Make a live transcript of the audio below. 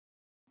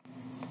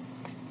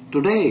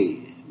Today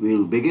we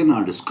will begin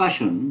our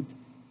discussion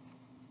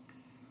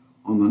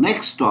on the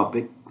next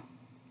topic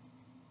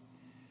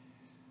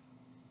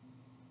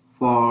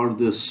for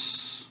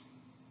this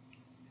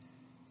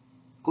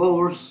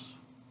course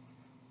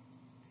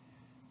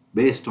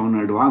based on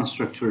advanced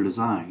structural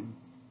design,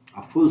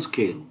 a full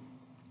scale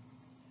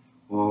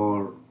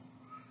or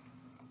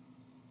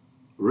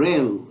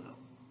real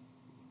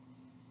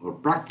or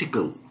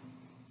practical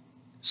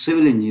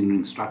civil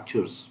engineering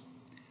structures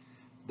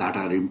that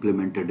are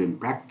implemented in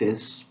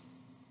practice.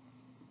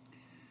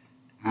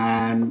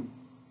 And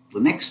the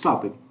next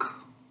topic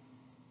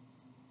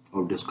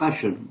of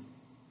discussion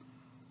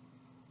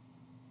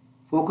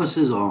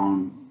focuses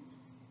on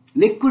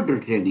liquid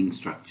retaining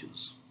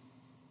structures,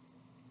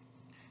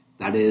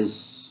 that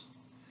is,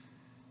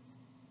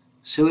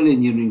 civil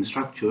engineering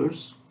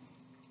structures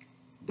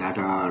that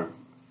are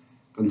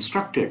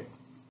constructed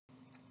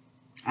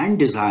and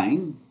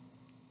designed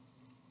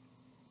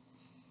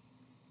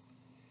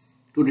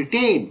to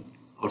retain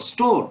or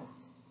store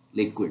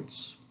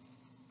liquids.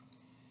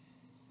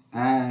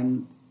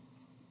 And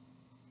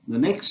the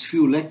next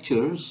few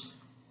lectures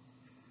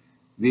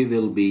we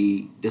will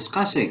be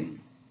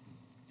discussing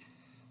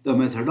the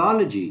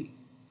methodology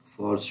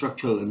for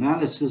structural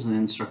analysis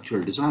and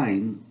structural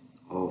design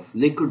of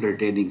liquid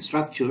retaining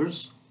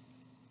structures,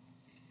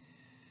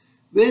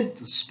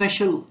 with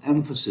special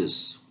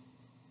emphasis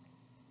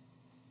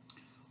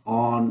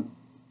on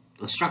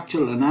the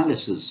structural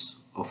analysis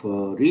of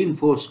a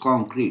reinforced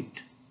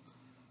concrete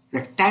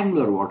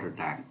rectangular water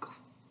tank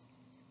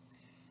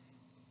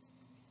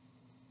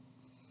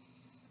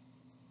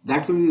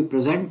that will be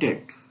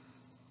presented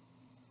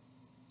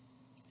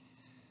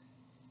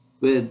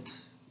with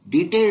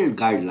detailed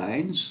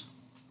guidelines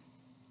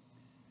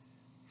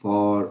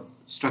for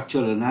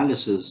structural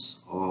analysis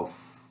of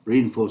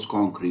reinforced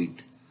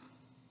concrete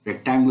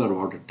rectangular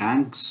water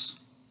tanks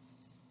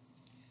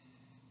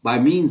by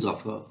means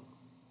of a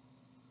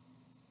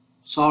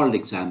solved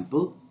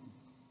example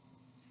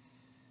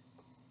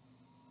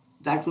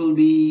that will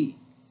be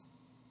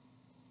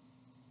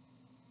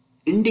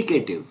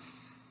indicative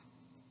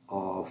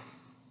of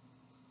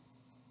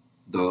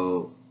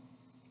the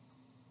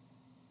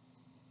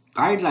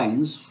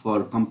guidelines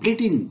for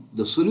completing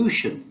the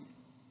solution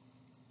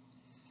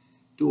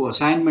to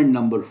assignment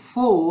number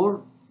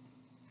 4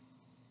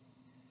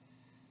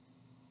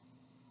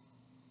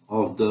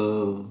 of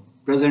the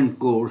present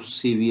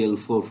course CVL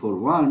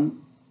 441.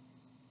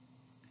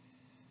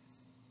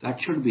 That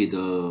should be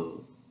the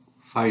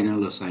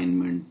final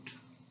assignment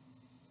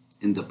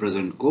in the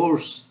present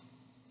course.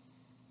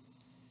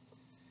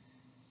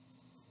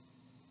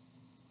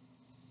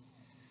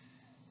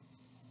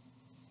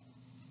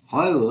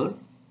 However,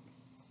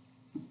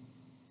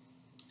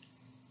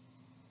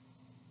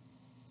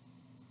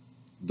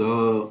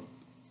 the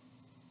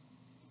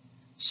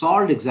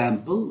solved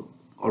example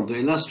or the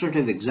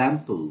illustrative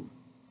example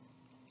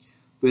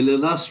will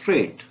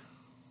illustrate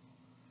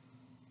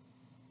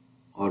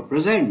or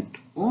present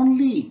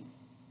only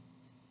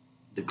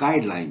the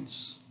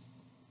guidelines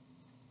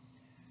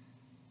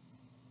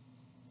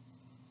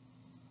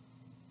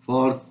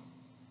for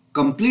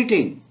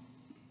completing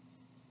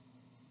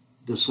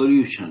the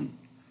solution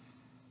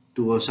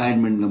to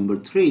assignment number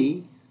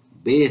 3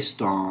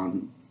 based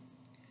on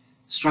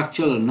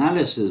structural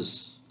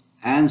analysis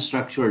and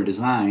structural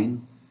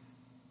design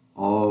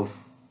of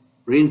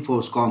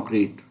reinforced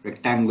concrete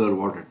rectangular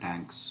water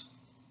tanks.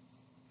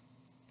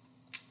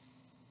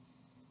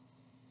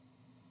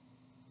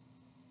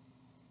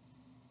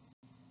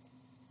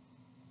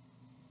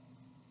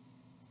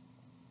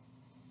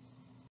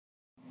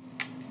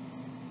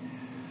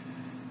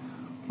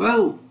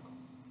 Well,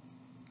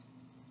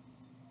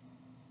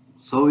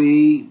 so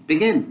we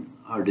begin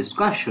our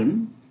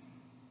discussion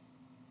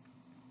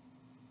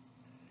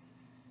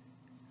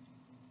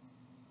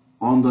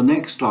on the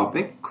next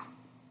topic,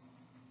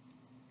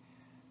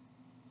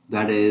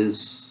 that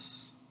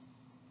is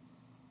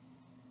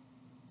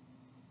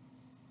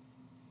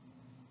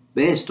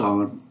based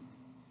on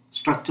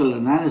structural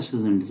analysis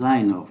and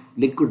design of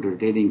liquid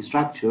retaining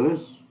structures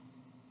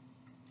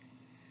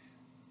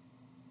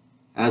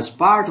as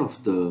part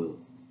of the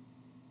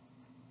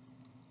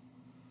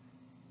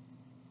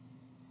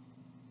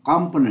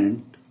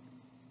component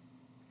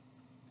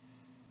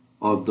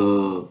of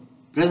the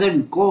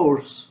present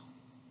course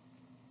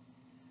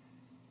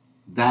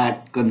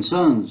that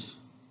concerns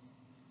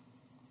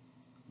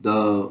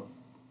the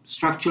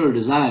structural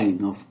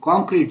design of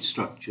concrete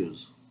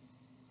structures,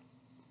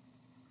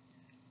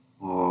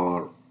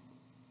 or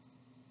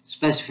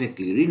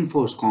specifically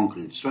reinforced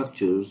concrete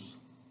structures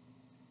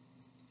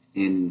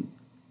in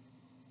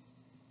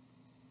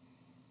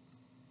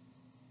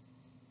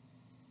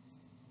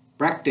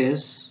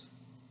practice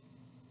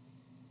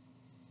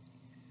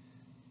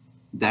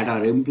that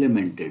are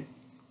implemented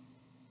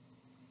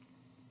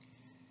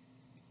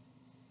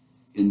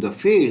in the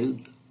field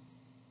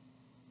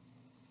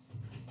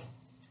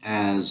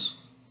as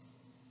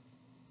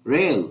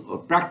real or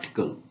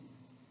practical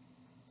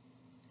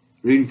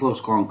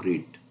reinforced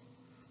concrete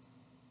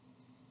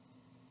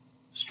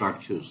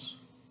structures.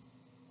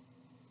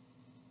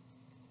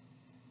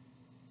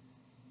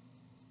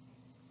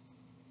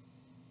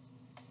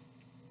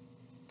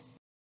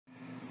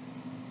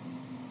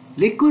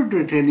 Liquid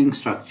retaining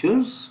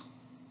structures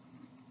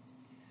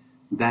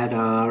that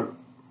are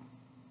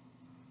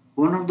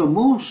one of the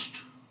most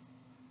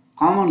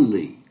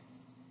commonly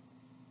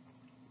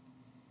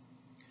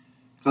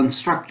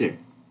constructed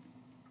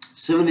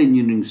civil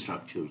engineering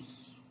structures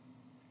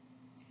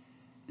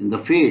in the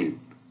field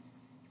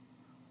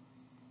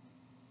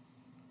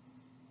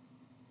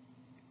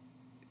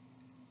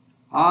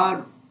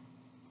are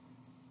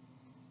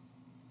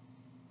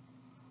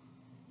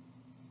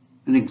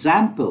an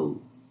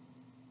example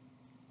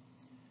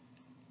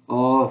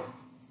of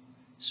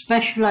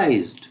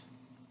specialized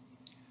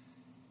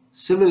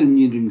civil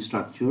engineering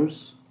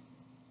structures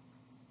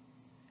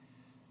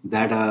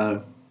that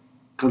are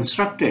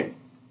constructed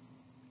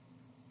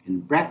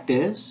in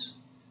practice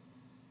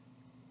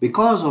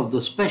because of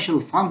the special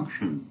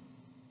function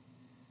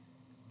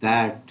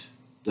that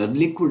the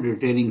liquid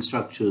retaining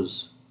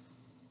structures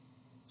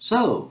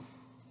serve,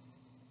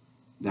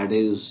 that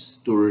is,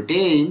 to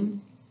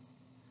retain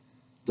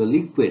the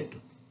liquid,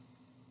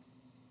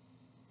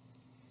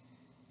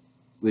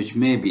 which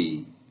may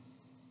be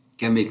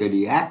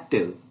chemically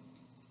active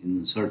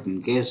in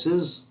certain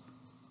cases,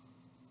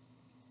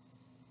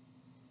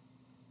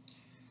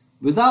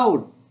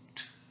 without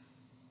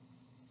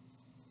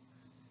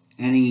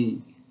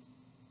any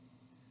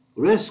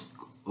risk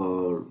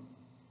or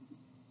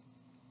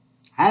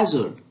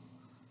hazard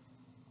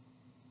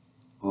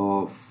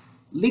of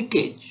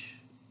leakage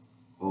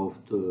of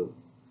the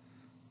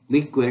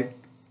liquid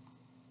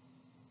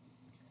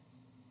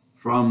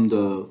from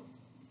the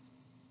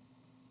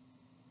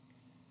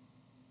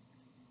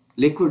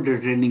liquid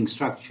retaining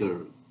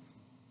structure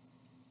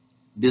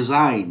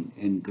designed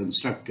and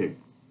constructed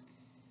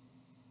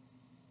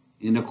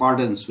in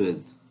accordance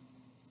with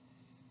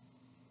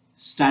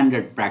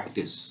standard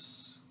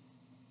practice.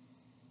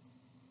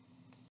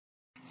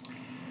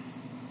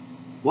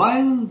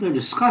 While the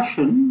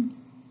discussion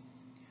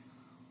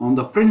on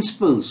the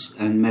principles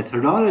and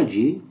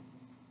methodology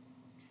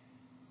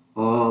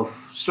of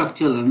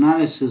structural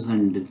analysis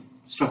and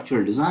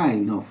structural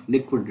design of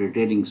liquid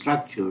retaining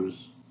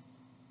structures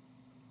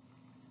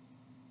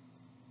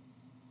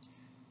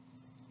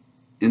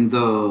in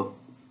the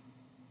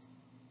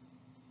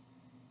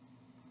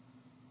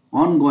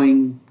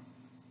ongoing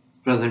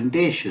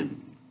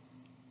presentation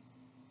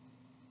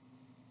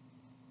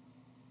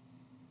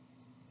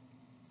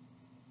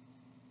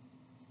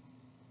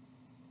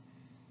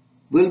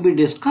will be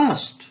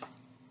discussed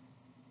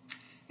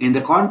in the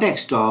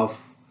context of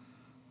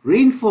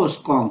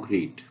reinforced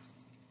concrete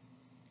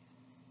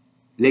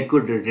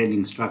liquid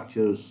retaining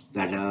structures,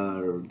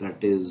 that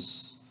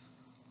is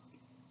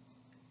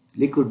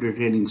liquid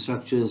retaining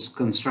structures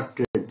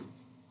constructed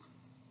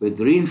with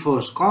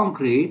reinforced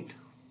concrete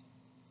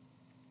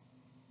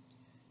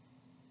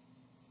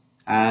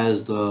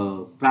as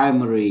the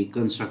primary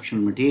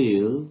construction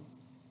material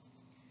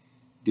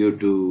due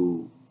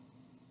to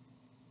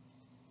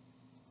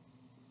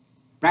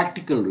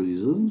practical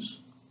reasons.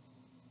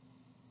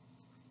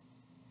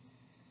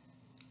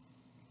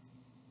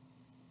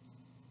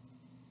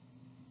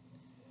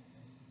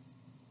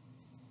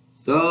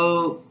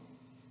 The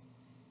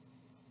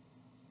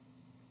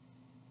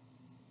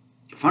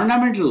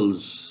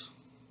fundamentals,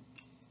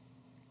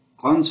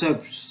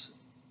 concepts,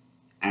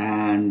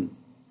 and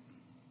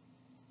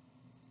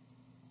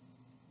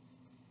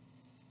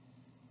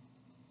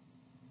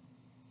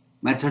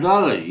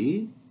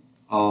methodology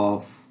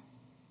of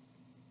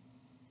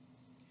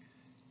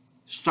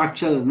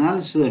structural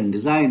analysis and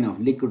design of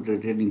liquid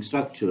retaining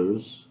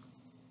structures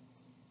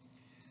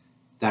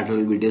that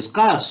will be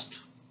discussed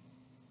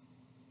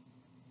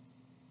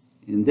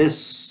in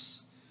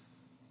this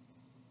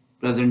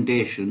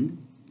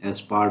presentation as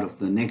part of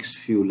the next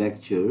few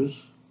lectures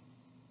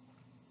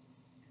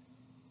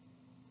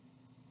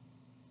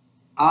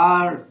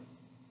are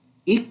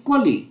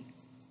equally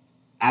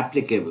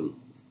applicable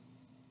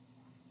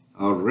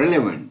or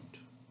relevant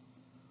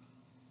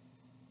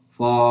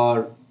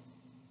for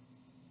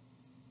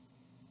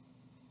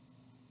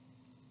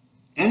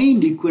any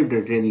liquid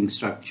retaining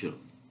structure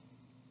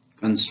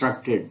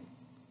constructed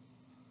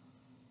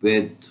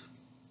with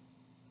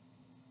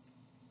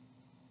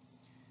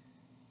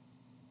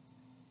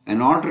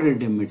an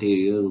alternative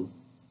material,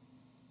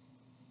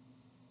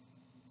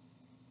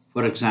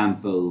 for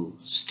example,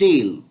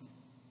 steel.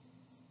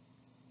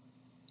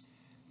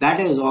 That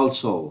is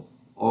also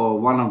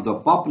one of the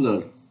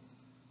popular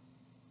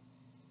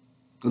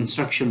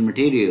construction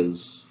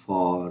materials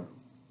for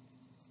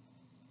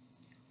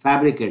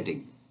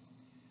fabricating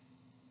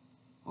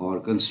or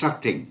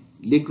constructing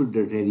liquid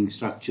retaining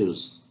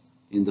structures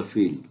in the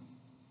field.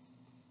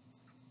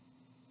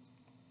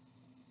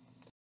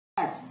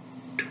 That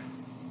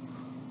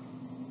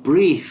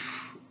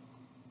brief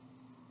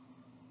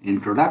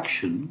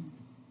introduction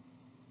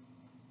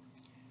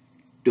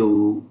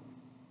to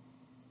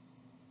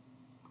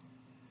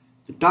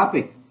the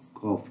topic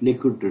of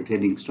liquid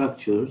retaining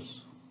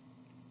structures,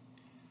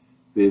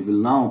 We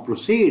will now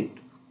proceed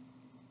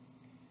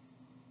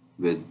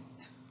with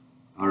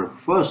our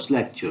first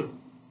lecture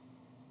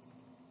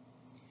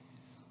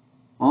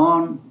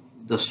on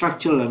the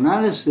structural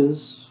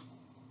analysis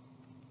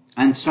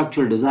and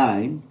structural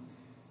design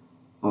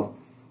of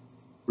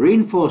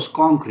reinforced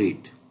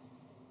concrete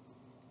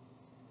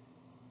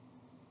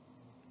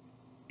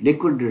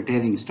liquid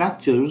retaining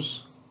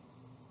structures,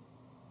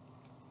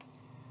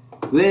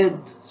 with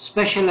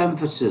special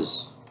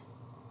emphasis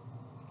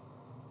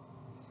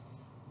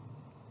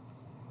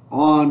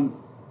on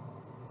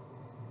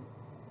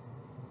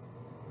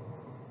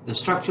the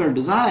structural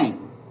design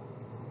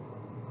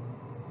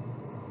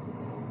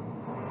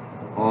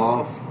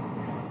of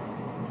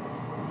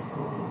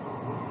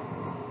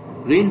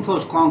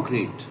reinforced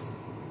concrete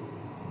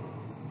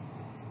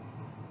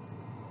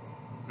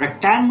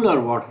rectangular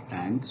water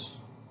tanks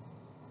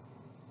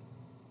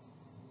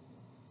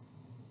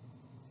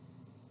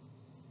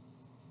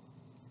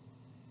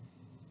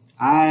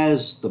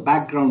as the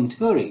background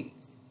theory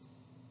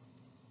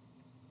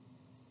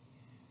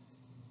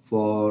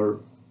for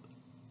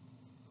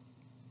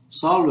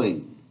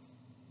solving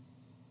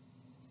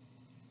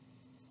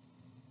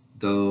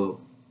the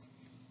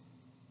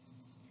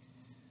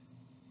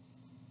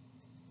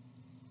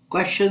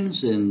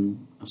questions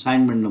in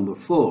assignment number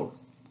 4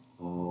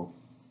 of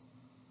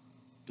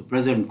the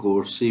present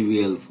course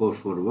CVL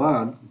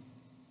 441.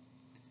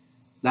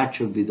 That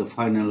should be the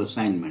final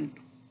assignment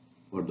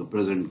for the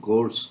present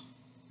course,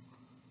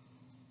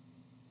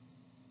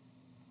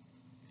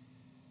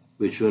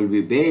 which will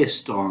be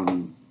based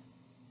on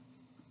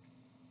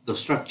the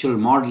structural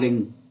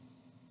modeling,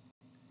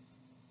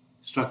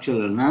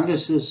 structural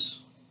analysis,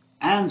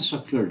 and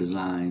structural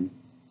design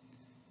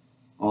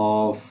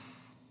of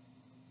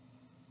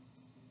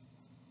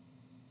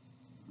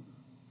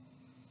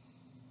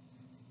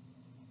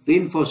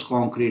reinforced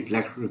concrete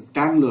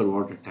rectangular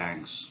water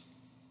tanks,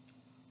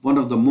 one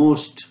of the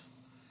most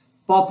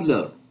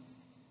popular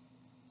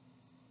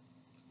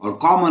or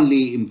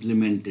commonly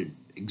implemented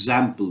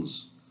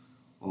examples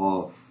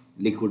of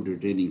liquid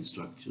retaining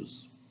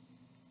structures.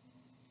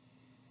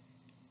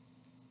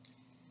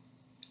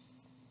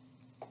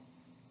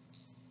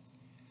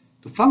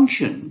 The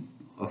function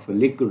of a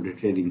liquid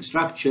retaining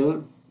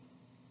structure,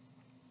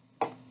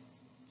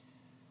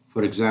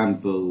 for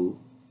example,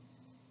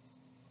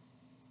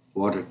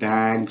 water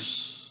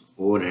tanks,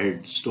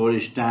 overhead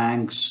storage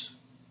tanks,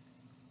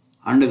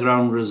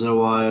 underground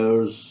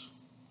reservoirs,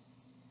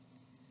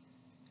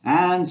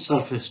 and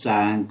surface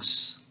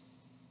tanks,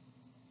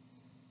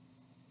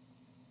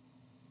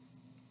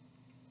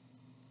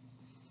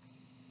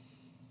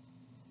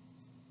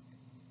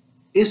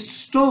 is to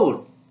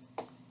store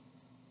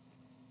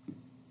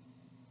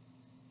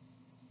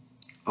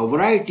a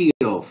variety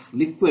of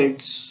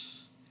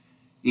liquids,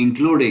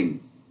 including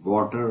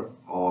water,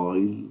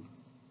 oil,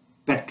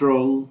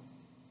 petrol,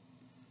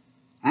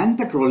 and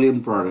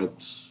petroleum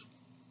products,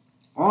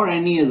 or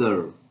any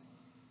other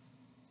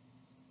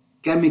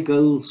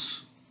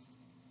chemicals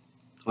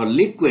or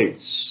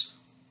liquids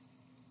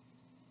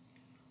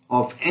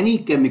of any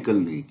chemical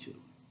nature.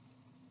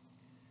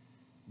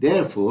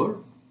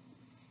 Therefore,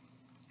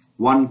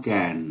 one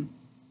can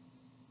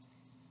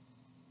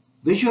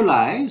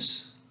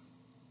visualize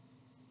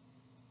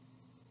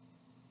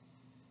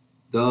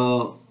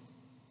the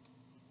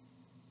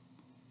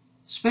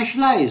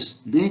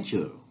specialized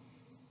nature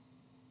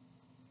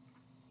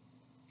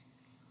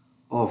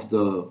of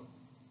the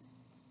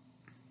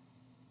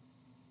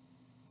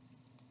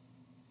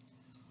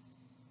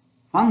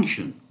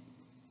function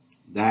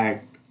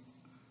that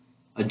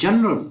a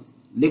general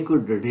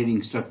liquid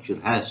retaining structure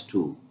has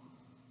to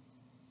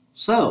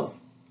serve,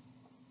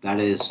 that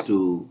is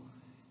to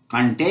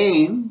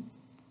contain,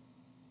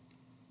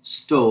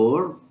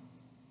 store,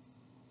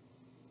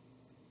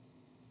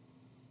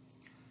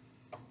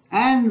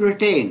 and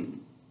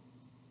retain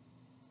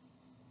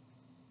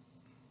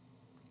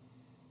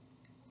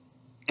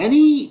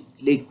any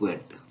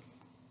liquid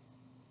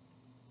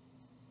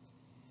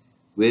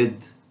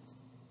with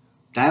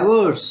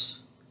diverse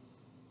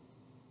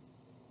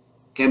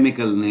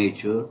chemical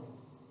nature,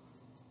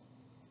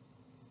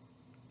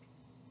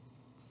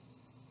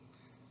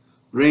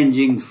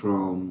 ranging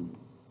from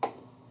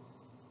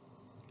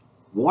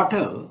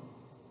water,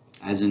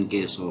 as in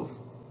case of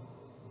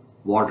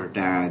water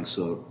tanks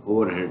or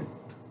overhead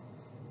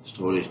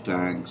storage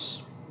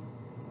tanks,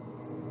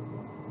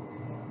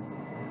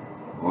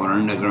 or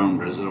underground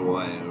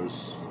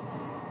reservoirs,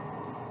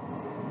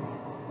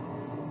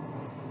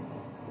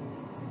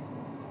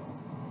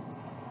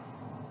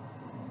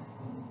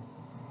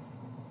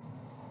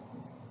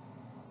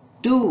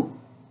 to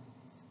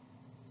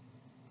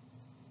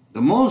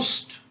the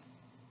most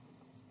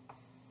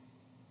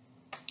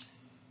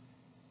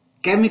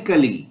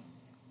chemically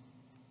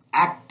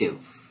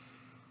active,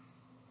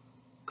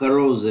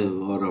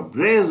 corrosive, or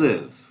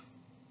abrasive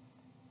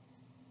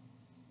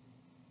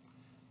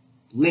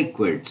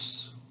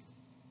liquids.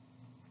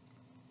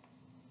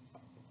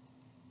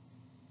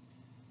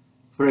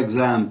 For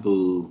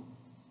example,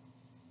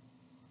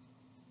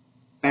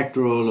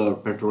 petrol or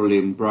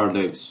petroleum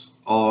products,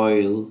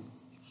 oil,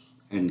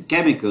 and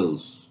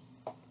chemicals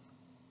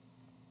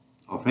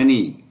of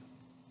any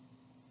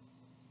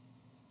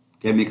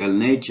chemical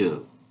nature,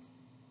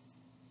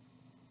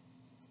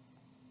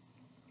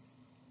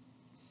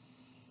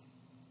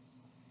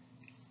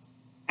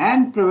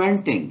 and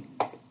preventing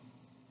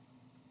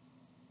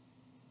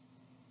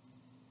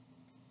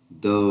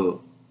the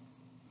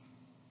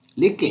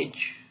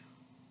leakage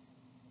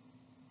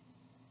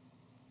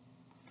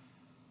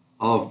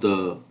of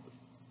the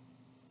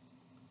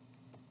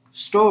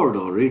stored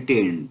or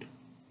retained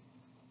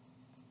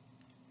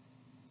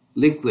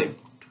liquid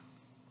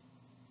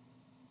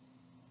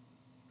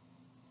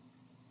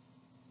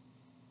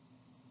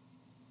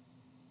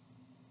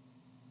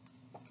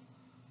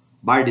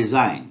by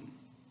design.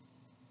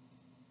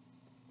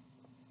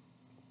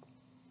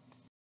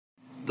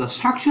 The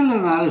structural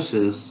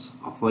analysis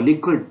of a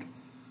liquid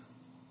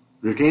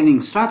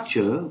retaining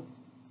structure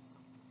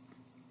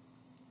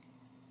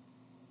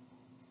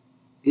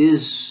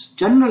is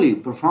generally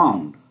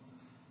performed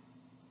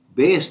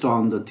based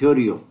on the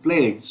theory of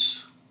plates,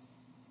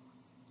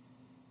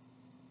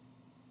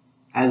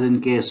 as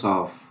in case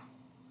of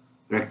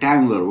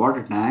rectangular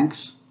water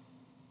tanks,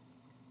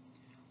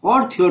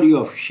 or theory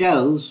of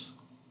shells,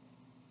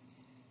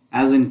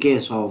 as in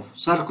case of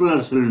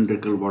circular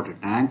cylindrical water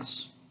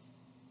tanks.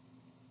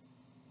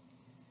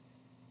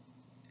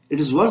 It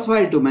is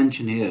worthwhile to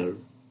mention here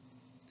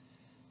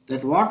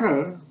that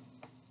water,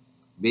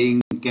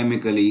 being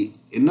chemically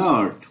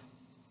inert,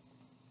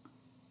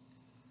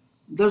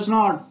 does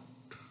not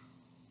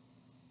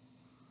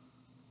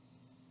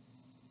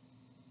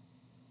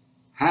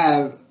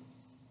have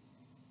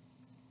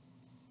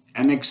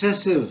an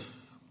excessive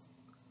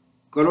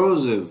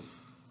corrosive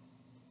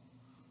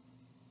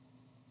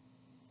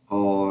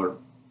or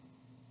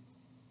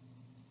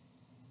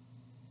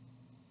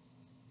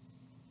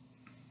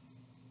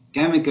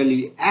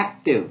chemically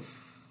active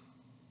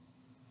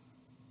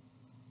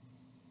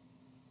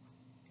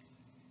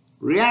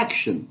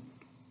reaction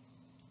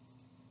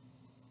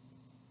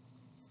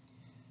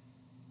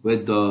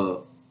with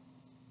the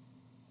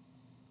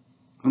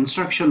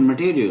construction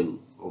material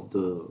of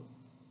the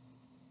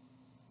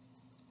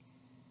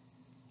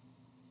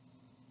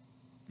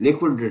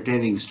liquid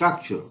retaining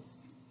structure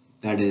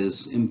that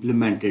is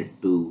implemented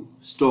to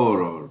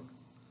store or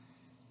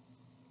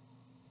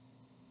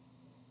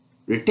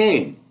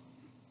retain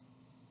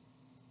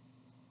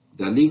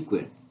the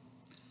liquid.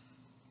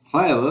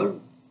 However,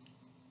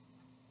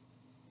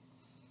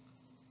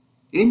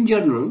 in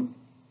general,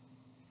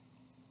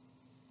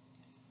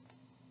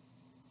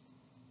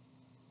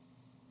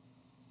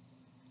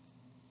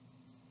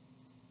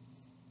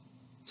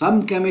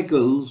 some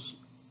chemicals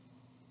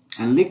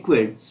and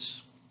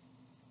liquids,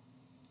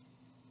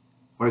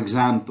 for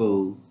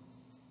example,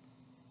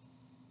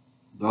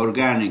 the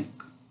organic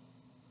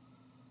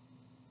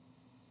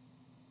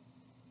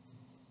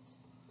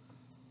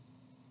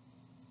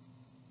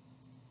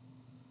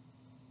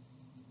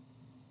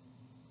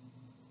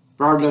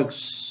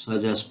products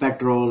such as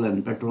petrol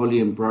and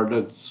petroleum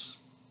products,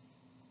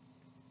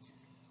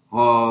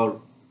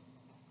 or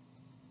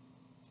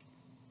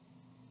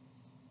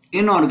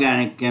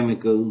inorganic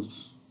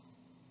chemicals,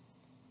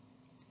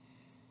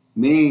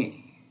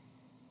 may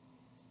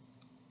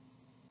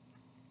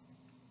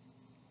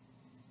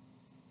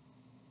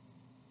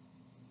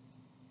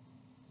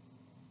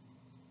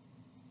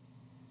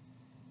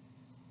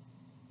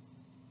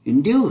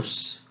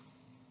induce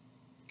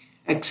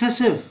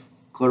excessive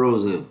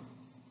corrosive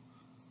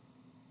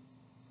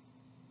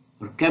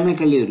or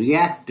chemically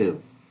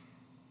reactive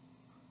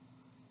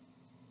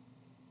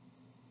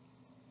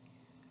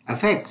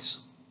effects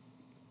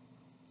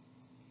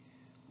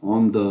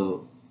on the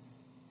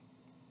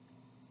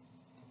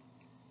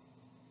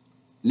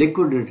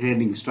liquid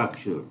retaining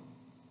structure.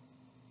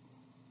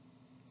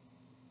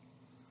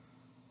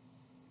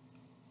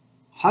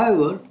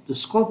 However, the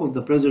scope of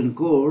the present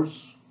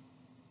course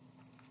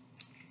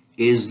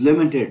is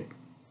limited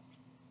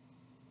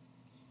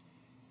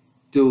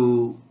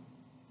to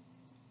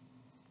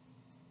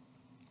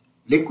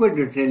liquid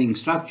retaining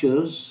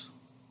structures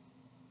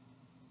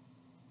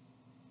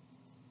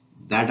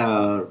that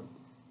are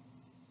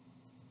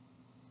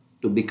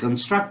to be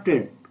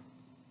constructed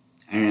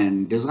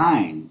and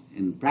designed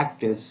in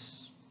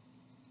practice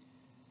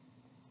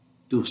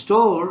to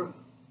store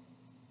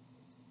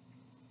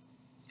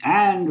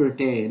and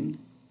retain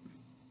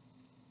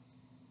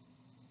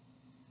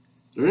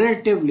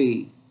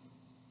relatively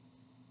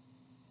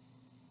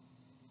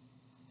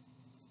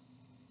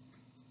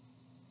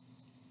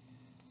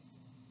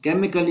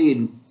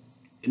chemically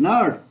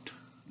inert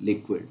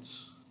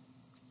liquids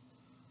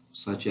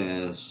such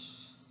as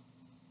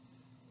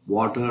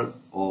water,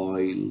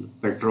 oil,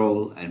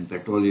 petrol, and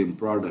petroleum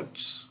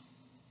products.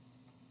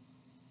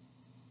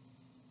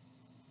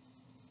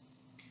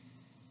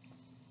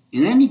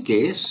 In any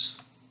case,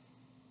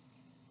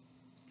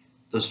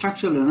 the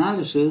structural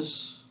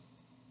analysis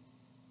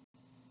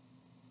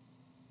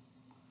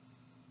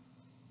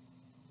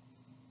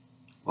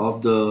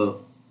of the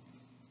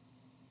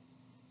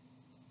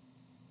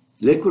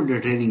liquid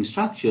retaining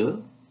structure,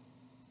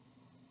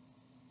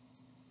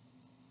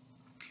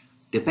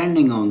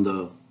 depending on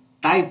the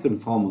type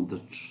and form of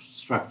the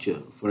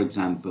structure, for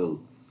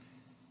example,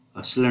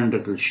 a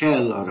cylindrical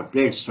shell or a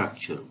plate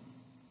structure,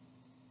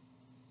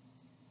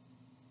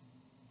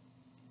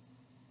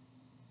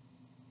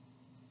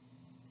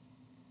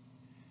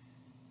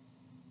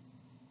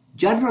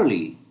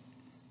 generally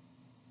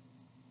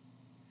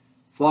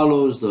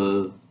follows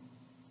the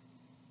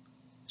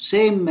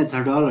same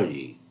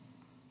methodology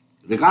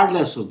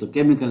regardless of the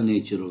chemical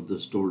nature of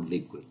the stored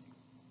liquid.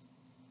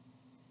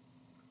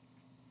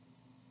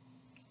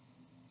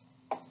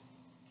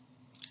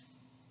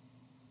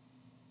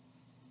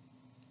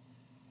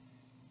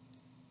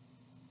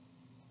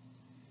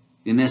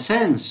 In a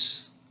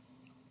sense,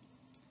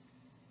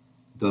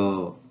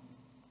 the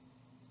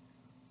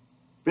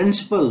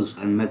principles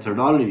and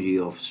methodology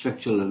of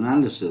structural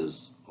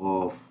analysis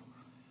of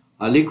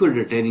a liquid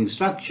retaining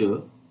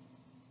structure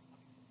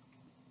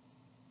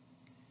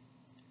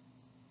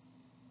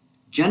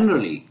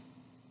generally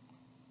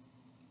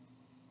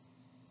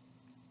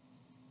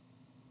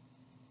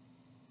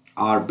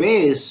are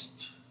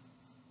based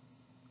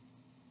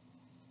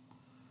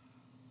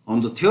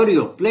on the theory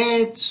of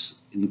plates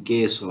in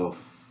case of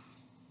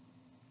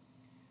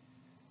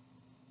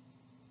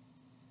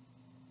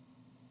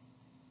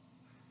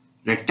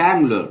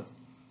rectangular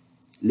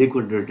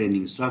liquid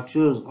retaining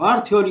structures,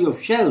 or theory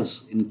of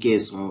shells in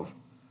case of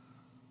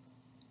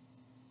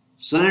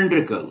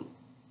cylindrical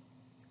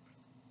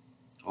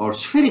or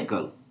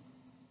spherical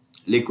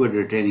liquid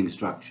retaining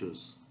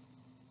structures,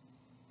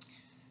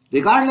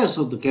 regardless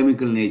of the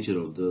chemical nature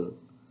of the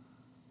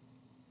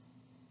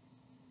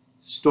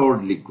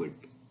stored liquid.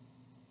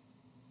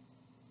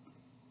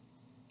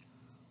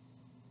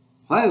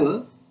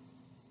 However,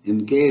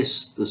 in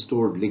case the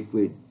stored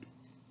liquid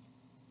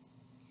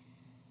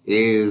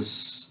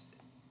is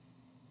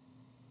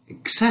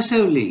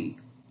excessively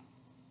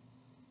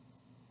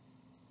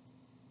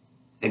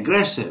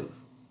aggressive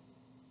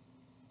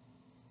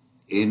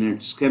in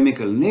its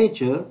chemical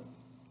nature,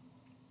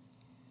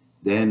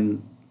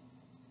 then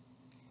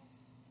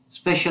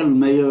special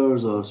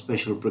measures or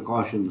special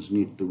precautions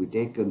need to be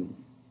taken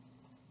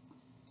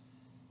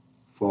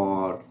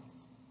for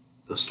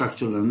the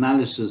structural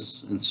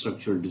analysis and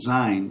structural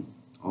design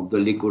of the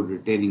liquid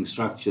retaining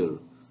structure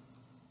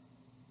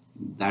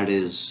that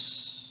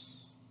is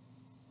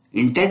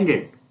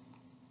intended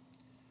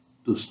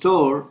to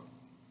store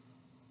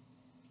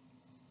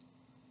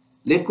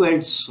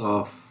liquids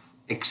of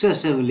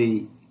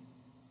excessively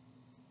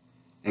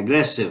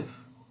aggressive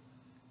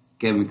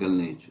chemical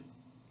nature.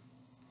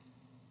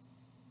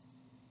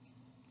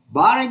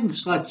 Barring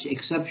such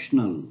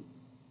exceptional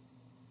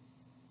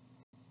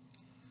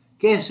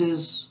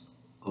cases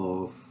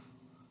of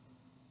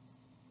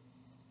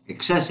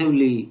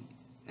excessively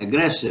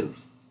aggressive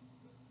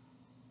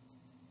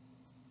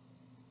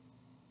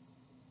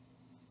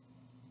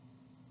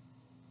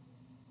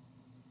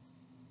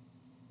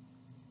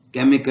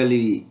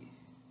chemically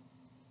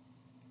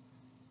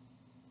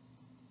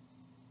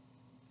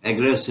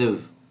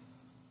aggressive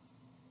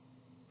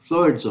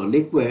fluids or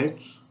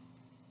liquids,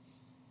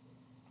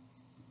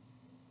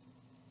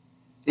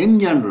 in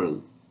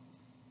general,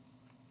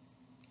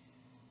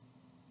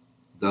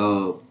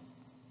 the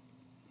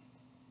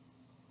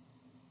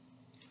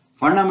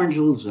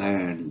fundamentals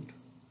and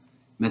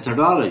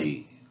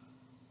methodology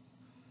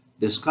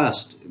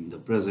discussed in the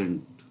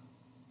present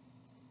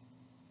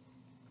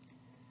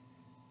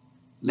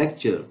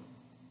lecture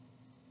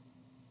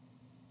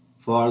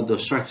for the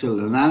structural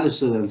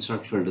analysis and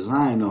structural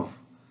design of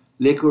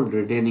liquid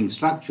retaining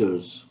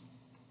structures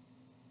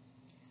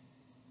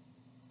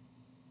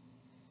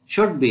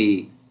should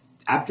be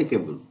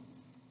applicable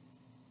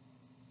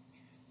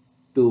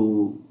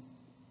to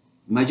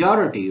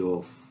majority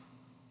of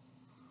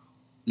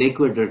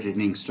liquid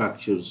retaining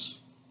structures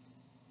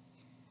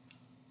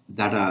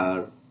that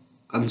are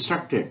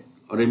constructed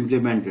or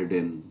implemented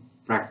in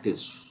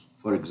practice.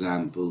 For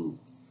example,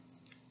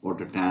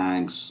 water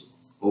tanks,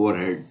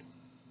 overhead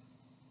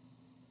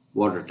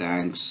water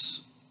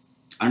tanks,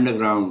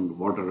 underground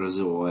water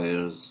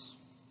reservoirs,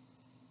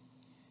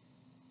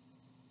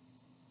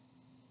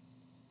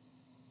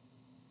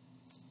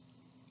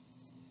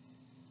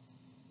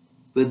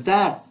 with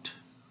that,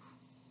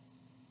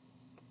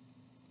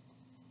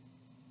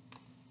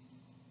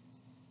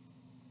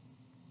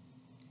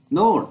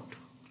 note,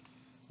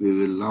 we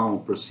will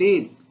now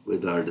proceed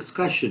with our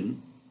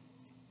discussion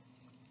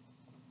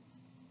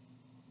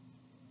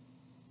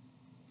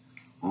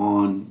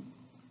on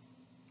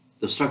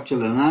the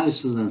structural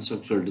analysis and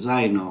structural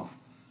design of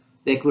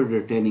liquid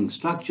retaining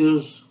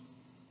structures,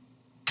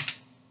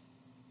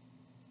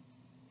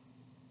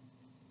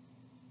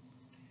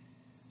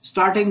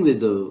 starting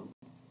with a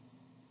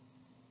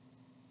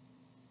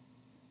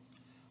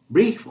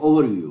brief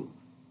overview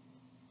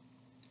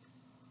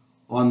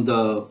on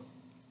the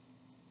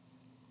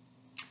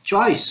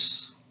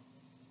choice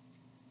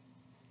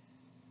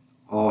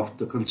of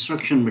the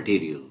construction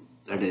material,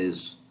 that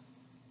is,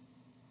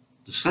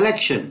 the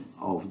selection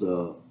of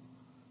the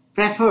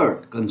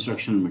preferred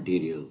construction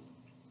material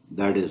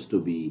that is to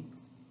be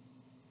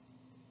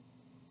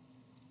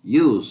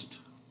used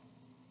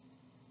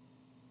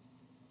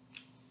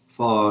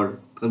for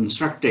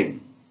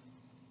constructing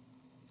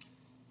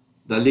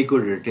the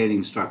liquid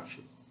retaining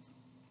structure?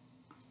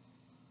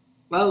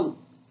 Well,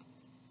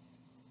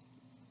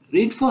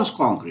 reinforced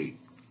concrete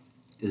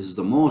is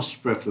the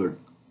most preferred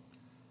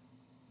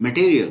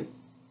material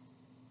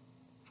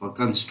for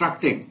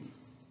constructing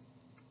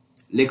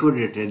liquid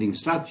retaining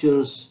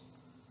structures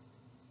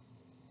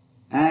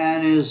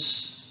and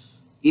is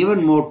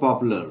even more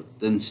popular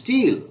than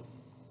steel,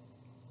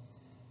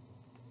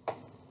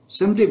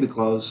 simply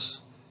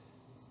because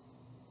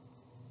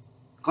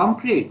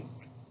concrete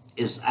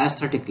is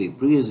aesthetically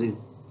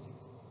pleasing.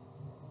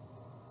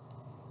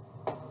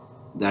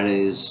 That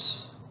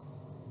is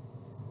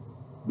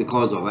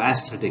because of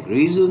aesthetic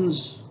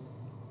reasons,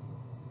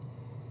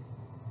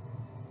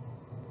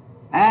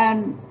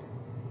 and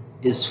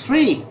is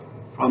free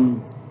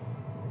from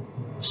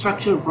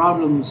structural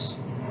problems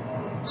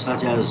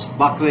such as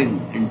buckling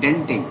and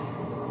denting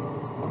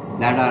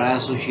that are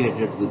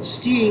associated with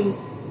steel,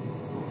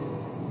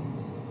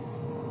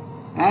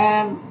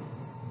 and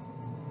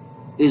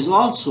is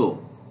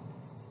also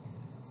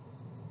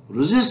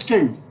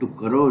resistant to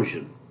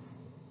corrosion,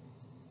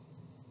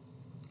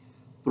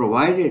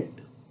 provided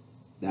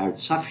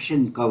that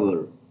sufficient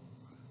cover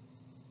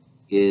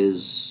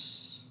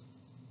is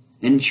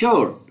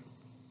ensured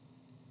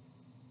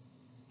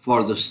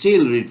for the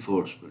steel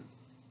reinforcement.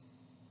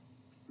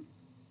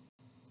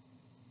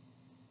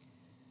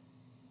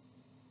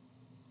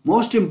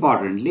 Most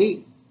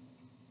importantly,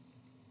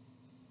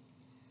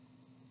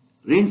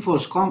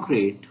 reinforced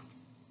concrete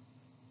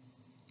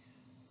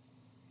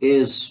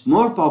is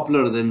more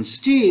popular than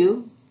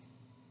steel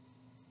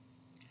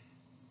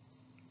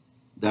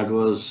that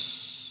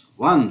was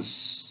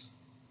once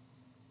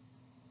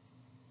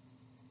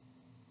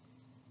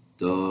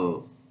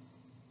the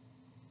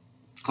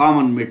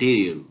common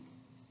material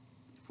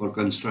for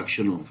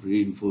construction of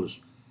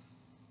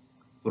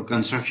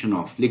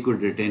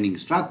liquid retaining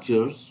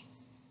structures.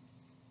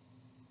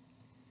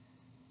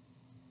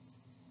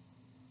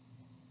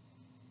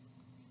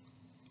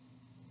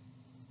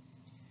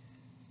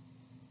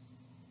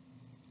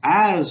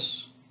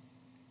 As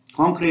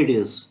concrete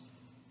is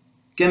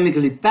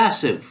chemically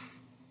passive,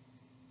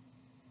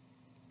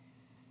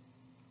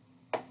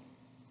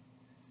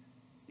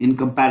 in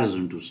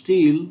comparison to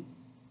steel,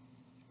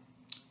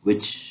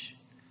 which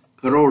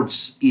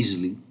corrodes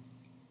easily,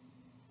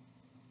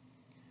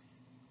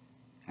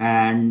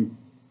 and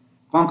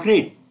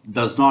concrete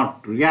does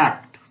not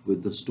react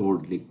with the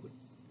stored liquid.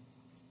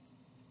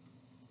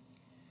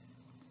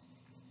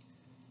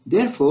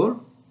 Therefore,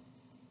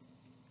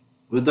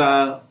 with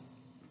the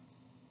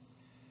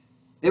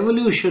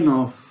evolution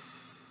of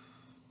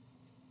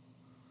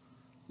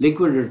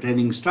liquid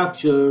retaining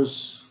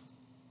structures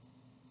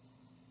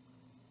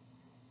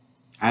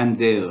and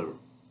their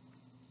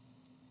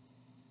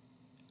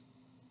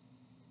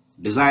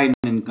design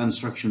and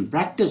construction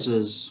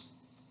practices,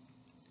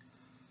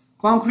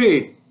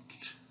 concrete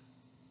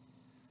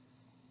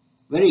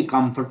very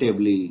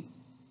comfortably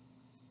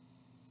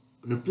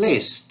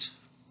replaced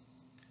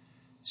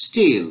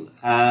steel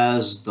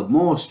as the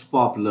most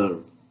popular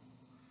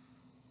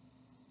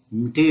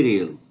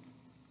material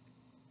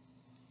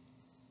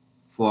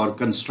for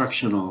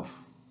construction of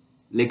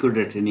liquid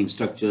retaining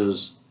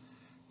structures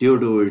due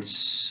to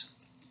its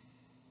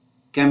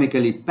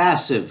chemically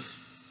passive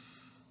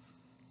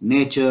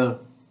nature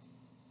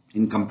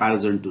in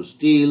comparison to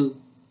steel,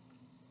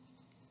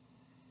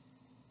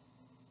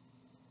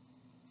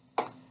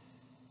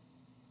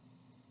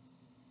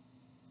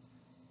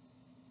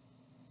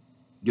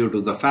 due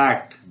to the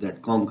fact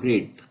that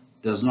concrete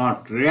does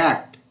not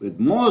react with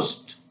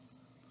most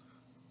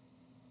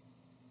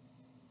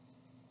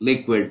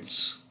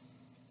liquids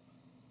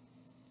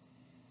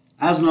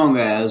as long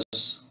as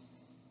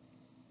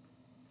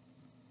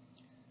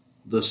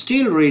the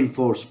steel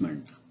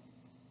reinforcement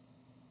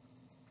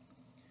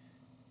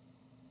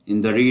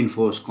in the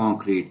reinforced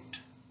concrete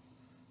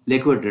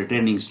liquid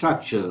retaining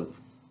structure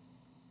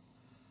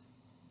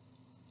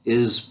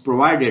is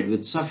provided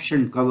with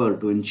sufficient cover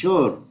to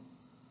ensure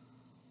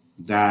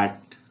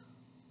that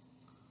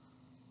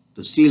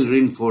the steel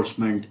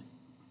reinforcement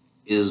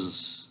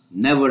is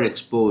never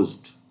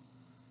exposed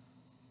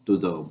to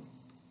the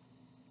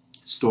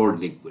stored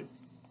liquid.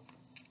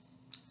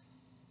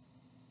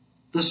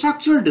 The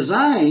structural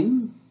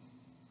design,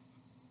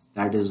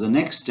 that is the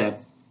next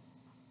step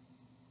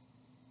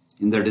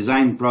in the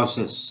design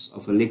process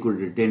of a liquid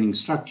retaining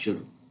structure,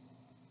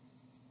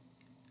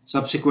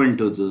 subsequent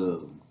to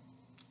the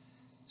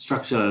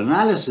structural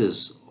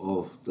analysis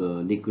of the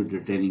liquid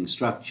retaining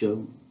structure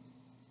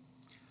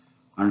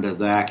under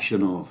the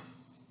action of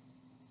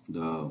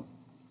the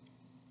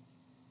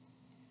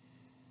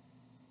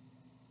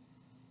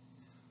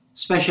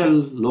special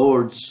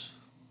loads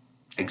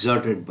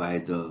exerted by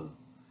the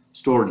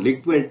stored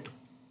liquid,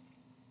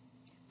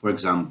 for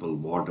example,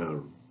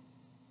 water,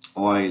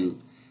 oil,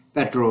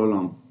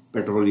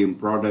 petroleum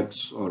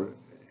products, or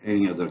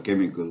any other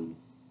chemical,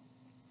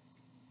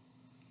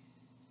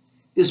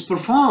 is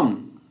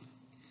performed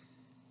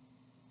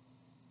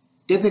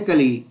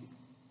typically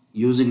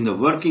using the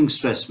working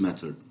stress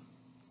method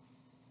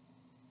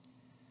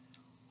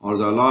or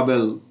the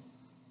allowable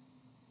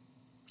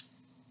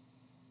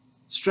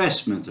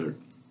stress method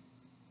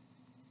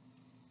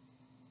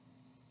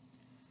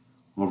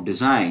of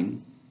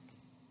design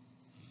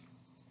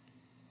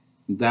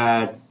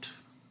that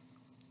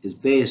is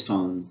based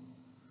on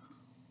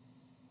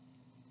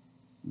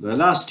the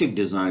elastic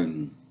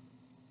design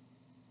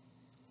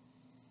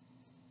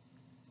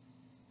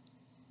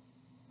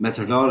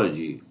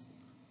methodology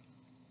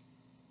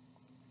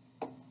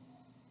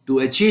to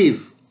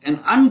achieve an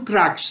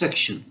uncracked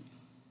section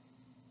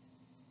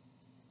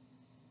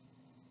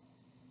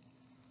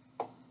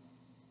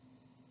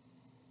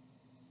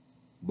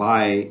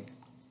by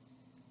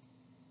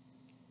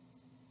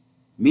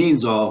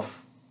means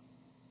of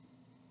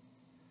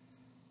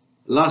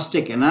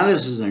elastic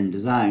analysis and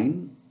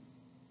design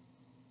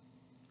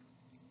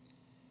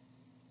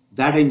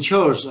that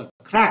ensures a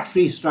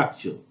crack-free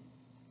structure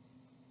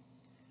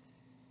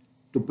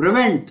to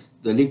prevent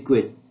the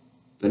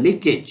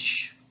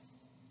leakage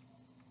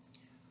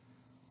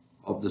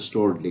of the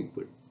stored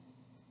liquid.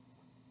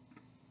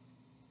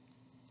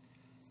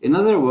 In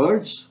other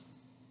words,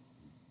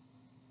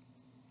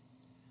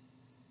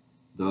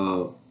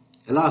 the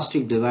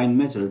elastic design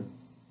method,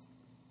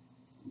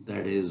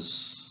 that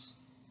is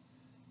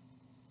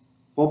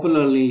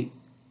popularly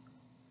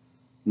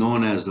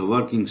known as the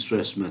working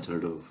stress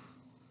method of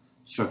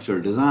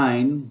structural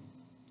design,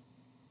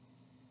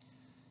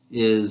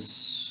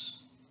 is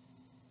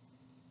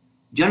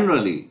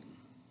generally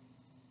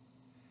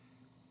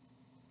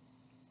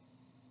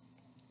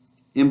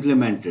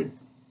implemented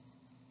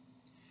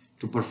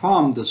to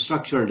perform the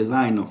structural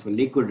design of a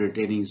liquid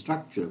retaining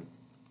structure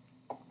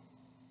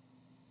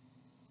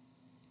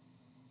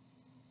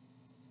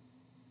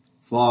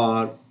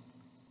for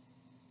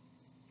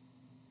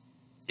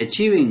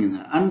achieving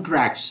an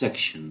uncracked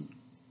section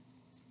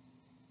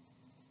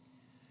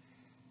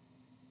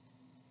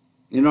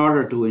in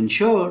order to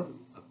ensure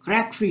a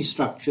crack-free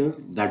structure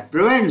that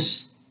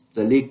prevents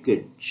the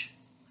leakage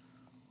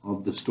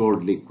of the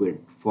stored liquid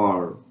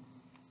for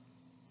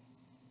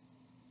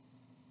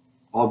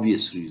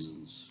obvious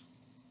reasons.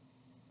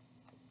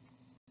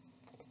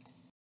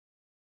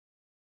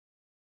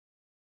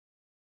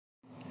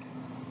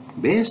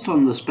 Based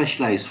on the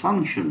specialized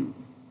function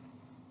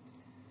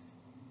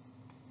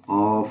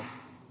of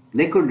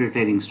liquid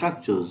retaining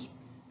structures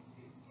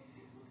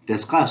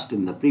discussed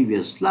in the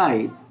previous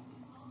slide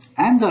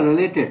and the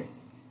related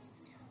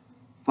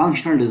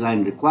functional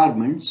design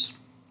requirements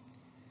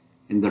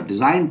in the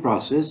design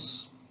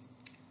process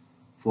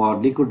for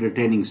liquid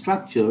retaining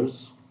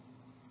structures,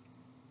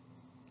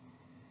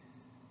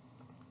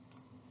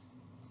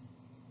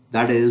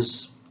 that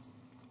is,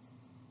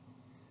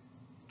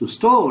 to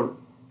store,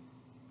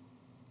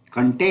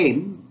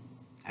 contain,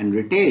 and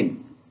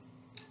retain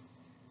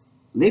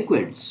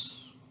liquids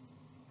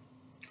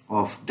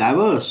of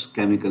diverse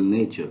chemical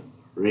nature,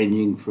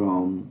 ranging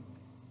from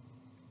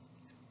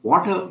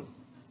water,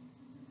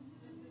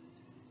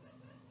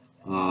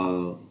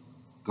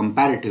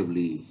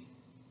 comparatively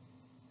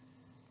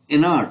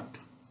inert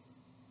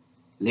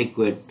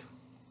liquid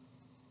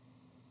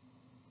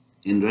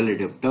in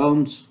relative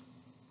terms,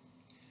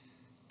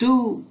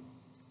 to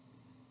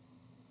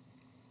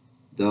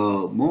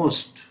the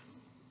most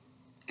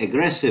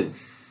aggressive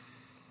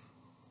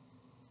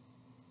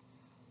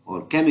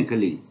or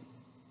chemically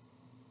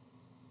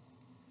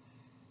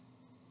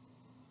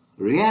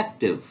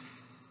reactive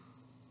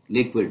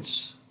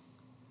liquids,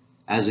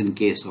 as in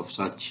case of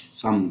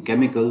some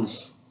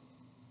chemicals.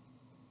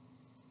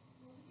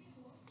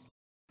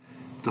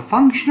 The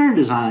functional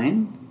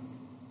design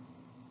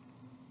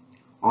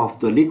of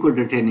the liquid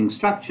retaining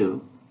structure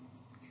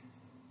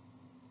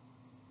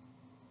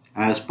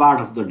as part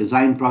of the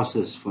design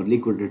process for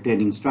liquid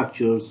retaining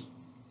structures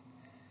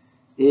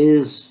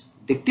is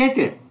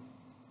dictated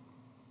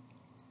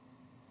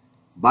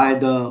by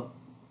the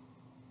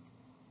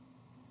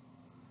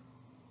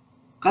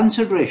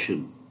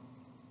consideration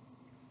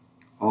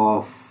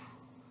of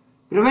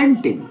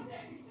preventing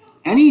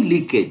any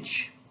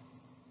leakage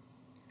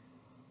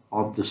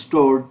of the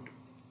stored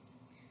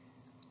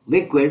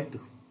liquid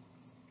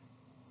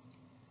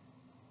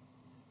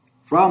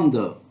from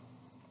the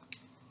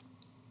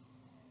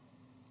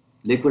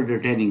liquid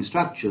retaining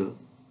structure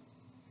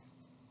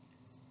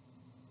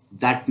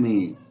that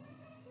may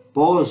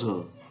pose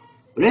a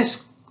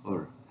risk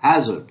or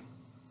hazard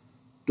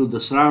to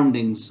the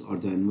surroundings or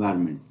the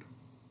environment.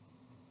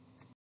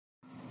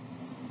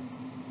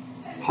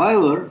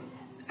 However,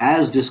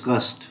 as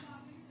discussed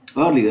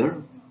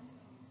earlier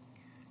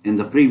in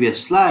the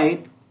previous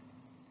slide,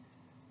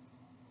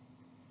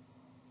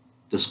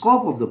 the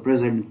scope of the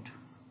present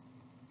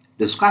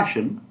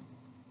discussion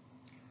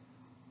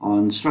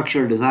on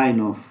structural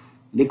design of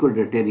liquid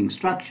retaining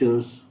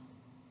structures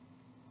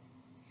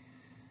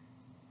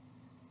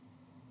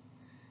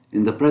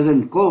in the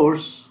present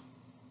course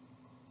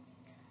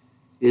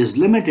is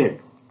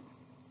limited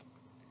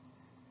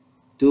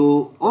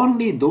to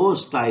only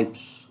those types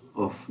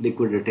of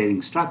liquid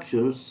retaining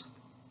structures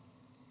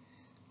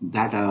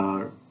that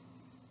are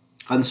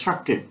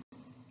constructed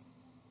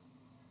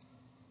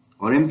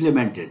or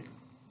implemented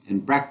in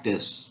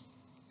practice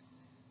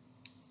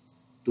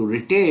to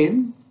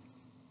retain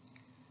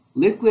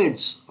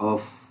liquids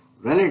of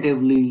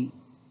relatively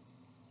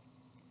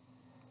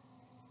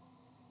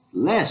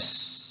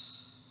less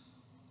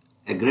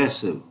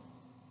aggressive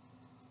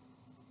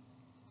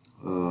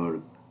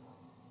or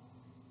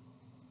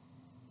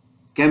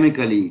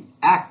chemically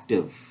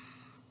active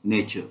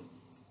nature.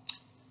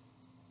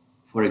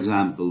 For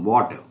example,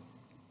 water.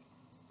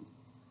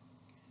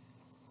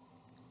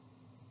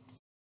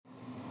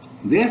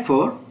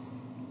 Therefore,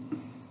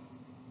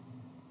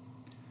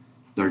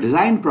 the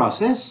design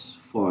process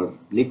for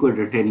liquid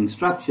retaining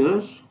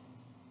structures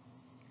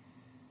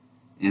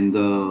in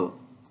the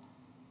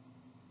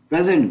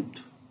present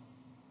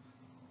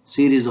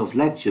series of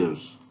lectures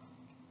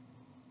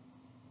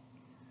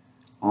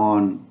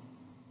on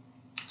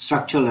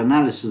structural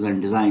analysis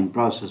and design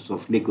process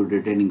of liquid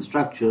retaining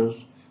structures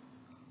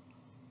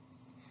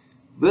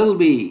will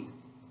be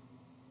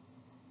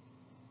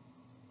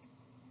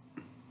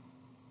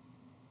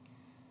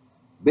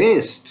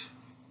based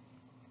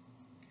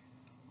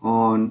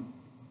on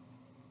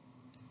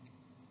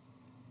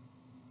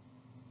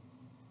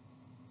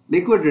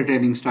liquid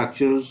retaining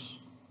structures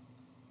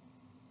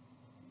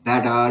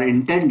that are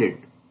intended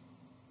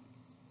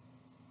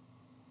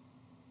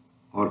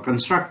or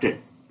constructed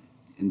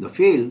in the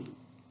field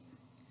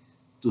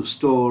to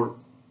store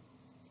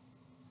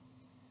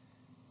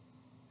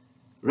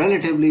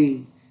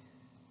relatively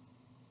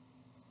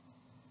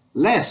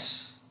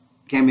less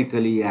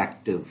chemically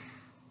active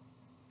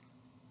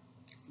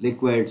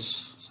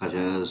liquids such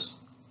as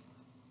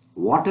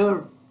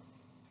water,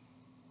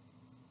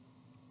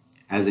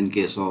 as in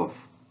case of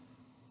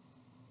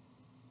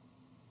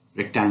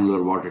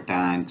rectangular water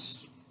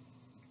tanks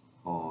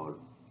or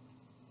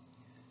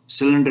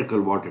cylindrical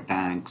water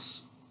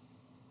tanks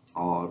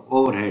or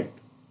overhead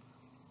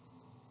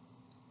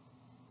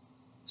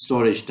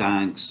storage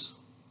tanks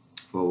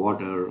for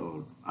water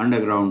or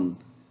underground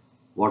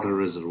water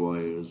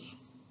reservoirs,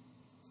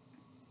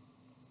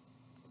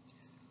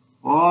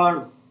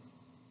 or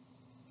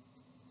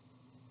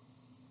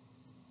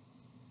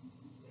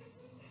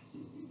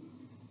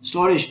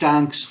storage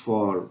tanks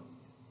for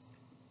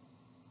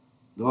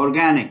the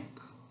organic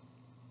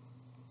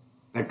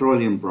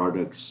petroleum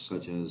products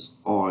such as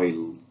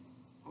oil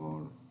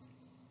or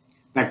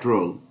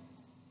petrol,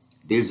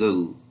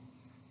 diesel,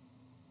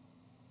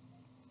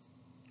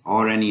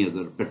 or any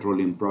other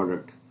petroleum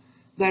product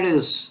that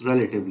is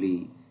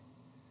relatively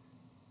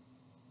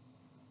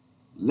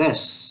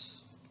less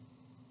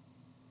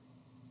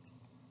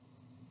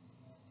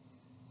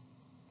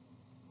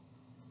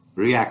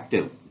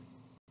reactive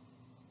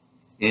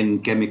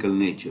in chemical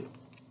nature.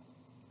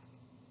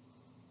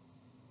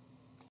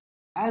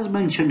 As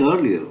mentioned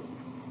earlier,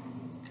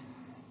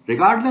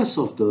 regardless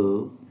of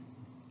the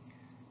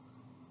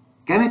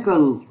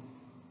chemical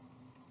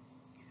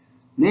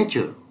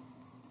nature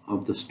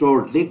of the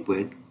stored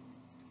liquid,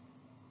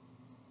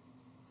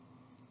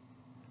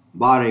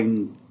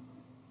 barring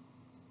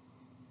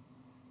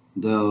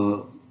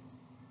the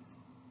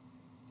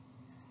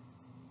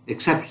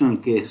exceptional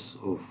case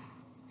of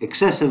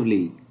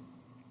excessively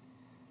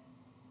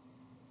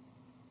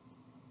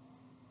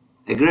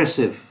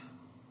aggressive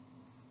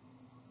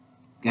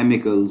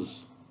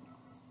chemicals,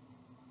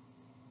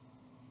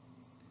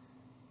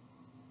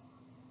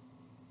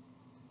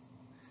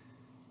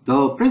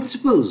 the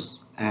principles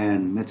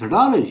and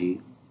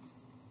methodology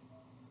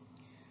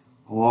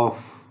of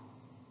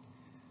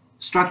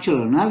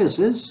structural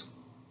analysis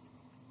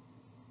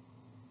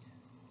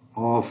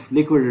of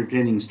liquid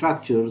retaining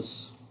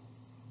structures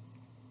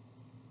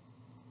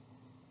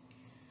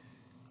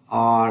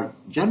are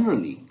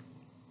generally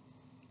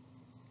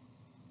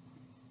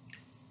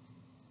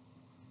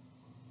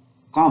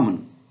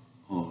common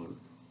or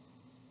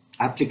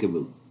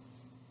applicable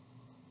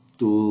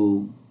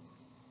to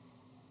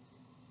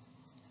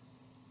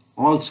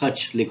all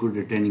such liquid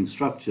retaining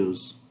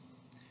structures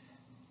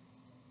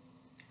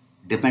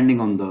depending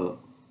on the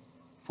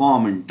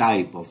form and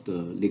type of the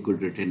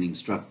liquid retaining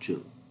structure.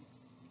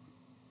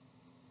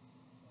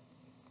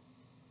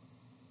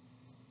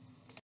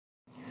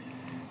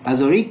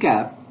 As a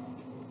recap,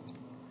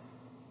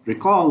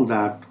 recall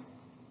that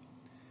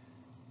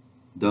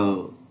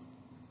the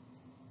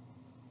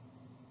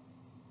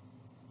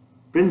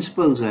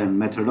principles and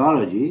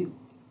methodology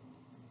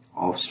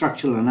of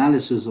structural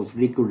analysis of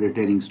liquid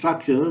retaining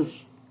structures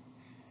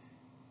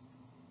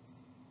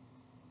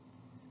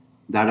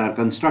that are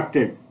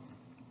constructed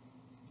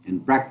in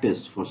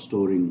practice for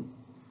storing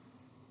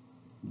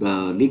the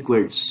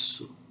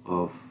liquids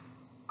of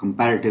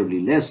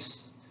comparatively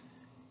less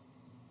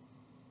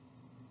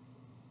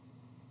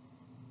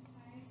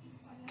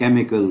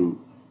chemical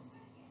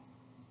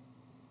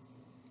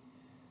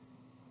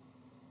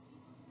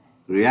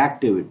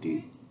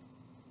reactivity,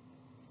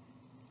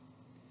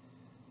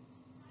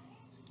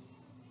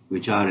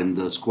 which are in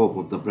the scope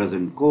of the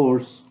present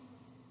course,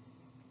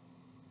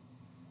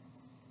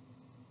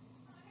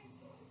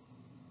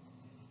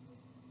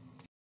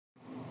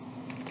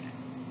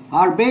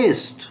 are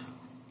based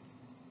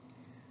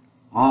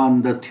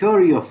on the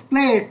theory of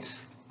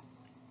plates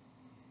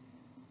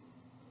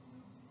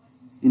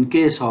in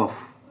case of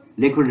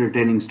liquid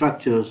retaining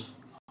structures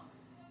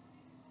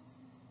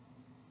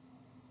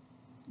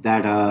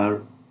that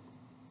are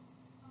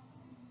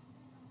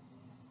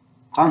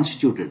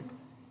constituted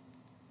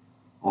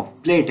of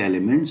plate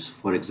elements,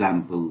 for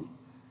example,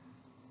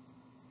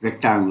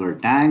 rectangular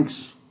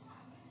tanks,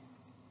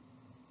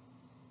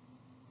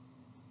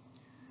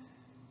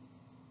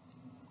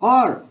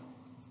 or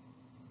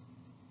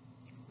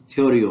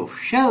theory of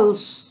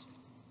shells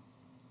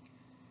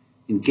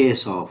in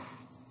case of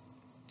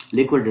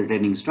liquid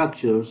retaining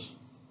structures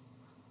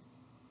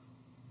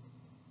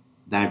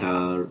that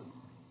are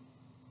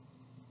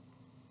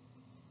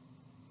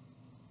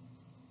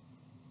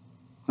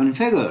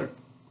configured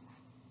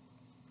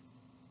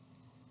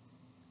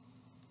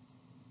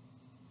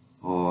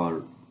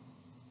or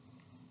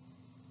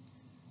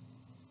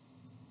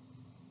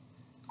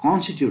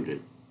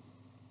constituted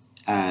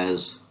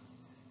as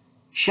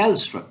shell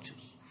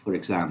structures, for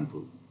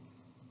example,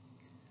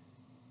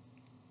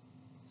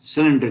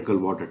 cylindrical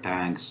water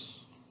tanks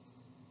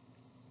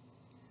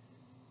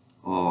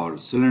or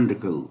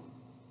cylindrical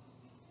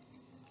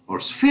or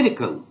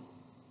spherical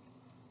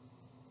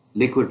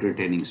liquid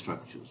retaining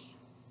structures.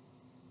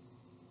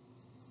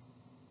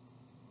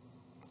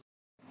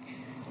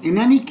 In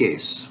any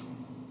case,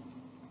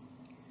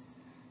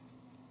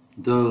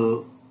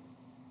 the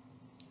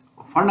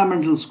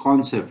fundamentals,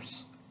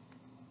 concepts,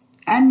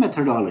 and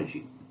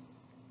methodology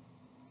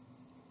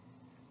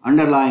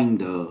underlying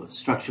the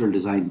structural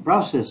design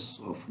process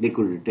of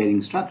liquid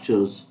retaining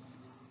structures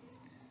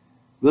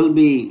will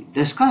be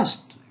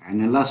discussed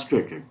and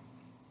illustrated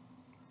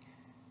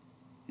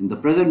in the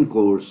present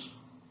course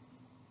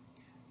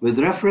with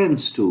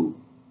reference to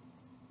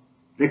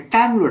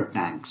rectangular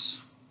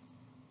tanks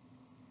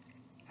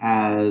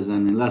as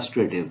an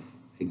illustrative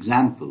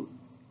example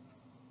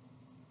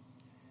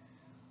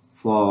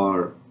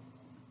for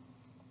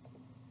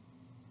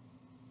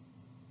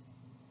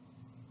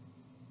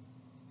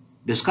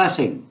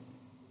discussing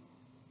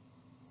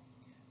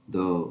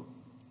the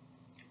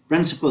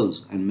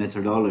principles and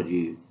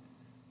methodology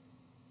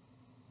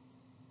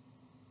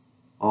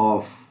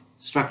of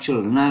structural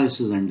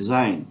analysis and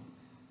design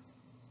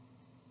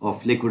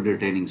of liquid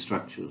retaining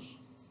structures.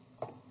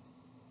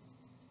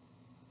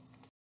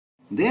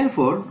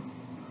 Therefore,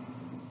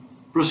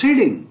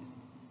 proceeding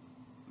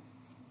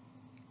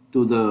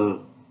to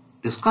the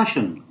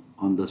discussion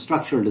on the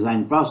structural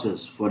design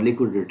process for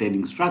liquid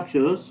retaining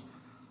structures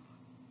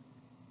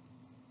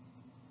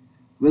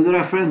with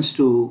reference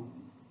to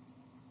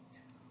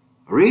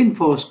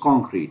reinforced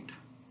concrete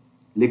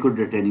liquid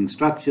retaining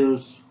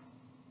structures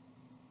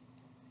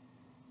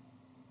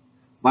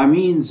by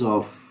means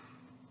of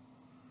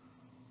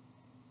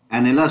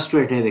an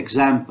illustrative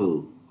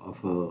example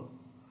of a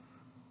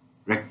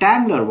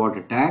rectangular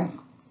water tank,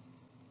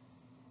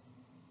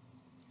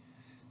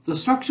 the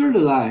structural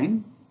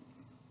design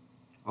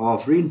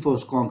of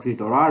reinforced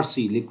concrete or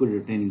RC liquid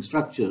retaining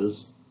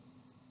structures,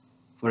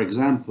 for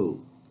example,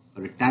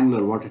 a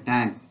rectangular water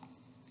tank,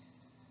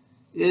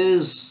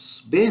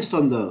 is based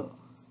on the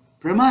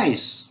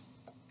premise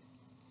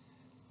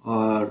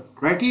or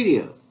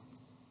criteria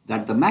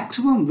that the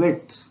maximum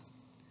width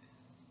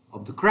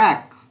of the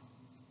crack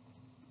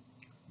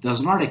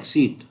does not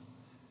exceed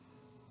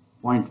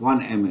 0.1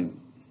 mm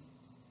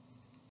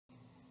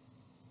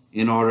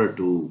in order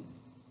to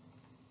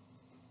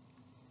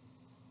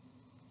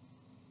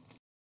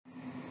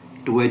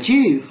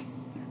achieve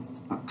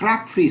a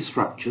crack-free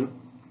structure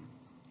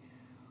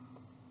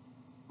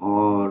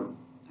or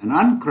an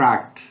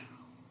uncracked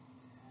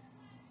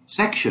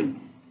section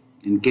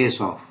in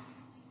case of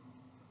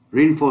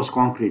reinforced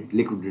concrete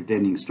liquid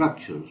retaining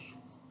structures.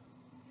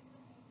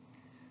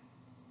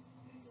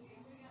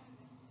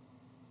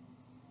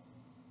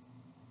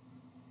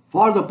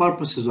 For the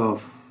purposes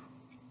of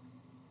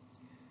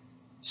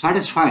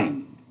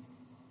satisfying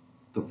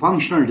the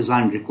functional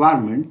design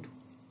requirement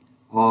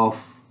of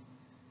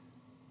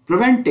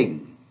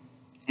preventing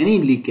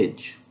any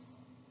leakage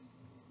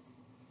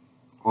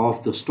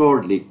of the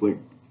stored liquid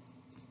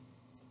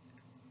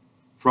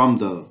from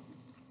the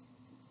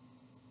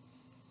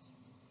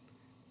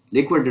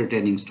liquid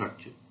retaining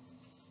structure.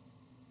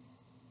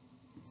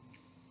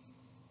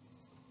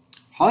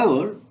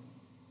 However,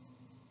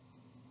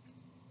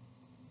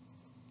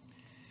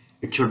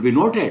 it should be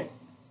noted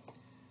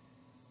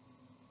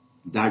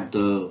that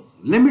the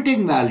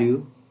limiting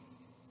value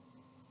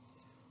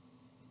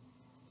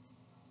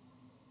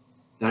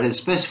that is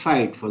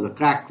specified for the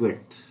crack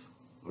width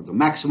or the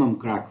maximum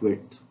crack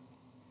width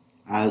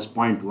as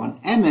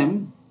 0.1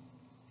 mm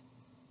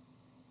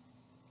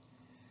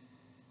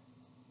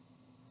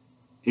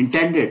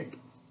intended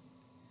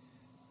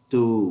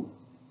to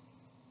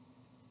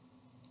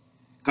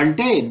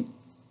contain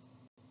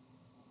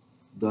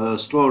the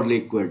stored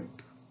liquid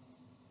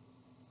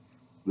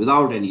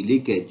without any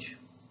leakage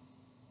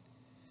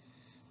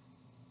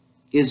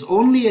is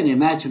only an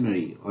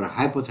imaginary or a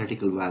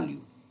hypothetical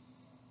value.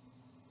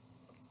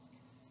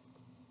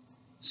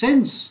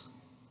 Since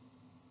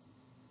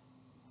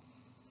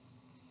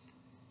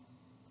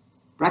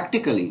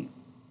practically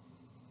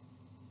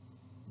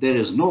there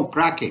is no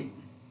cracking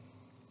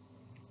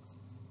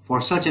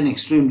for such an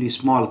extremely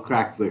small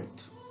crack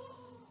width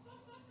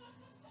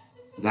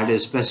that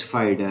is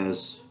specified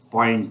as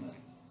 0.1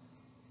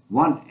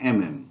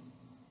 mm,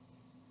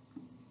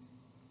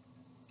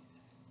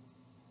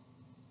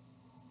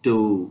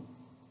 to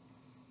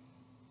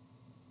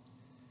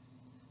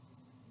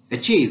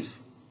achieve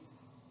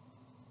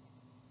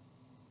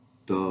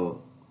the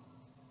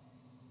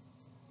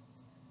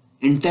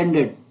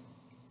intended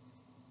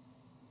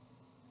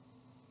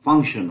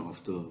function of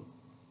the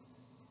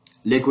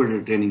liquid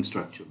retaining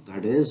structure,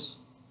 that is,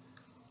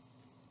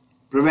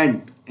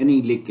 prevent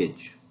any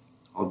leakage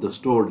of the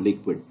stored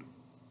liquid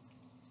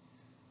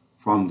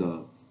from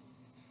the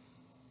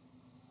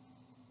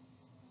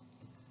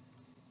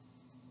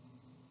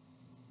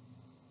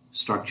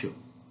structure.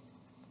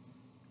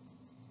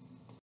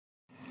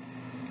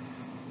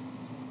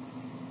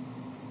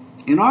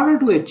 In order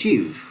to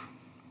achieve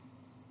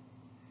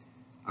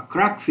a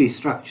crack-free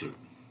structure,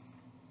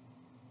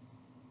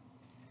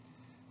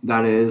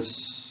 that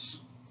is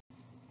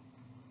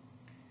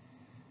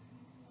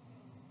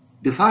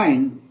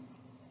defined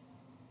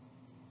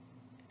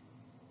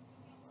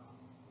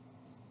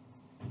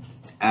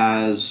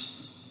as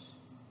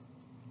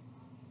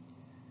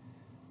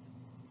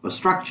a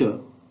structure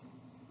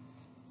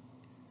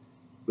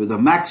with a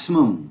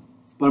maximum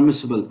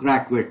permissible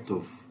crack width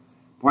of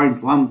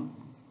 0.1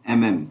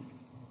 mm,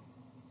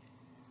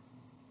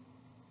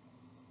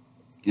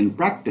 in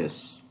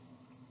practice,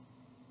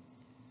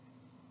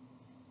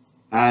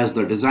 as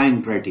the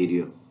design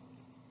criteria,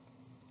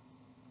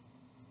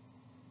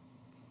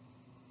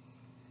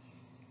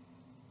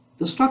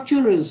 the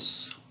structure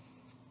is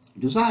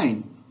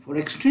designed for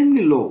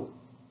extremely low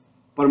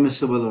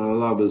permissible or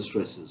allowable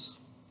stresses.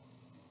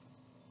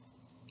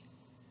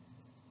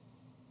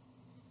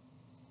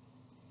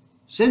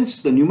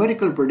 Since the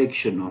numerical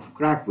prediction of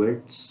crack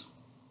widths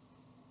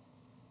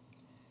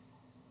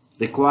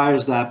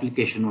requires the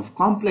application of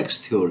complex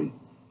theory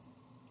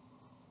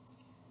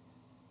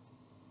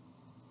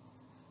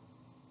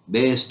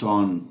based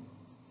on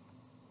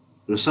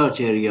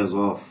research areas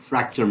of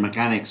fracture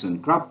mechanics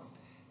and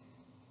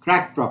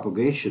crack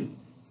propagation,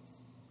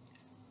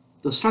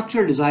 the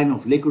structural design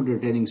of liquid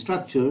retaining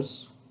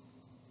structures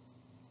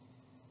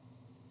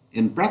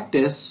in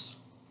practice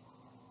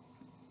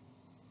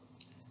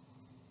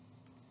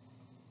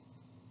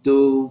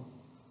to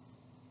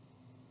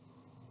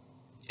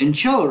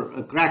ensure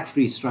a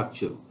crack-free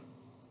structure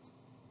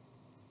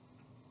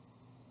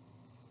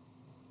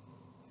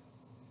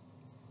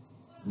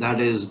that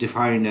is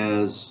defined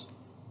as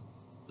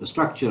a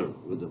structure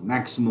with a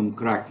maximum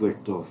crack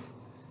width of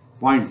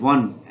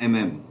 0.1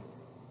 mm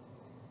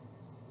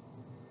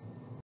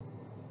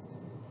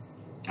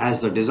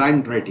as the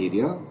design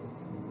criteria,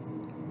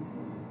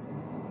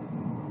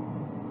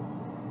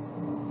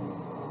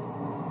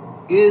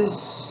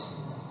 is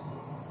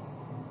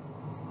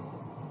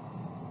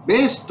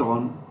based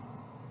on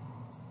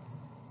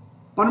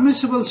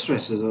permissible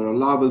stresses or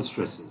allowable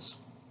stresses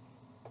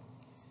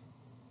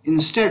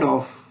instead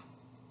of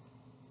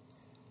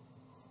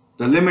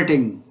the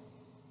limiting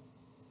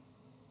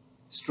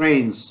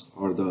strains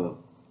or the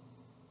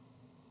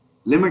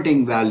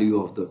limiting value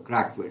of the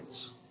crack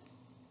widths.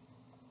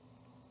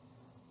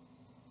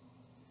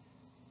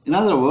 In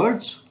other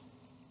words,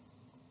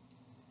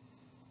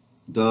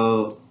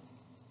 the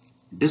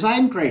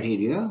design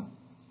criteria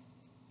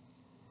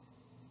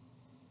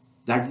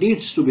that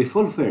needs to be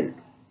fulfilled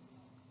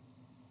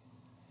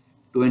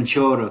to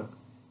ensure a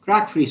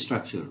crack-free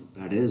structure,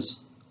 that is,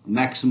 a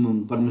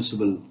maximum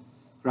permissible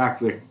crack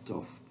width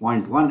of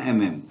 0.1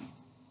 mm,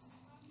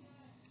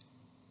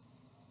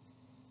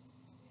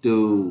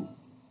 to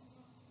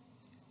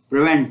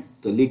prevent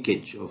the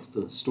leakage of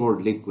the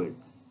stored liquid.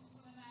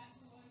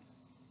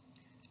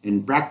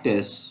 In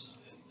practice,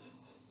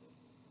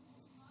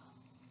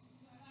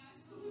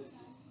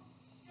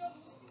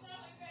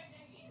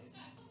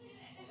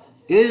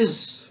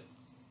 is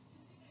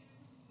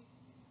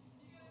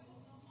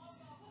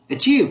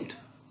achieved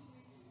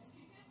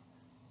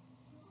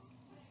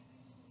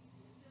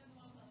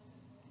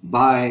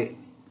by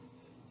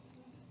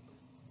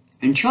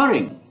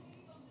ensuring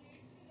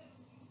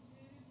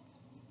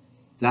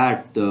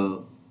that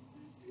the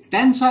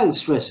tensile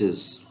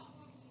stresses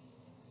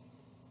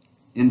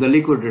in the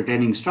liquid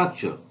retaining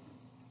structure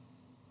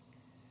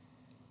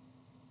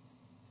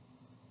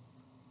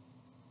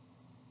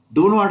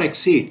do not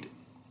exceed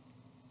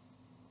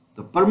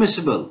the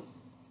permissible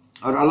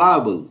or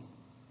allowable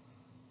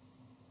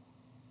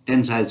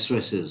tensile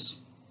stresses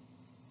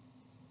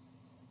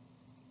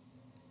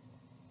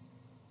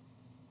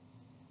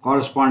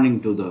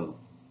corresponding to the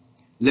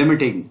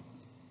limiting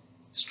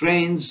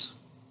strains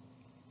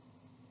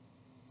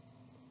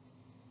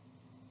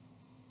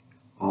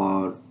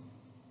or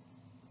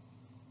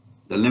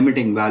the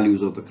limiting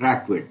values of the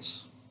crack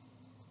widths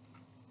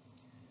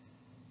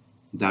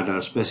that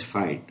are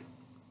specified.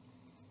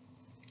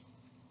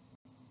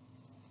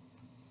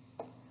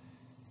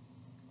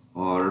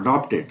 or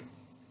adopted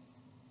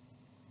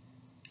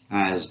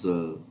as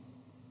the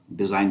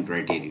design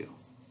criteria.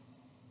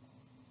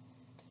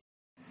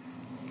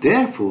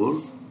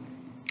 Therefore,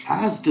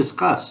 as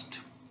discussed,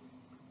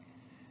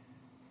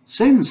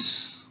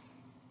 since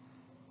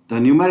the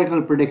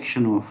numerical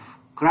prediction of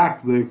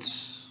crack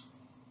widths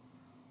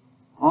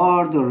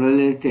or the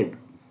related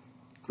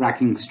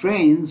cracking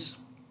strains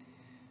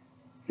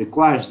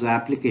requires the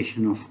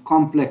application of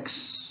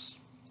complex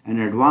and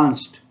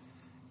advanced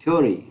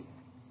theory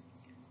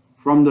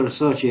from the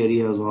research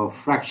areas of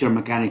fracture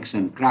mechanics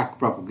and crack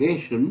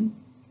propagation,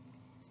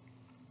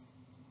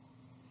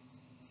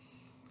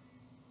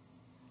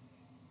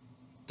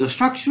 the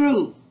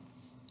structural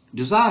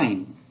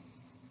design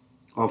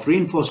of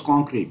reinforced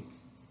concrete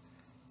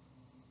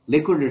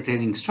liquid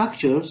retaining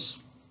structures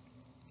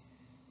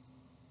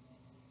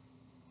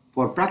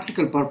for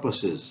practical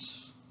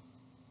purposes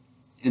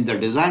in the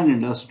design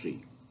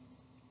industry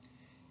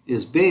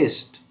is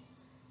based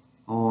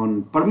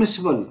on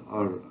permissible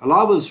or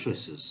allowable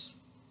stresses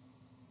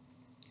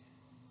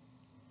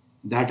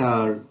that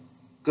are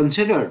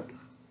considered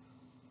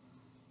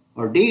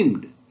or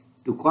deemed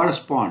to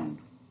correspond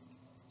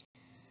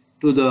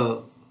to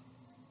the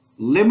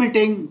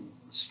limiting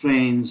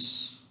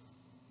strains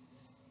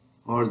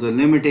or the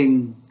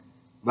limiting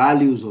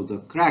values of the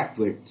crack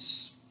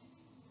widths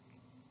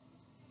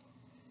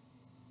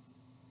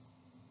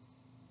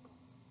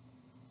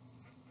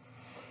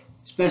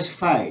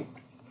specified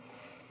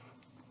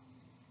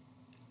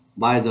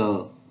by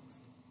the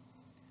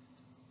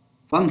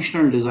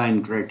functional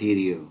design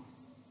criteria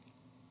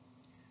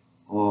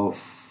of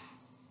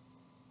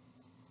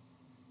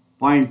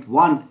 0.1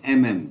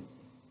 mm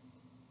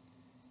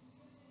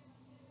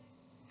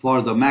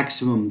for the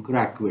maximum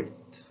crack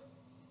width.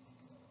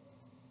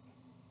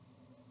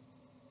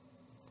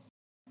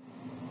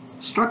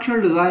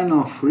 Structural design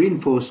of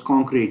reinforced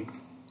concrete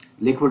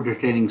liquid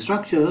retaining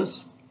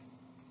structures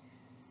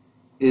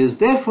is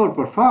therefore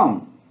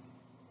performed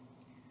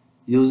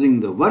using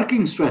the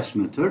working stress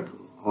method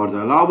or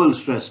the allowable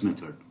stress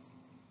method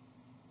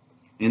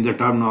in the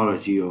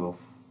terminology of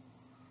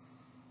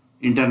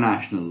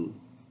international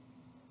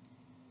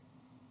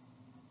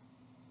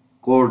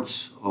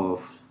codes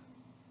of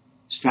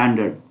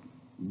standard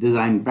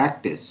design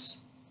practice.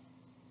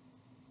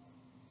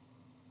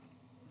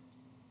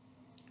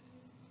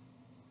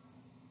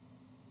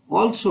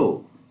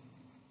 Also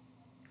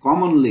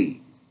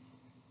commonly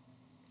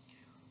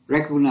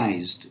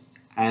recognized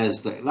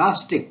as the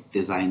elastic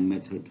design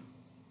method.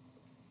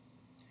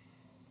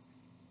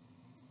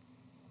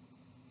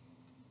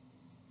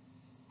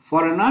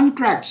 For an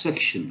uncracked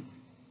section,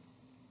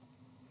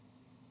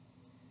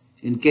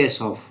 in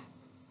case of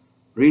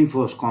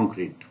reinforced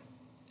concrete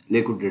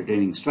liquid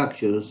retaining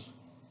structures,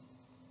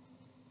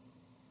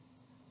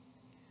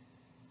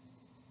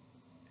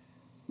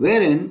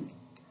 wherein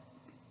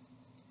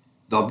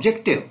the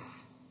objective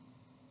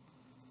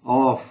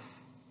of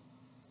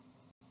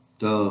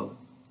the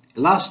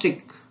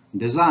elastic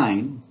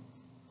design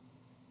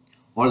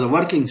or the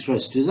working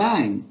stress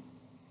design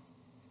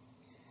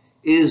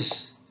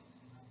is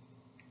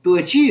to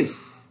achieve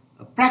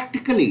a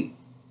practically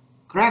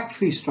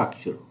crack-free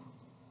structure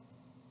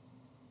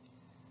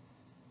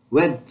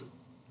with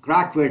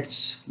crack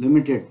widths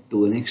limited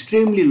to an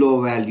extremely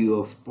low value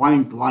of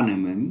 0.1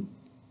 mm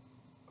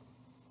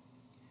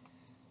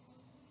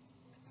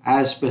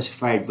as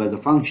specified by the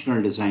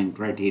functional design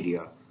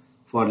criteria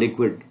for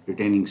liquid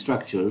retaining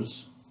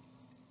structures,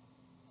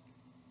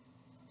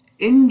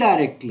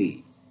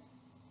 indirectly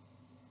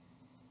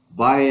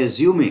by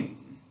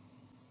assuming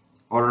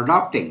or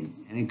adopting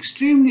an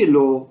extremely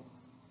low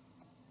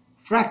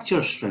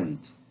fracture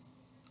strength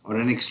or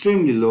an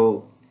extremely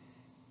low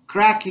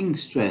cracking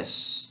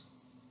stress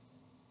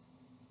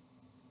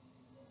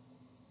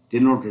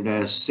denoted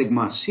as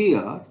sigma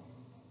CR,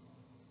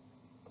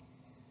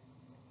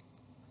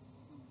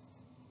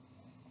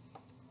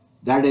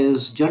 that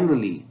is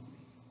generally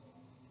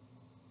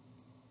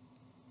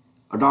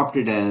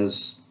adopted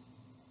as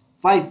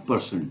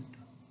 5%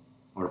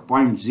 or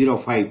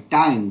 0.05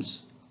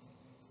 times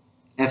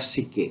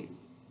FCK,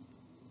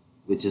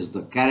 which is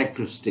the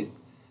characteristic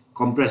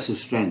compressive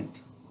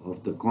strength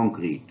of the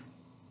concrete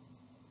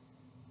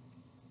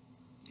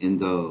in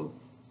the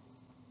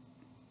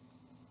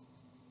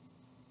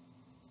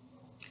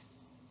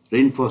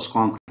reinforced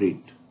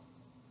concrete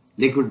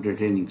liquid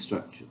retaining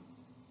structure.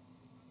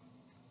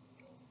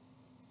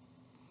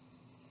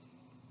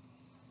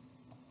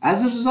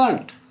 As a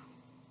result,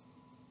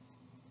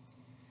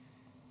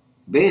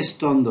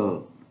 based on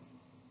the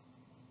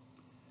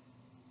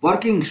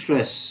working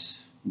stress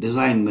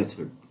design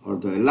method or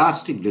the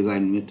elastic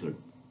design method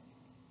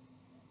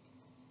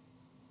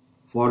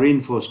for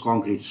reinforced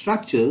concrete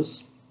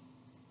structures,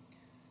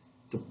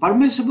 the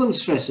permissible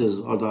stresses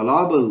or the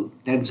allowable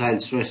tensile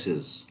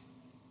stresses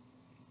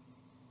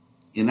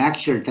in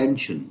axial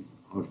tension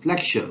or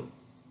flexure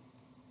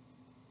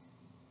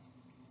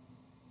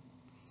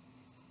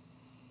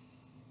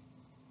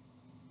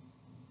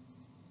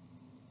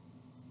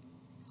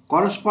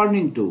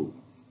corresponding to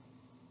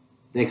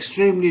the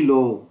extremely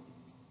low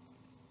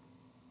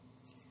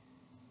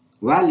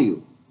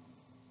value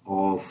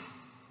of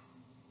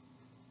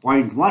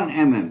 0.1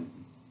 mm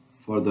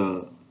for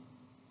the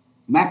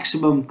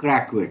maximum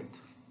crack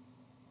width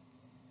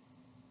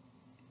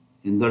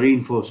in the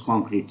reinforced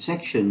concrete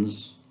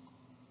sections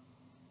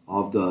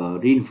of the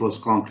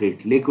reinforced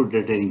concrete liquid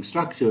retaining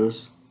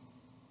structures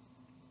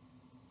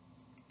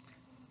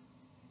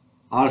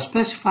are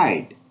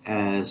specified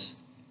as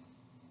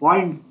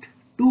 0.27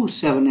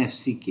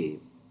 FCK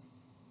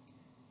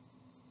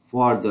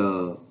for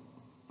the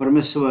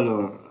permissible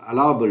or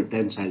allowable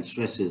tensile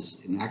stresses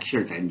in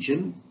axial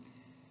tension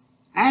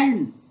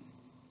and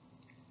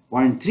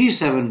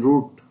 0.37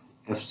 root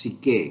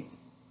FCK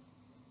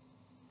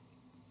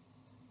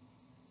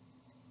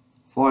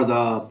for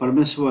the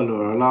permissible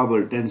or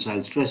allowable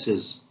tensile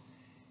stresses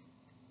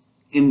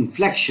in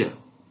flexure,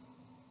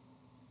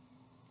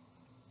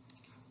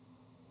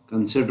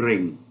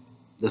 considering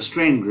the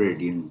strain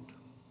gradient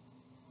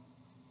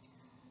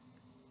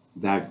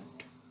that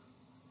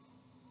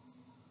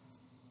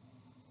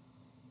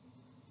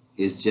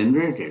is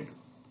generated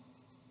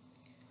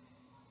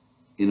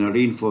in a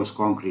reinforced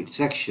concrete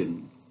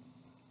section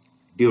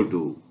due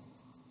to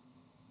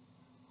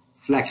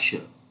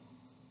flexure.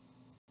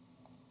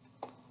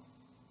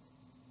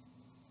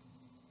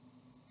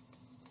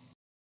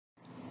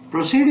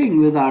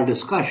 Proceeding with our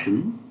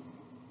discussion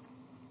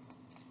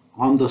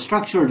on the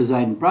structural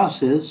design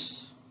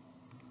process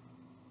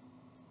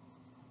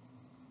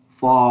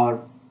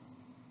for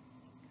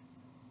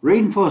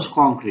reinforced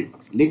concrete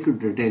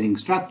liquid retaining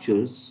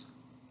structures,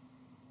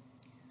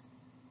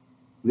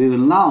 we will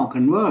now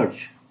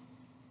converge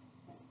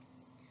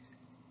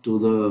to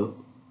the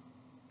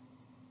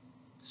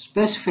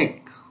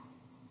specific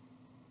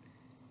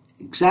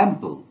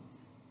example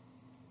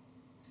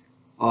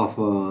of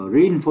a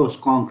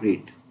reinforced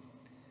concrete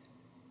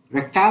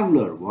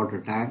rectangular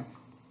water tank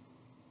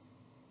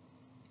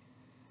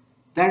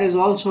that is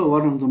also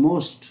one of the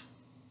most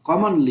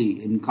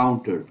commonly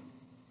encountered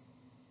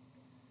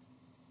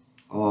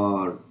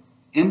or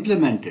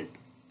implemented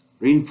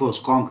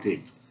reinforced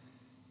concrete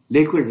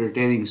liquid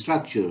retaining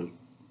structure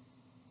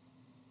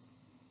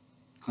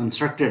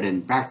constructed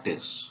in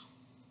practice,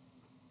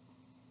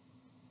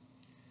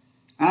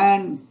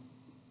 and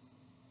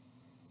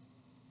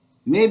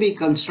may be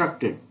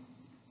constructed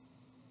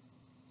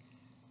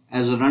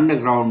as an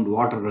underground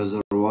water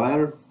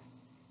reservoir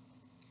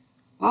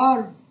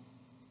or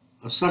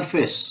a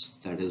surface,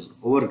 that is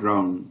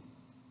overground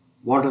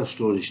water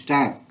storage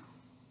tank.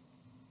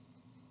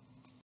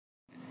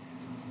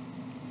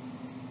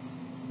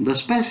 The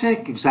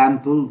specific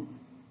example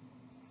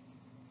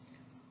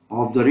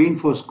of the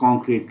reinforced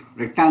concrete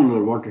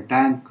rectangular water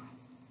tank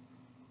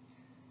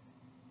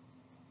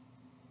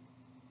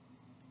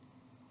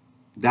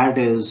that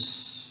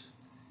is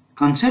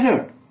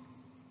considered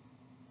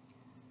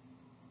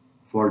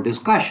for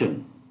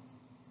discussion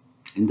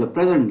in the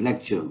present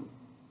lecture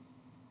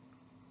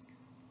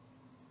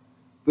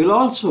will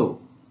also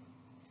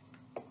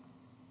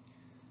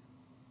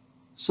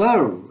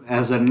serve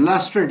as an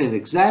illustrative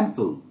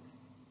example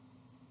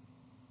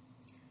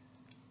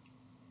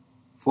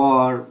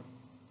for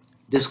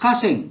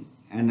discussing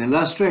and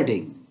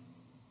illustrating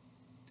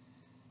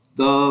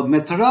the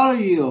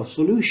methodology of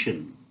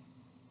solution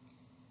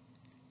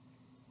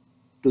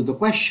to the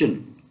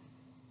question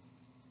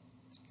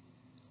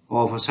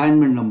of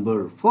assignment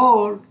number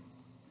 4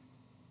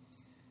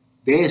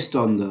 based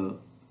on the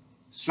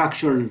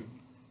structural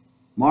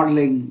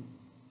modeling,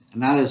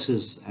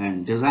 analysis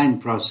and design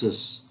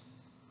process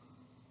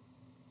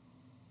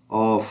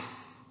of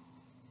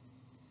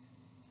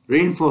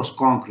reinforced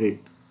concrete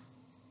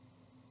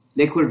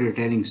liquid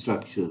retaining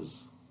structures,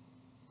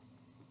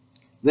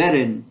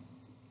 wherein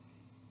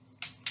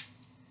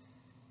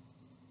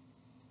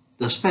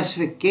the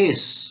specific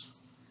case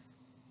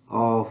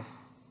of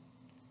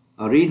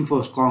a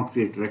reinforced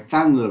concrete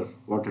rectangular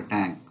water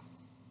tank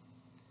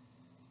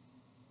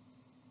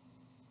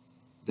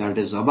that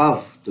is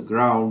above the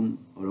ground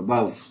or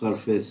above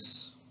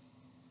surface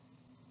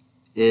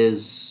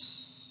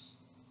is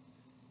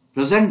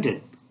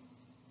presented.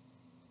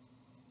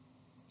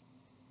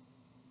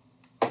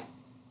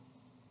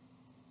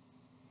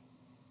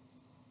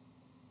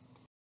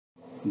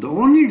 The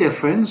only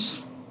difference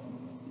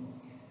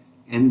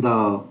in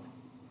the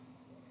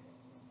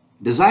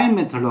design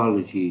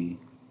methodology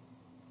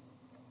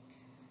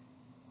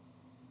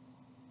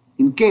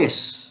in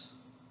case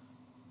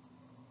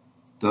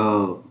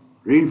the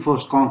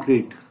reinforced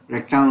concrete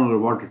rectangular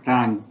water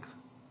tank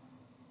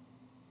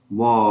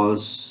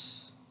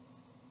was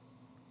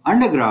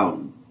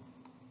underground,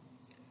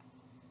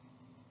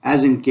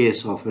 as in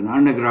case of an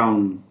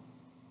underground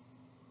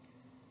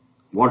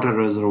water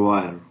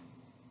reservoir,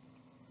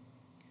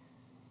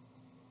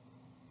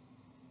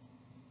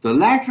 the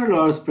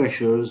lateral earth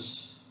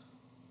pressures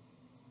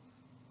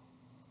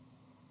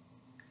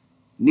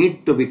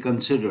need to be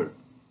considered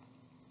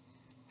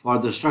for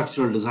the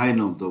structural design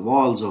of the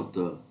walls of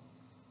the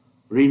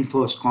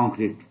reinforced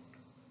concrete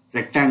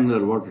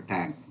rectangular water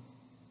tank.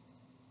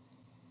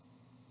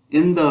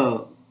 In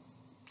the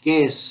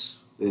case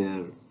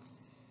where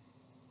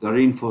the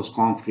reinforced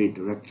concrete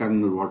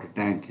rectangular water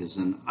tank is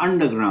an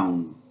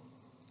underground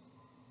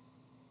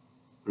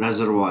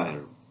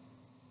reservoir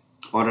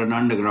or an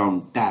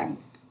underground tank.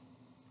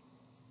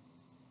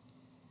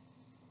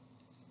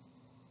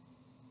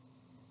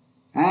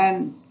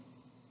 And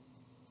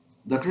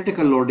the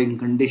critical loading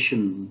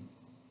condition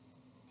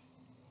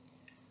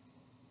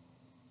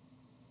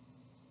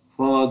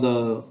for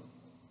the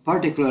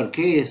particular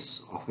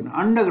case of an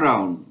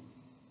underground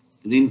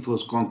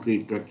reinforced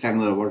concrete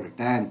rectangular water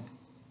tank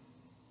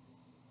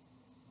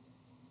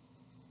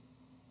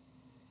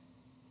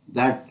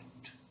that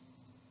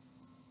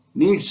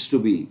needs to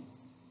be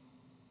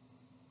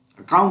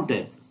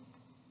accounted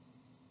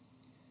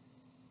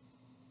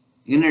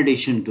in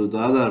addition to the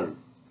other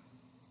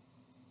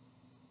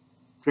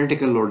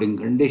critical loading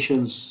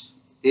conditions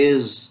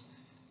is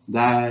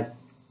that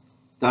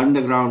the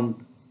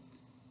underground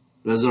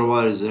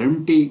reservoir is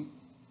empty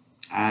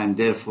and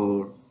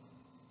therefore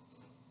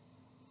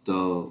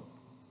the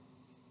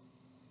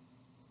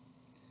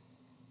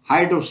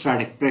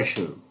hydrostatic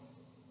pressure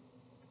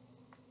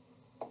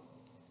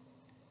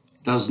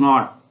does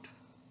not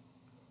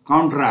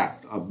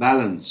counteract or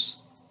balance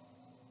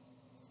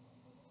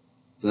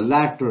the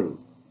lateral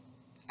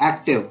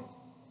active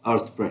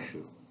earth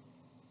pressure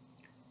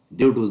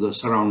due to the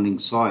surrounding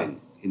soil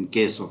in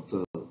case of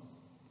the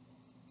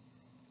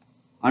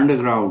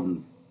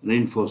underground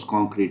reinforced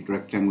concrete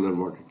rectangular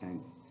water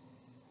tank.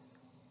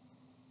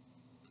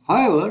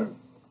 However,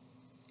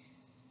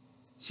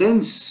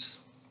 since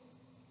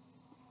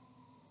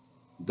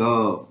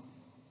the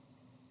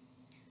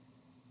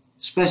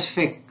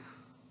specific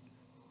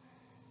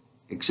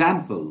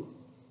example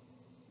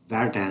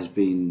that has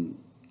been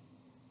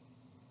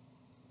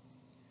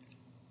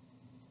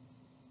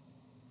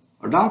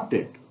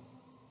adopted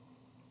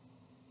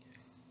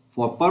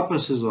for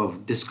purposes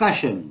of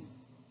discussion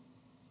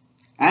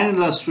and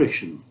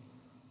illustration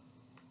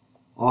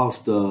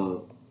of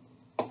the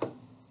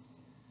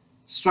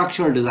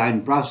structural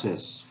design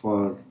process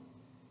for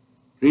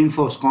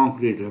reinforced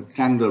concrete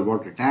rectangular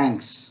water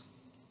tanks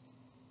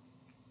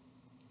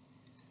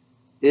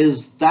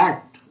is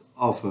that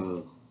of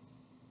a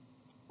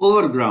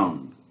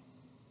overground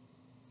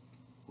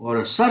or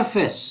a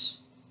surface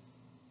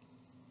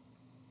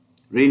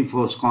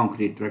reinforced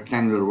concrete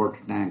rectangular water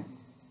tank.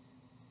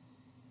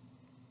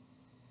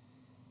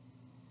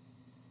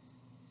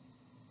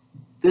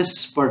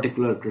 This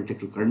particular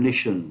critical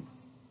condition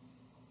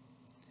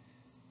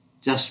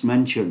just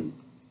mentioned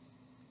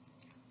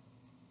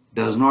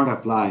does not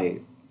apply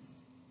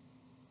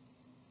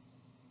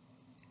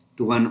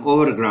to an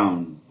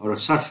overground or a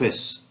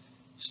surface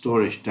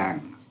storage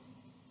tank,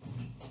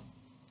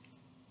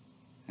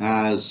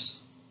 as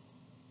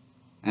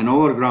an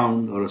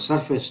overground or a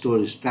surface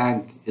storage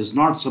tank is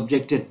not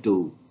subjected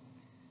to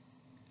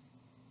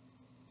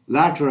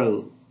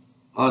lateral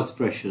earth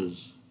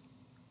pressures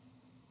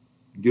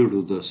due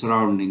to the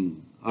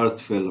surrounding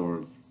earth fill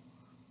or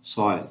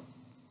soil.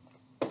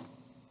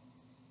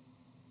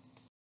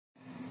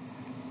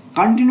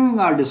 Continuing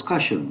our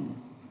discussion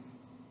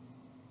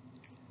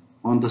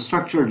on the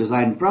structural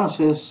design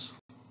process,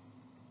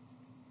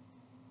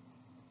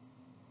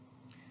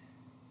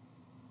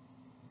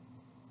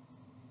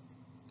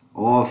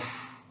 of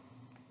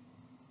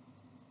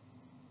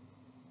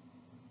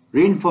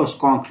reinforced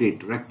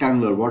concrete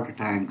rectangular water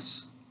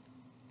tanks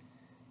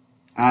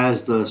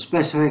as the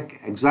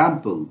specific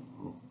example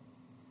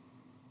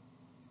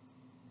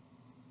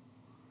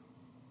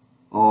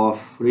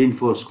of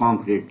reinforced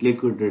concrete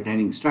liquid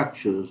retaining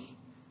structures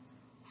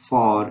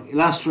for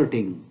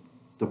illustrating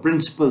the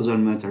principles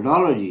and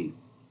methodology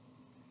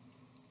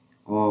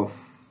of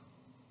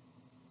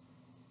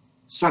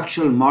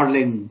structural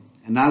modeling,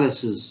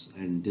 analysis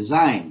and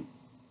design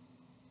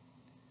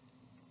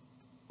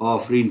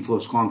of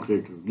reinforced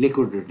concrete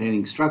liquid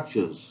retaining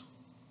structures.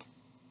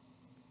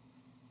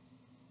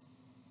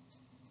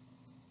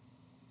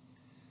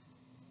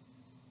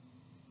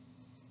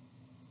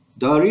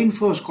 The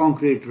reinforced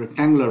concrete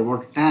rectangular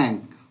water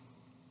tank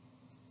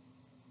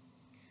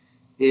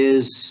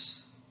is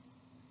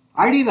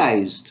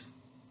idealized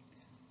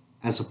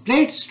as a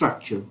plate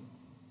structure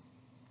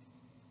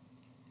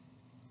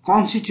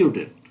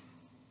constituted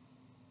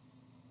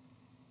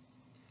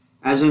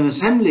as an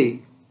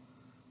assembly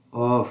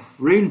of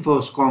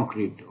reinforced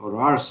concrete or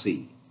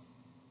RC.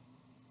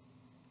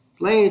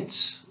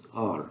 Plates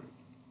are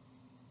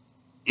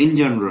in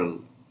general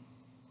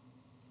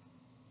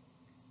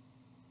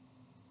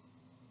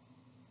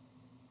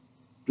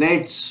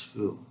plates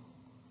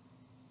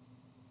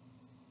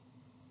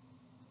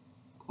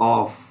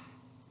of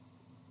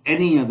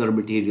any other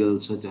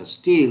material such as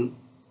steel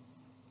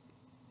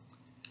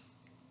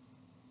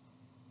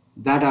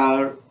that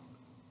are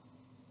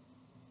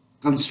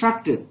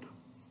constructed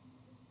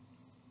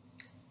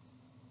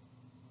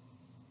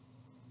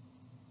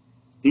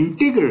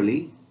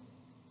integrally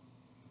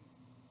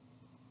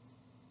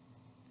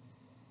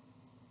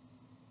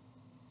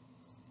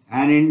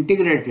and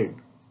integrated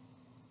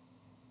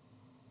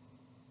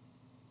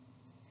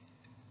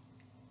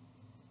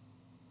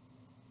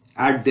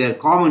at their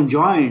common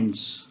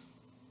joints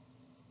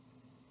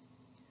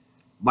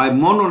by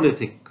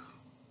monolithic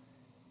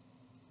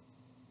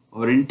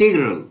or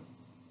integral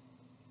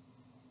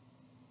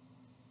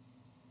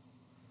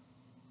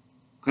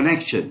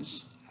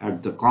connections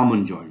at the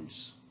common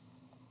joints.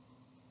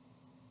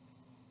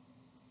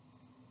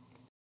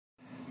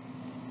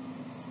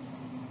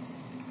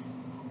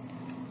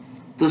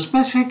 The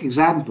specific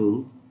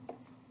example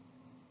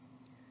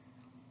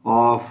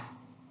of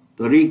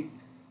the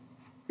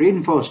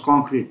reinforced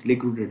concrete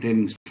liquid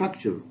retaining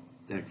structure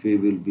that we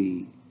will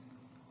be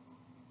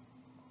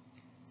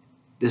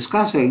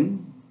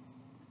discussing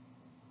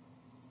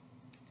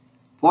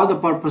for the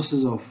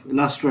purposes of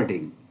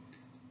illustrating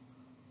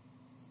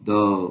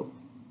the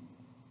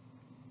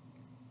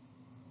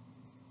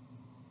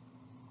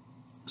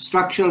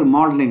structural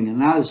modeling,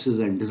 analysis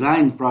and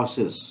design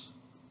process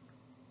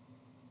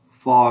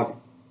for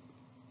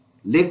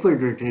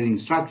liquid retaining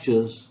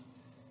structures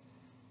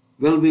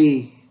will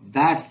be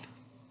that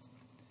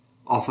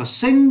of a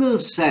single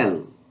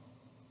cell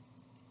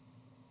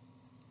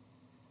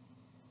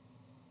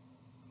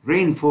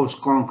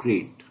reinforced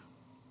concrete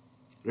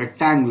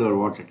rectangular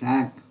water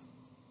tank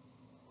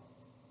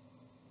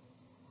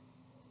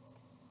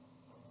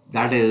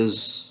that is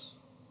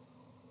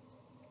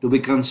to be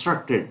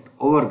constructed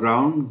over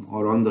ground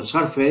or on the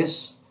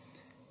surface,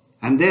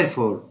 and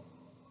therefore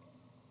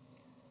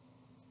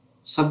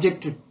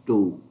subjected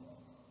to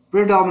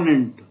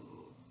predominant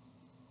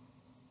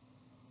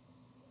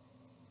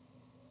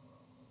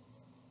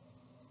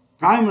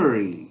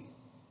primarily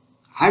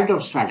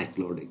hydrostatic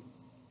loading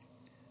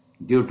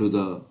due to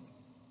the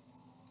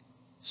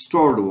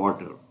stored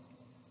water.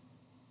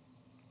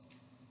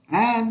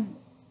 And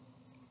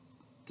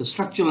the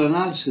structural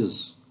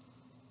analysis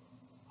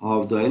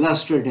of the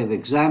illustrative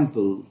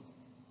example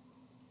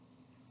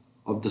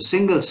of the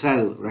single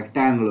cell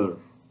rectangular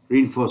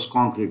reinforced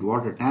concrete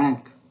water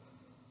tank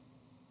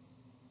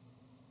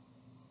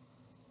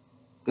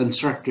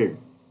constructed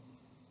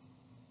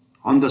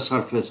on the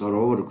surface or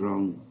over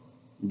ground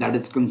that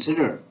is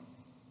considered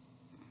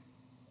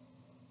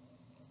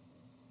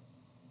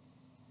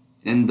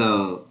in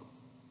the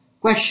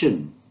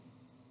question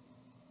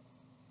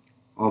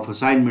of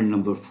assignment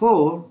number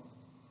 4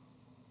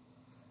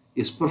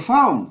 is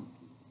performed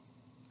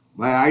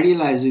by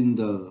idealizing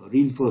the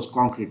reinforced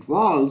concrete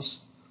walls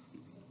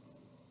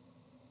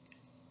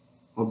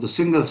of the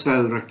single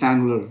cell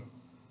rectangular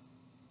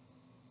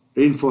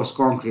reinforced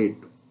concrete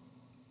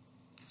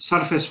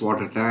surface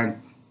water tank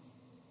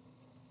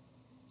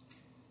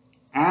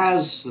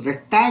as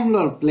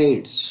rectangular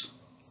plates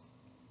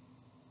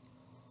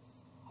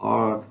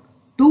or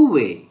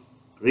two-way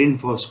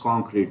reinforced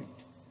concrete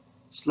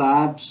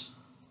slabs,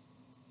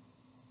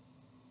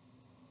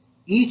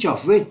 each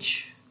of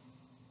which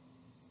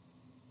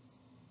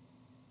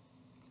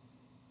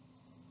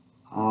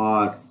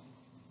are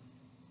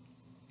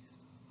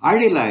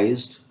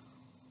idealized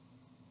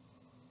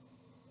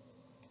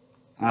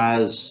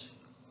as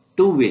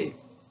two-way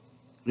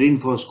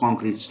reinforced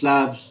concrete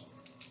slabs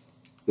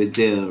with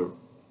their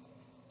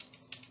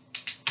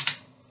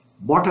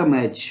bottom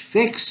edge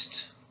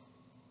fixed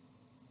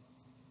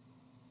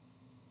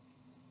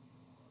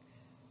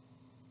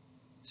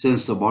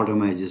since the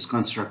bottom edge is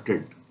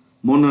constructed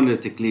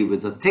monolithically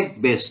with a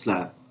thick base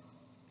slab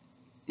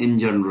in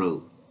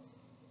general,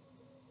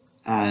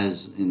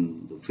 as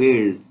in the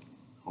field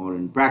or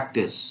in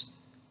practice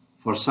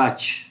for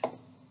such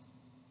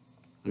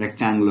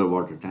rectangular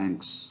water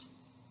tanks.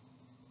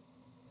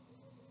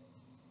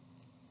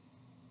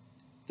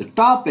 The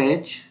top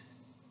edge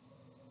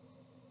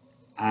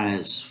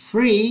as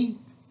free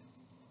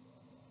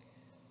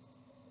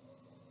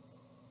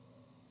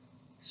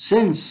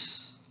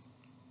since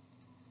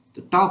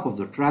the top of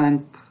the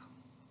tank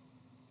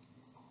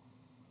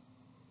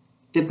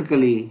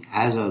typically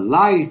has a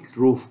light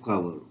roof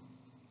cover,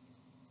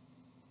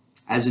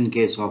 as in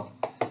case of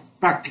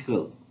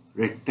practical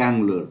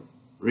rectangular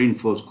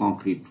reinforced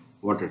concrete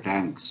water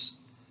tanks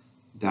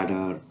that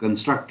are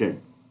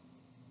constructed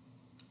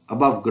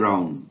above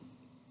ground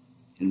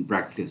in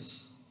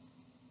practice.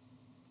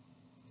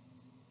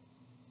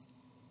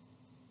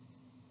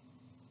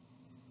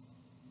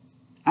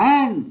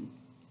 And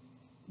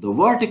the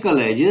vertical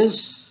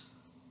edges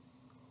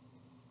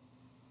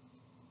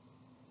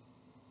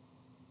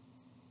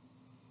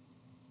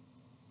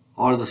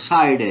or the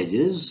side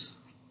edges,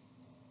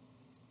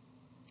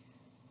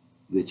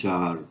 which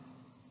are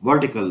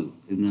vertical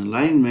in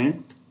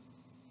alignment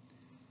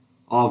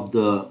of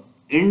the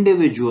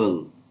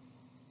individual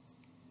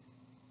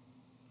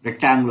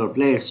rectangular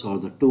plates or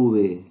the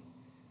two-way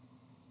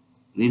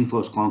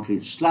reinforced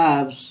concrete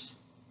slabs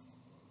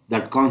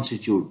that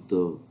constitute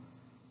the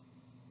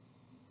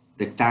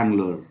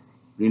rectangular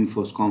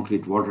reinforced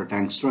concrete water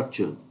tank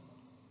structure,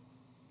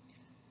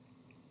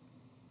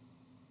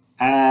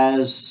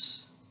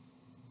 as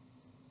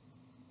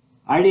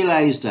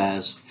idealized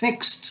as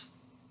fixed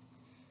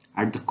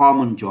at the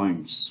common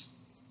joints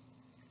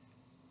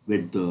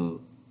with the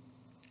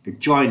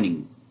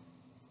adjoining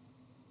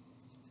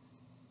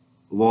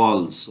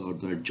walls or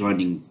the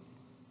adjoining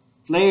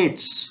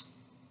plates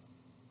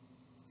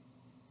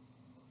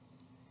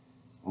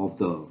of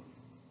the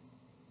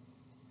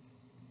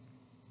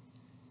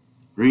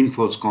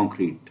reinforced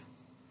concrete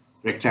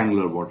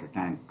rectangular water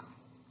tank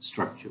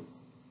structure.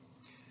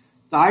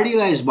 The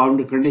idealized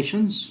boundary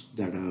conditions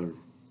that are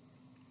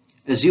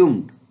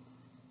assumed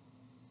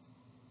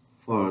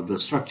for the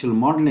structural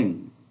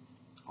modeling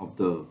of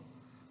the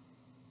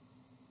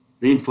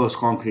reinforced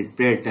concrete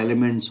plate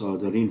elements or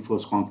the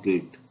reinforced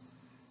concrete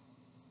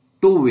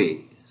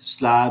two-way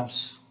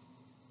slabs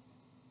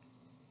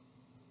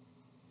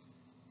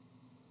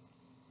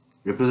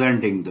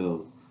representing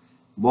the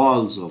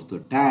walls of the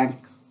tank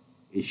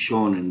is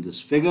shown in this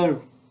figure.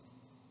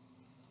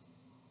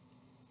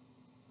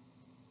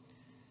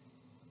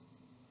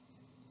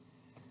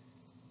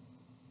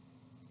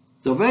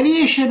 The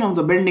variation of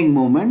the bending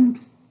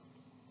moment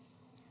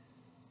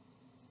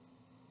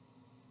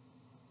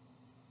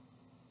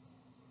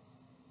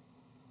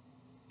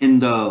in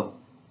the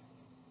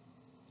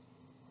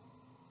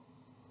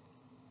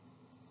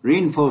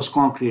reinforced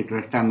concrete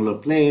rectangular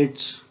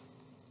plates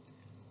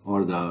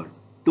or the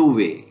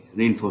two-way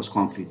reinforced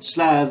concrete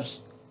slabs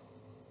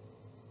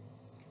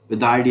with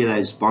the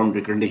idealized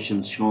boundary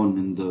conditions shown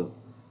in the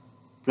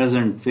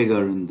present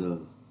figure in the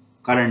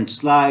current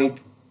slide.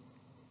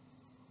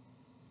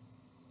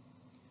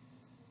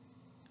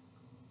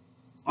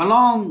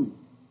 Along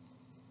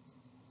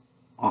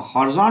a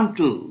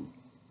horizontal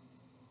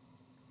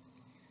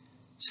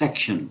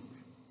section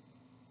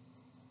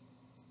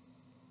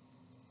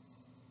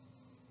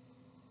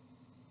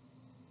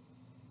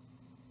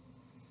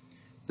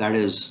that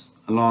is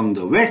along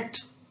the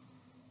width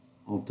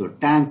of the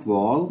tank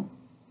wall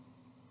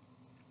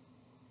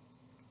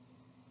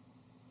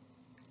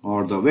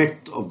or the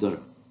width of the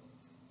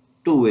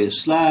two-way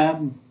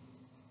slab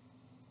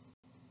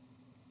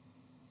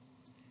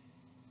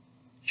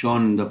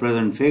shown in the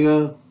present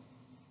figure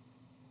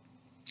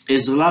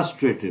is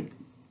illustrated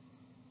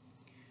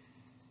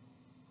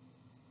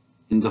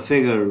in the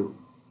figure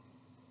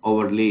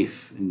overleaf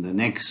in the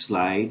next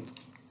slide.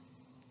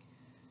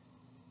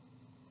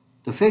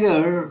 The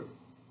figure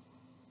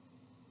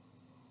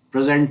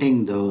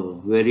presenting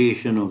the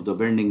variation of the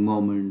bending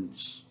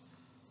moments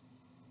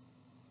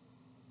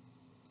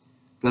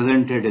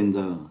presented in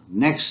the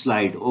next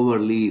slide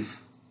overleaf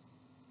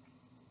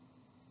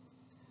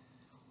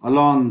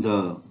along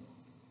the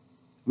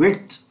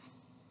width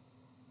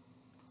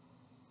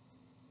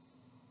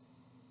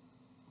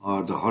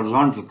or the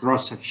horizontal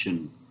cross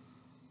section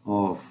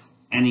of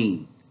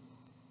any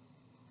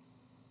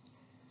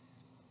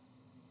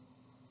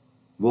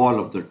wall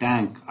of the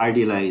tank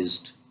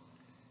idealized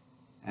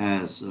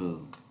as a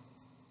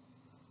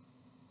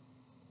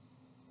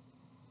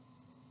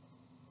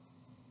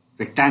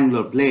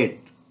rectangular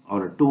plate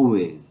or a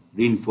two-way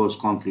reinforced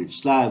concrete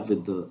slab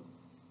with the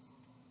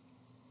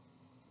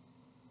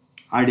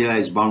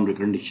idealized boundary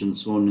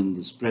conditions shown in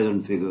this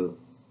present figure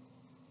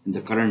in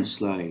the current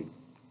slide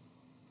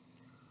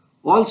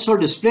also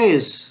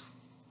displays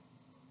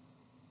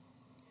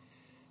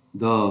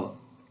the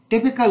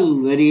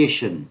typical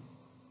variation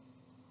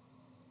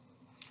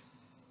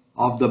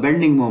of the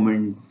bending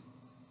moment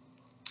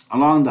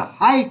along the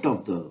height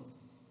of the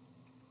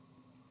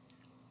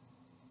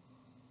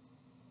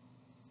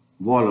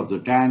wall of the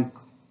tank,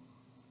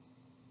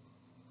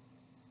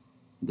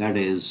 that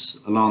is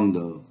along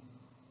the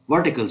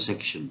vertical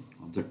section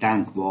of the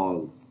tank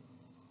wall.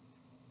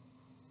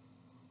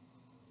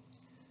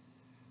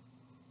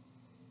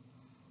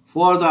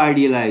 For the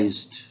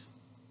idealized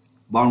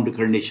boundary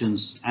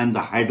conditions and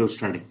the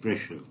hydrostatic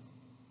pressure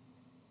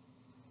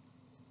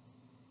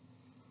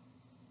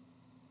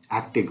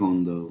acting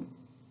on the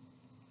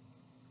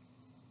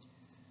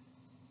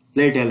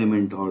plate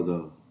element or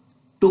the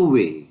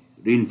two-way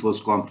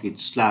reinforced concrete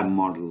slab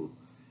model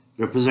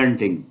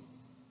representing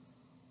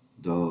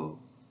the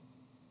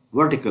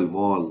vertical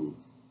wall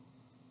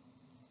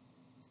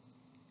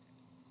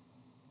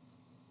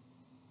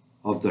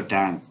of the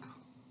tank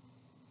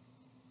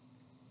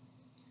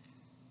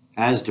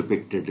as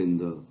depicted in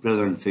the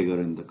present figure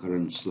in the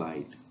current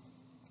slide.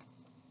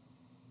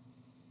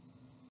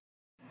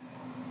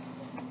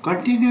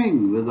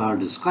 Continuing with our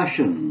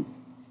discussion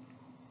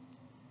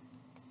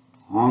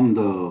on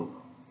the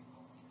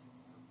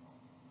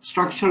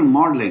structural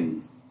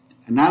modeling,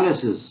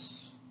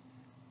 analysis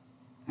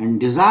and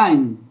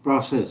design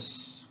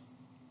process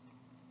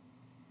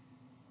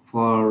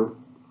for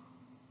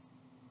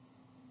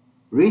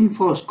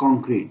reinforced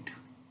concrete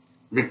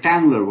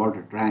rectangular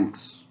water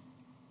tanks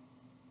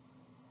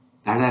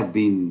that have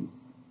been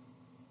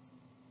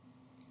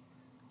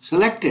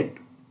selected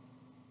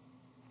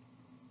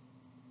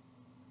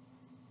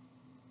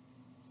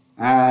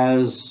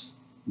as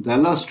the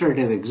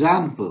illustrative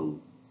example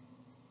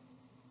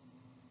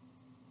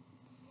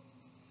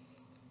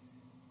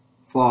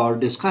for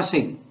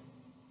discussing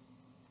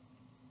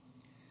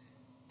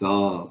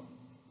the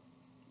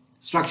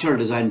structural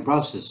design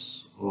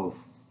process of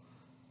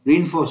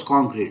reinforced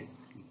concrete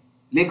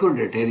liquid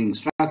retaining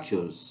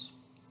structures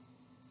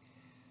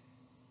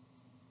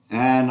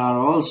and are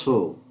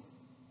also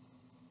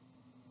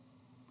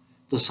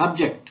the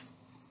subject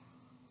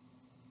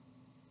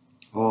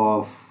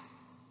of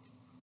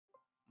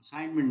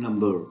assignment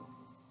number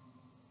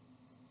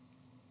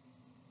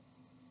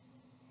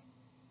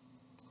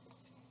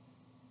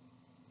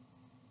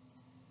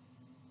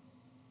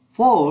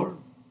 4,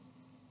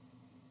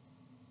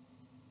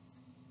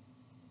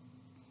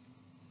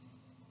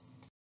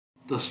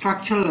 the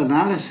structural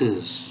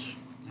analysis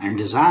and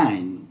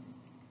design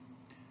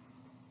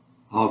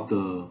of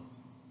the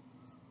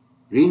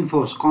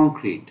reinforced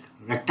concrete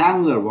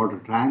rectangular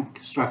water tank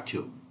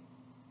structure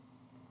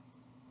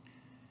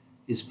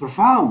is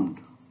performed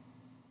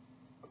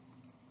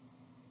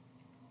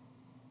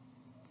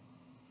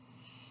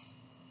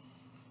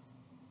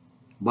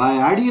by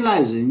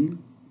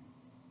idealizing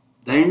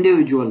the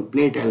individual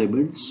plate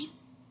elements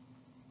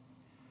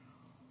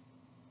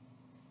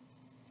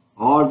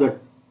or the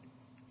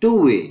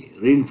two-way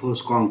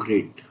reinforced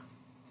concrete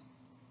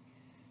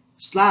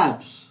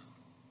slabs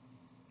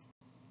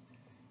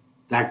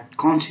that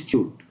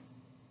constitute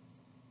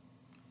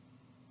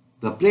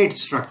the plate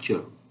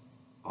structure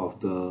of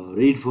the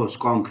reinforced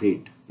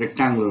concrete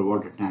rectangular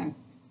water tank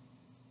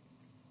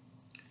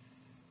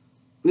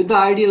with the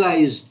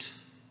idealized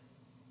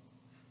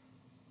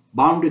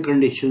boundary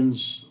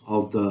conditions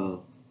of the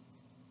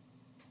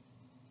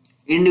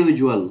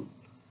individual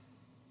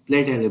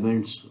plate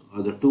elements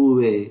or the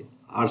two-way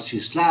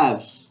RC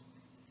slabs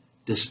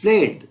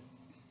displayed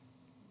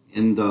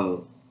in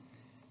the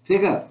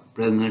figure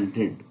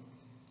presented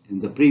in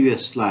the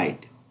previous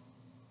slide.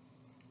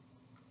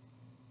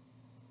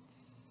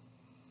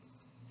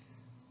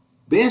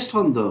 Based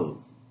on the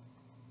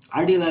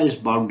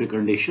idealized boundary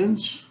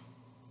conditions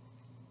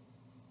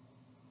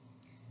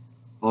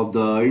of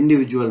the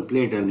individual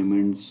plate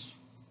elements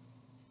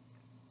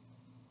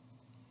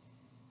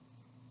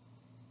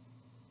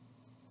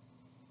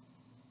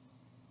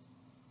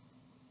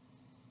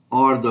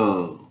or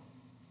the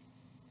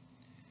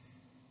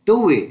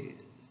two-way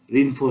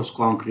reinforced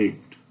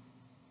concrete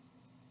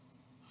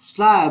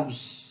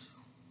slabs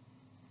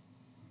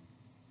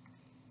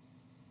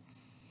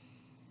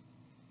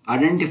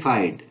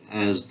identified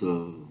as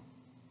the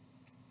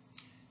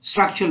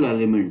structural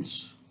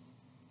elements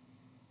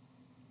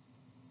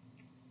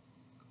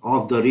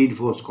of the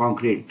reinforced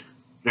concrete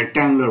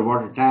rectangular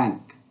water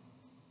tank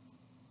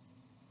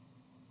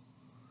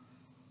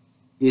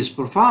is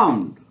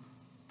performed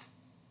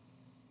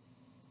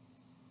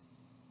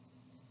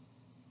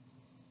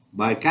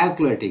by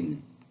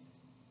calculating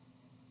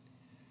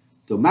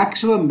the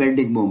maximum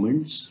bending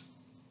moments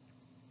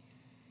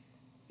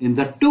in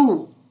the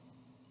two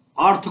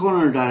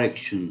orthogonal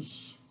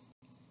directions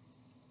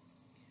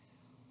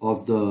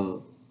of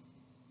the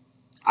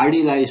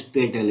idealized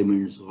plate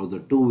elements or the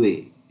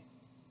two-way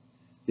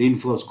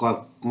reinforced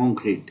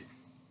concrete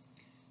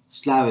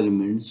slab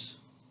elements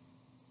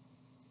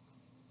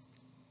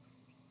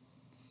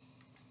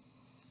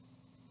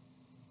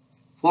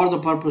for the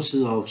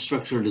purposes of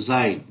structural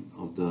design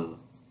of the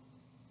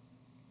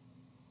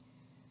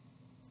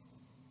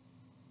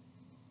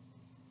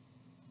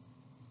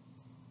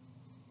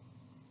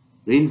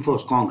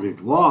reinforced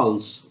concrete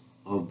walls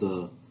of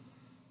the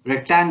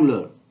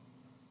rectangular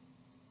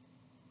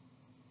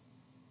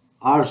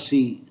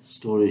RC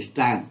storage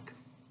tank.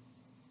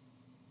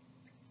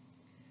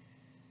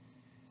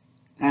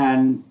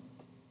 And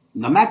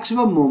the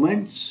maximum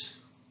moments,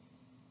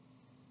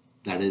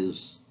 that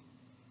is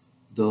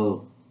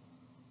the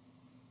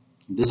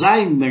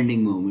design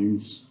bending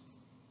moments,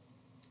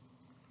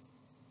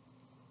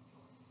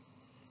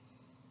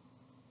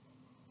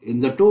 in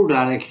the two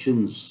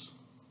directions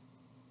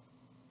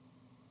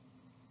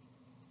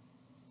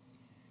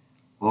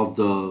of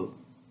the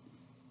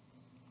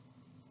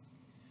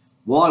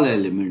wall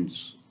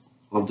elements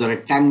of the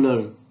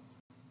rectangular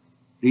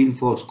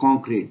reinforced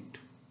concrete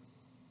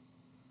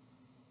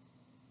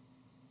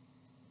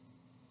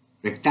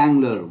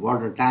rectangular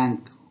water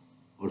tank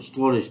or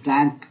storage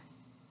tank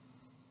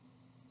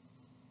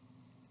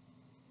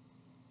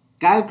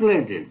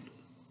calculated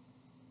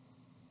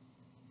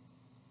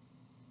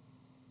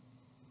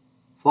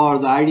for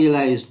the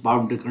idealized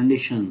boundary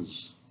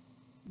conditions,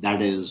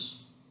 that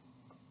is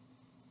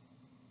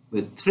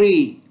with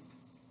three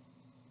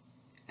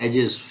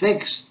edges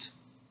fixed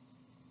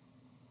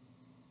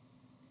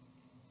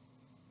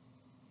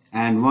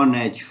and one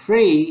edge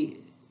free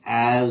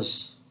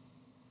as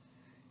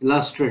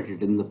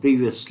illustrated in the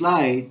previous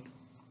slide,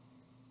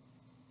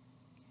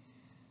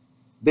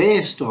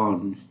 based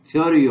on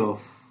theory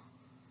of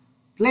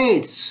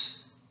plates,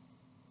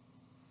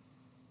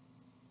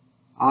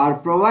 are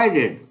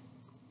provided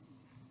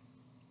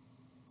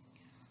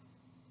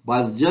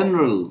by the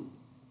general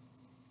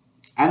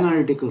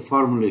analytical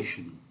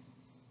formulation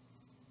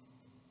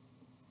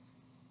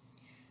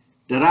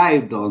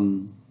derived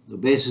on the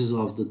basis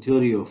of the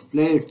theory of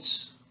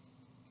plates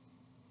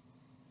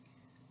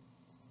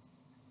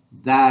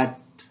that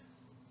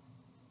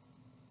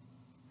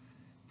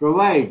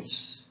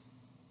provides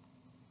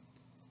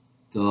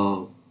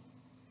the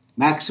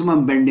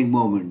maximum bending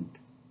moment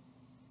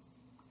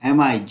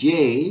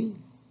Mij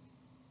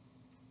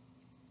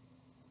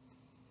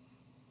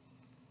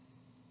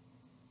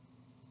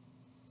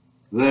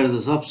where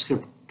the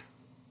subscript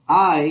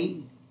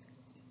I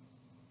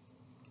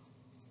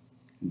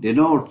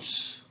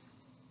denotes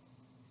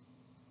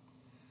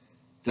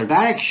the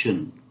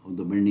direction of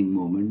the bending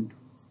moment,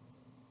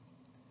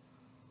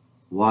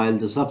 while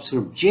the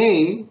subscript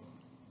j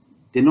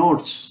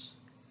denotes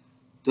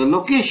the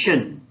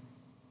location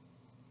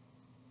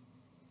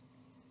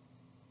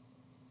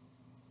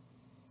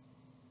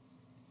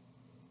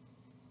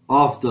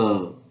of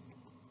the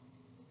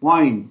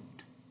point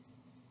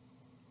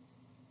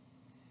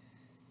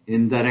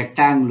in the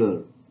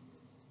rectangular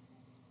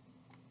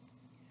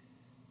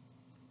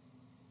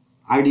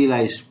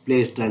idealized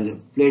plate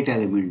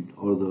element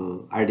or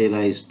the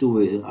idealized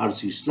two-way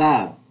RC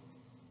slab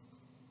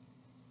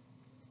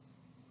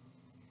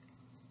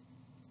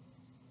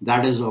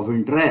that is of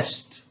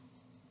interest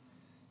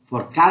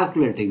for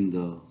calculating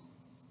the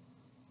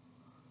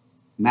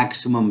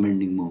maximum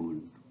bending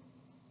moment.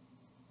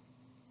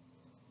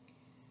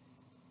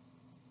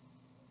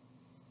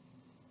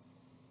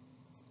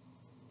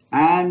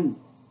 And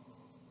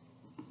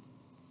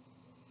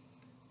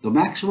the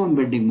maximum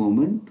bending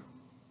moment,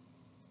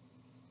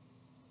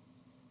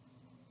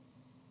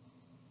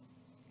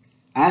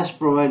 as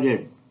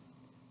provided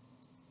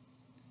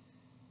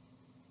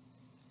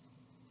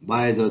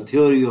by the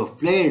theory of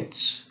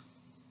plates,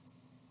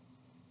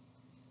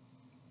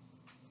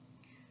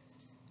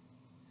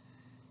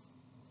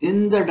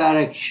 in the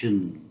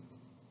direction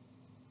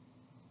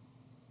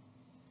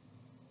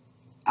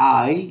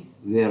I,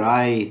 where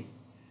I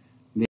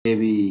may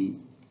be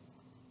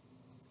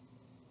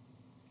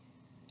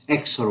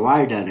x or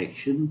y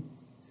direction,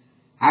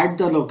 at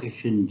the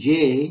location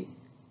j,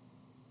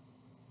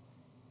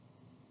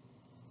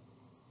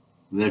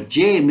 where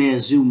j may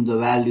assume the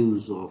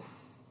values of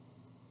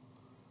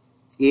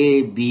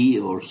a, b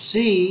or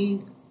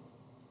c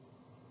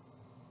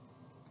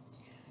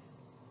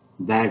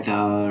that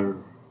are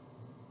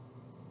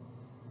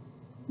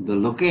the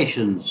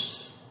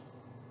locations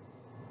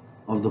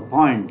of the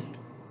point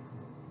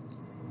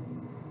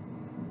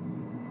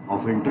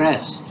of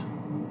interest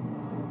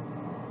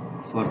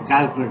for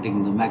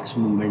calculating the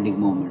maximum bending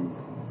moment.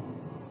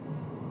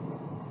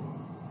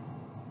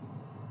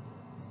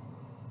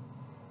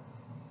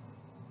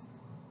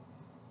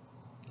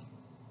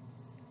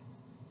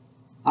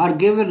 Are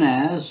given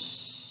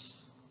as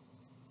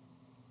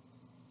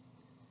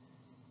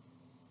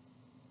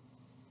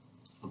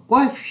a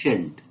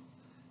coefficient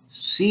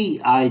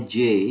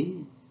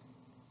Cij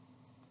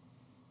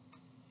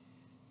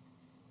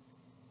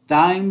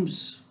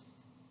times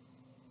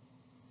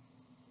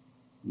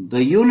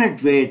the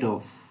unit weight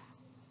of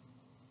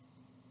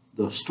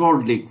the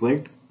stored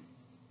liquid,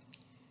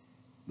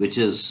 which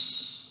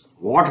is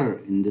water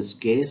in this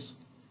case,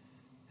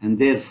 and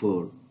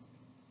therefore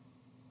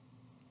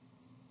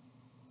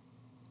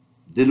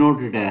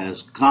denoted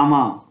as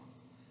gamma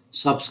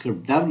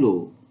subscript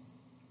W,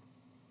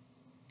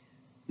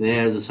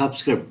 where the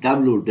subscript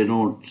W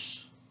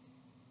denotes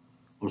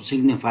or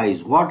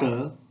signifies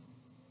water,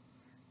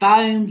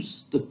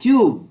 times the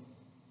cube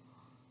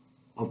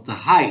of the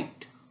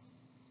height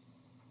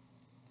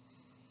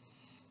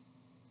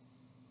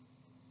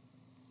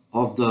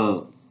of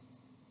the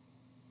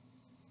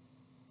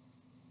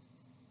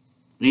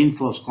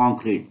reinforced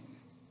concrete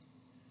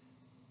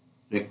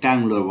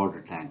rectangular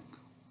water tank.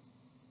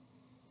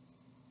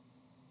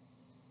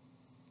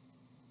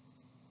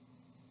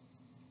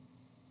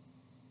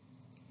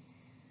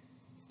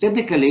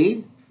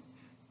 Typically,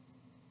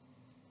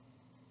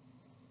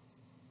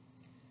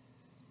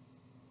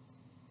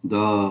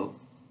 the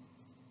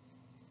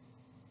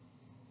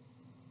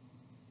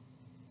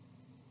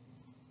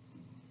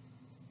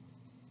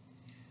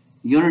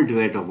unit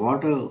weight of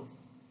water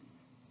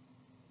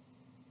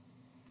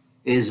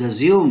is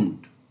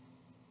assumed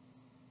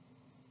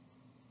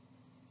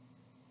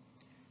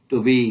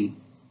to be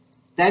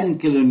 10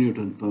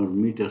 kilonewton per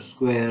meter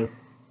square,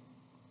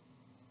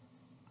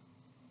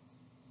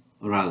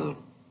 or rather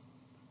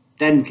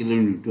 10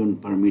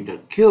 kilonewton per meter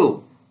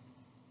cube.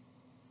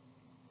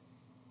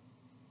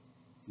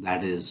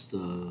 That is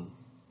the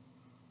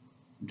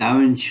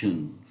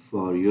dimension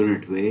for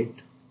unit weight.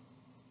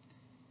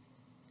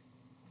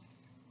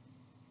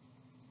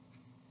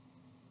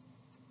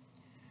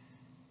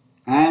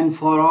 And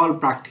for all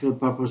practical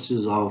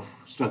purposes of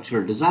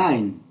structural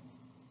design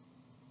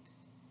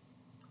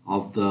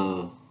of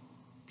the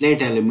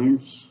plate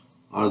elements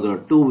or the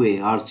two-way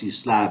RC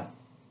slab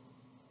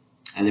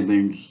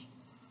elements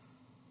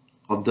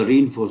of the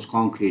reinforced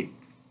concrete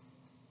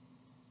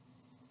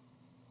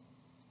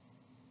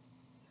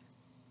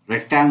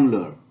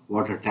rectangular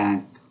water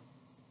tank,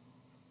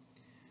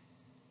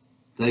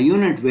 the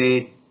unit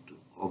weight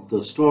of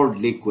the stored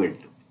liquid,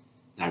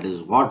 that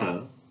is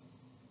water,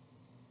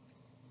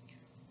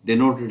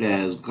 denoted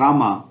as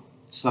gamma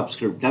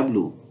subscript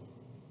W,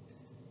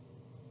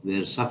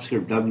 where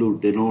subscript W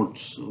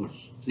denotes or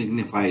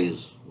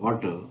signifies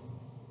water,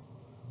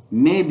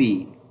 may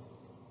be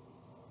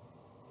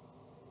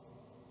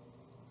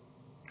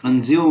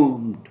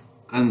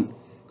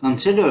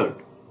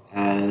considered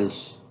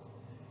as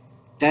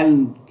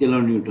 10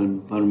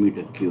 kilonewton per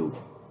meter cube.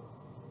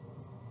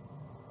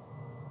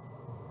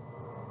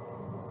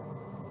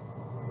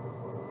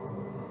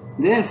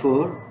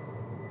 Therefore,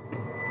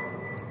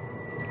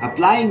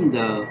 applying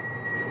the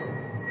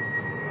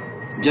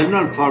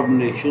general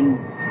formulation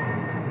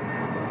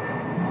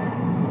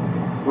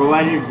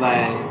provided by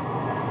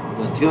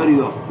the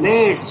theory of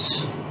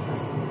plates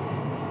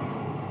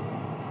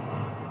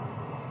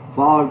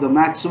for the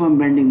maximum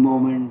bending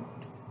moment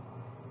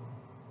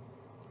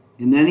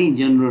in any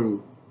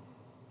general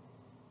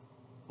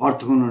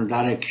orthogonal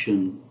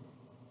direction,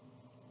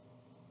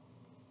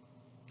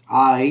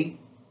 I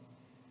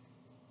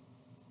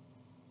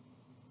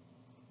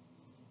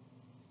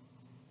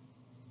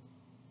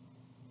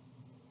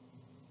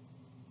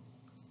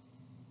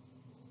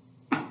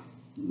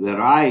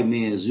where I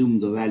may assume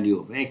the value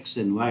of x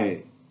and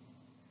y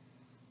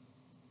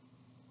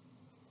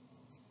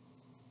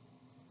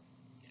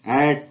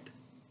at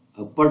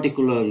a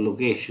particular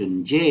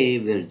location j,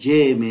 where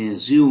j may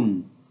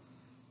assume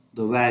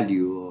the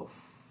value of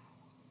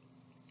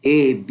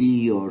a,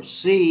 b or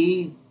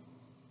c,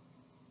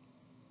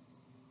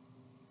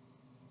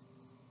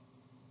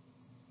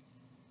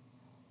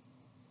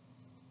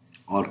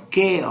 or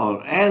k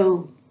or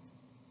l,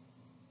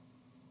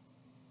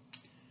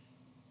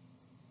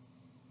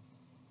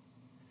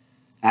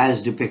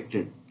 as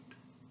depicted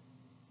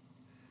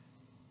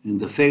in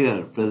the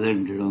figure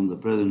presented on the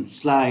present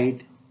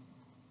slide,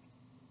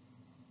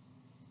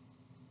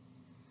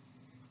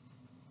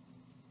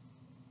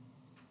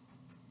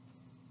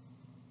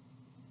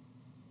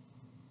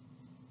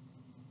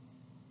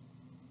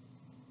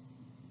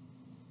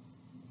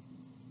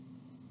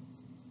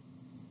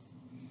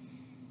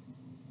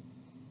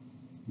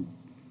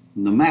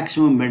 the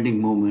maximum bending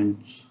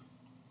moments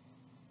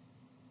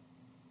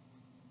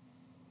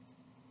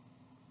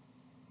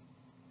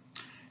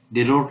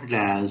denoted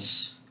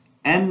as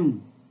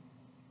M,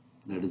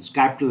 that is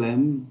capital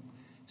M,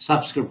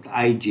 subscript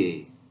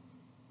ij,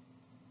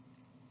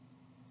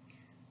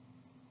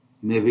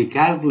 may be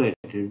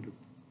calculated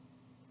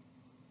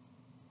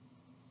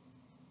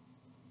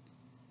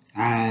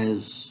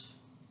as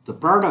the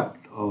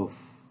product of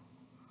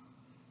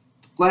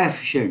the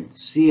coefficient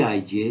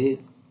Cij,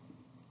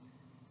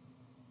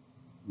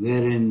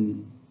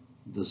 wherein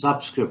the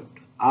subscript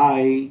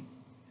I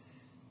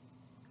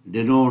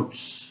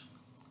denotes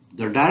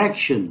the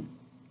direction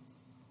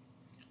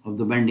of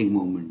the bending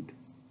moment,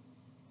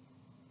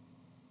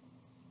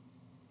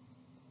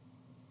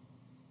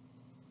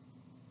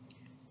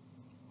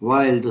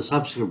 while the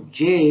subscript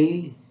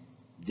j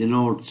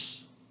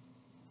denotes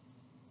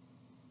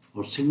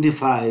or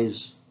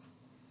signifies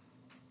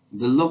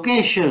the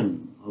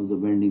location of the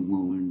bending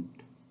moment,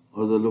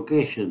 or the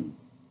location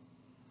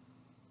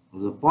of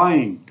the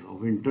point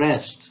of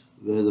interest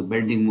where the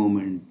bending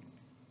moment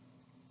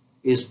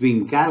is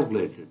being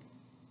calculated.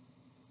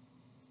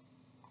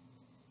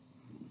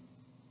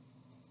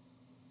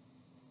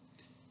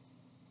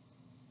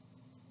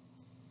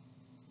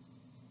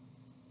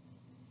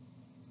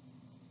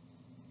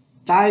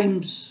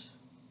 Times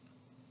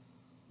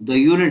the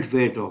unit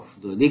weight of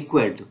the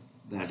liquid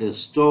that is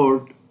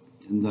stored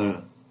in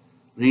the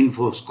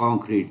reinforced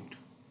concrete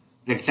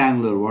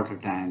rectangular water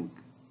tank,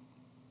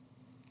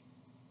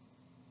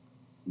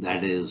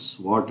 that is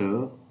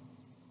water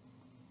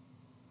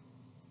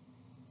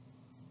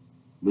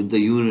with the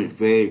unit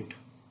weight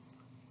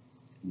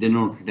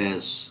denoted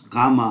as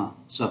gamma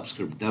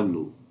subscript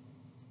W,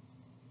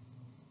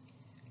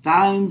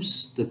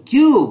 times the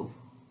cube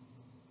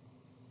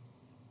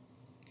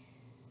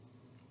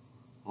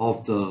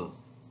of the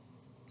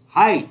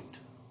height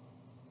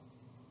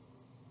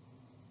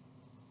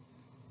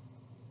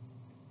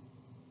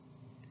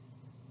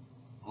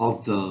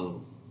of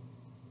the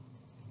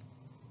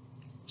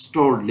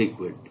stored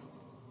liquid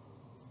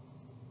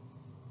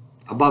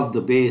above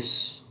the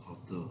base of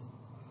the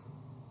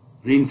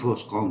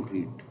reinforced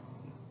concrete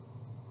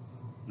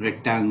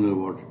rectangular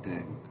water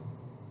tank,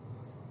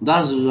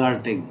 thus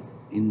resulting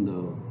in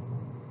the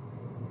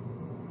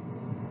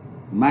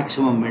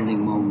maximum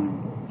bending moment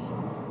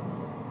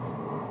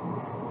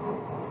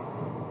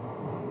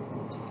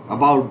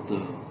about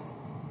the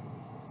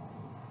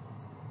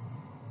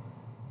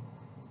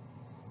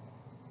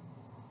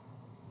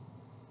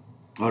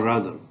or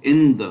rather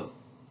in the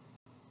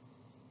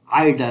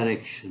I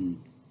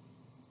direction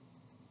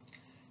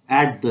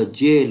at the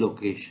j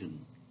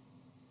location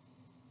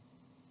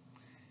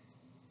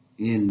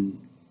in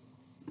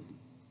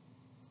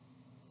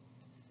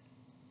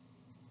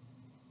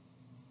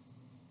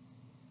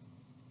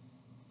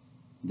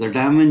the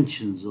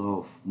dimensions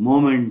of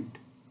moment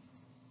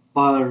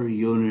per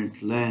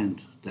unit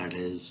length, that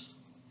is,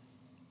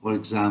 for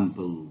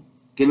example,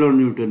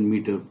 kilonewton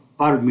meter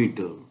per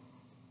meter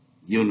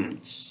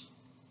units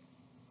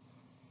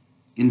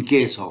in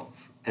case of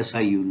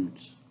SI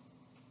units.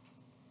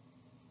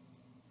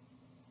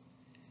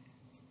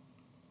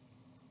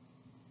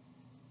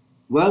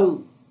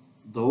 Well,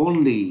 the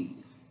only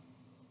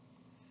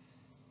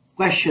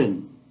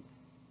question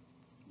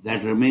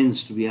that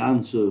remains to be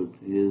answered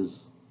is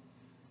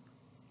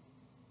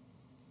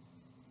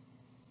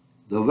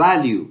the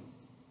value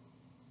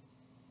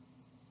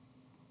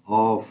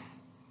of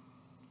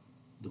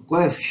the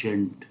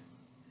coefficient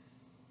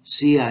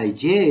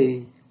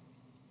Cij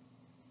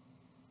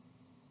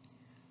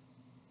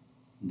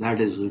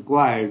that is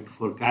required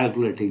for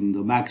calculating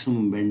the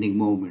maximum bending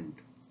moment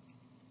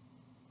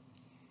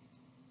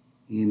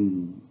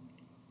in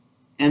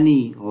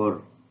any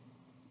or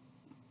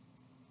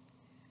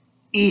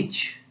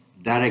each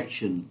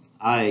direction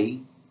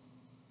I,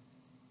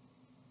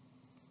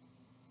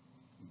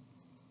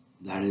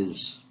 that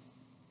is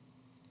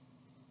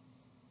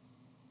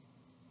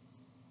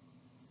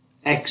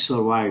x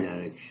or y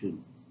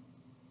direction,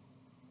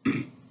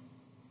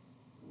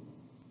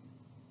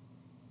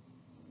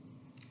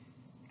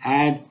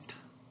 at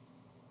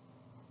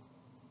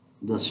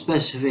the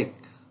specific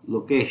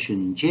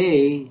location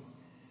J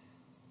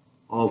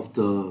of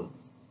the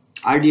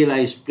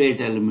idealized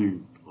plate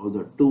element or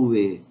the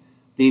two-way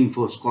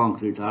reinforced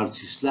concrete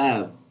RC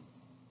slab,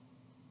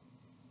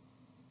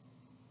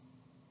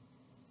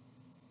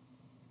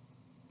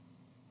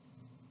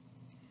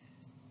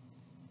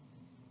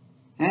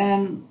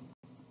 and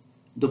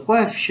the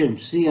coefficient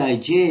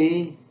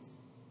Cij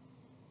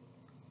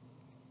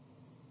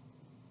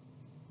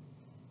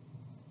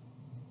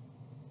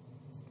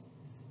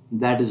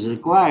that is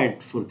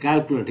required for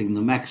calculating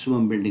the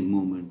maximum bending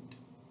moment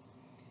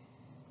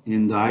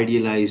in the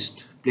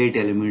idealized plate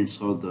elements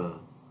or the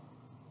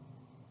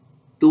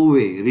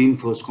two-way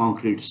reinforced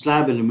concrete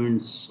slab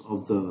elements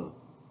of the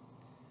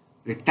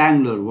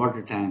rectangular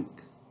water tank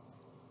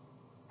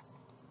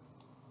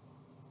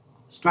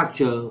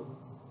structure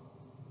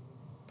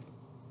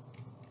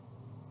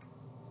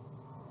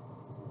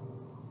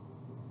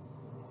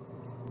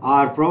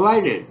are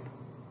provided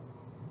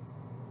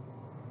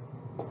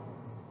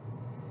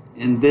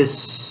in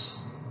this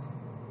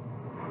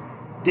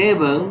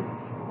table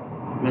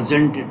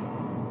presented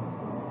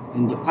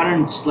in the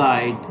current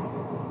slide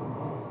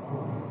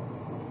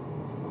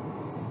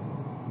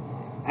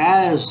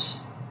as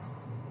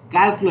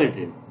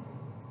calculated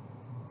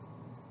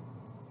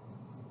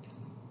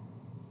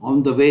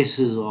on the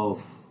basis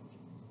of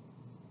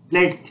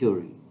plate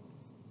theory.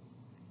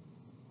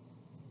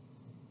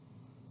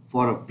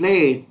 For a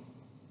plate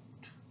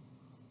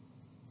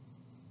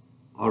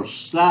or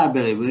slab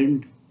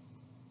element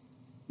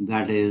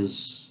that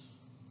is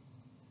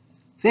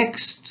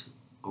fixed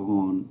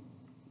on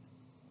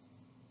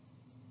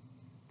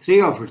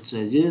three of its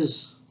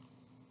edges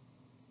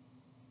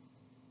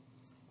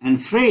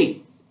and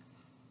free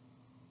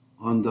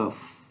on the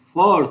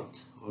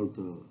fourth or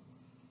the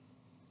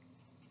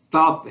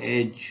top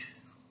edge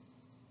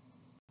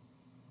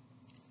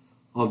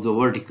of the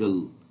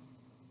vertical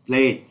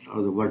plate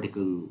or the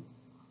vertical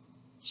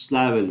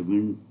slab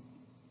element,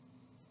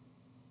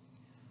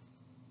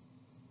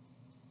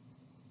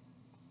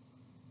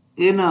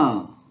 in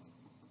a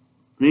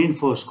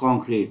reinforced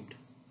concrete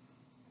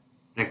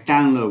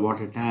rectangular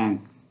water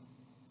tank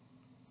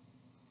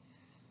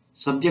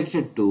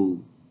subjected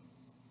to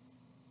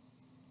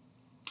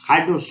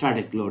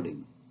hydrostatic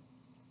loading.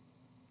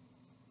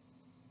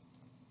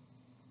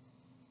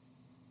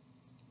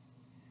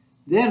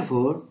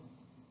 Therefore,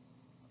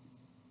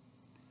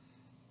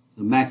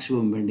 the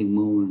maximum bending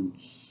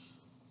moments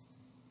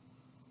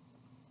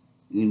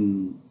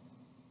in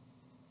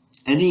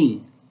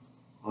any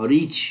or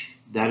each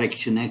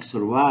direction x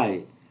or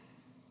y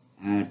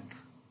at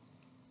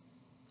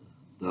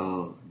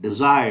the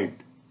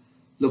desired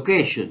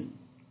location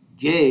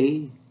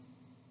J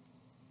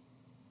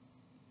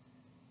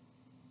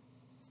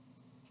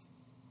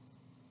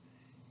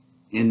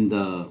in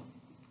the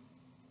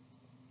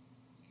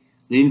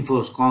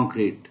reinforced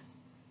concrete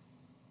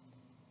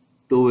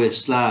two-way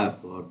slab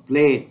or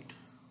plate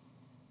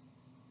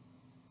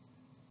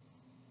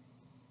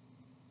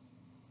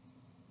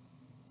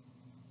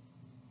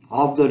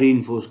of the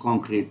reinforced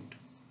concrete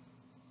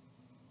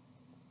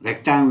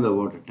rectangular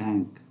water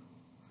tank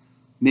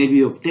may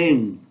be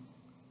obtained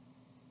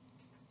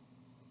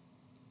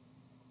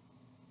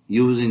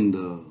using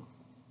the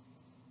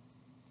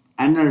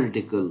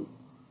analytical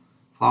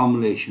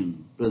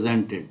formulation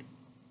presented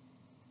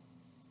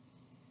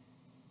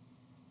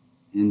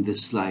in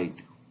this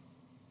slide.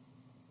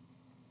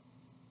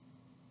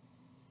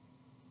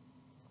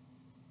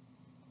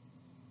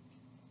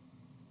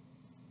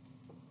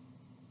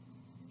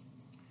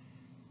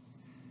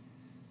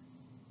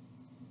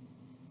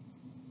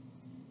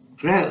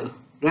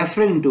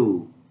 Referring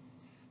to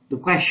the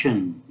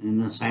question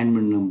in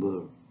assignment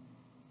number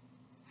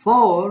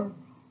 4,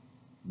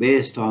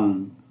 based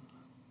on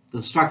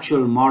the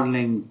structural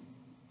modeling,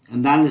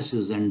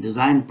 analysis and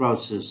design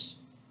process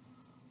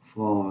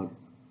for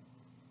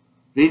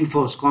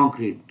reinforced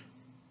concrete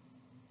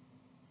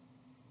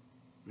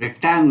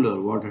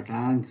rectangular water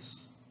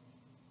tanks,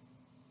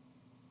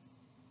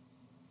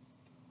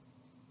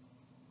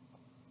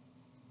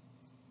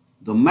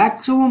 the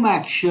maximum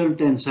axial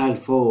tensile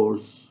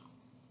force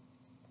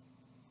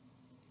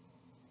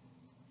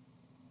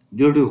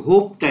due to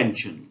hoop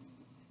tension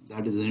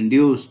that is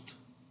induced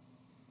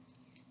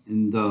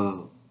in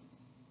the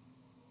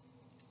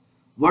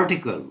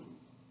vertical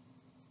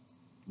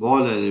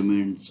wall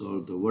elements or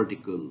the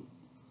vertical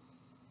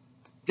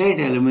plate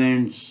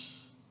elements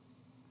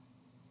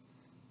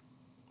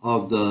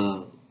of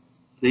the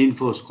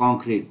reinforced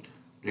concrete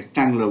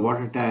rectangular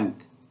water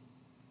tank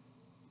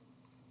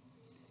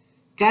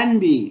can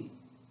be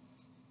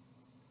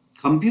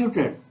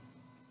computed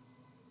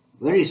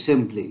very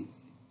simply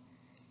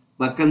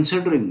by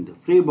considering the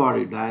free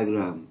body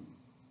diagram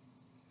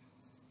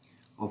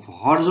of a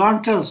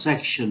horizontal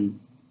section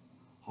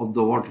of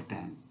the water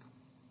tank.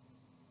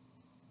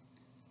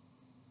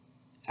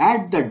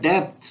 At the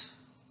depth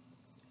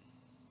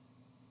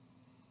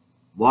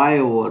y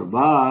over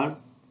bar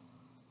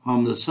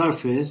from the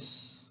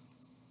surface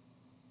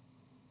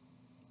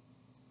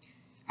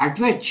at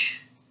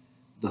which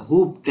the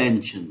hoop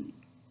tension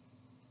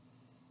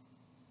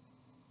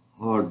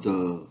or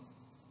the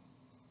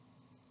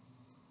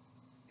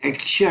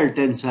axial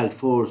tensile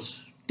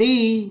force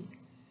T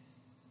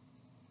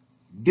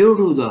due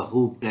to the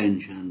hoop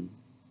tension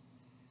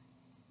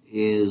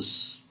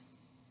is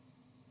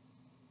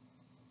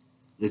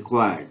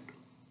required.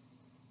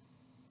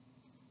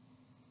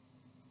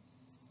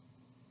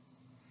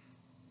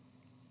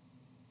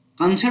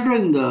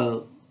 Considering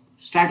the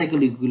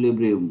statical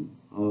equilibrium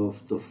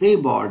of the free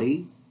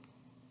body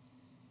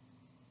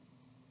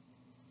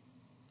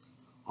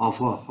of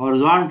a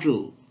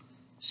horizontal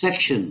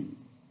section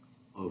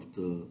of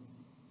the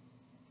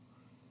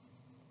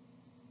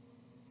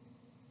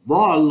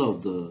wall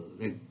of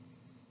the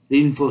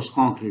reinforced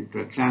concrete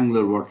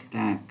rectangular water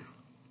tank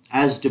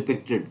as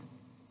depicted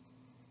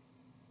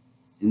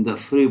in the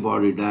free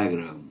body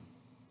diagram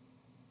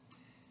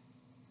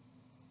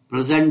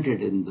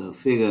presented in the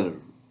figure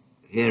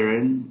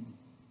herein,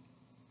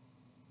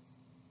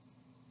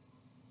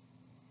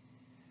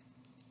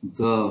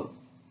 the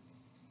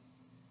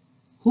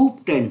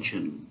hoop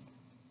tension,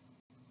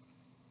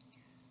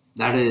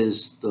 that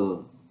is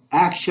the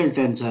axial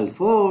tensile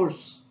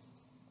force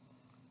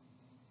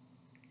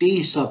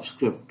T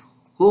subscript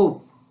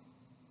hoop,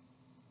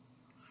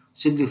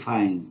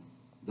 signifying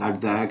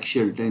that the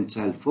axial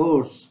tensile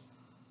force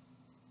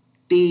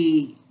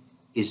T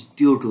is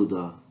due to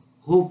the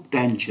hoop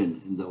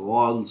tension in the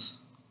walls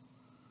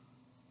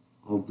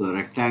of the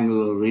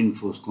rectangular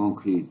reinforced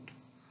concrete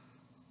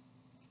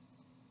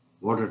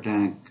water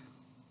tank,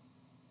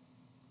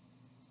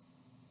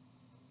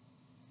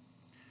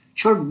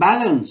 should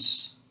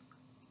balance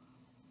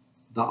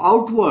the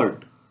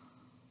outward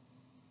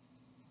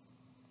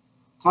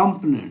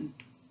component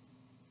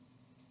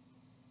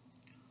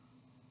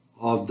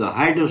of the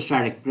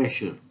hydrostatic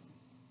pressure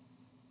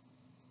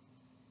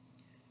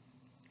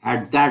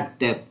at that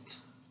depth,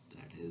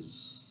 that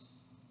is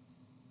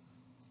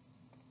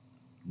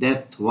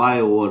depth y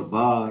over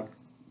bar,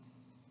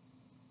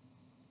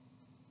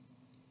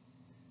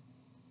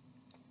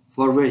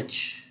 for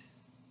which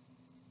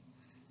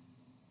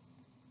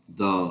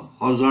the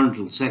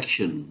horizontal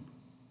section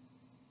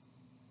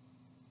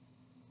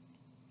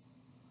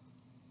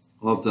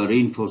of the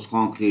reinforced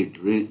concrete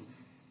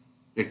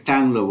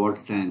rectangular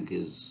water tank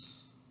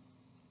is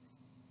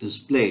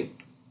displayed,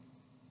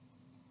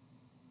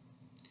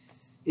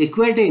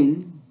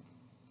 equating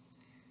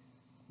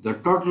the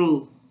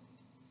total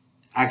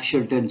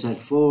axial tensile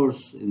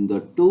force in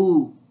the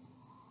two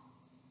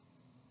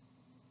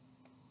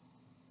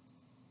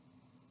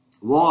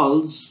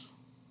walls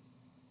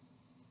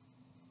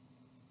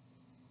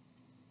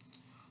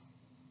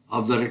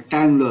of the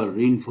rectangular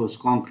reinforced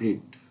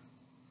concrete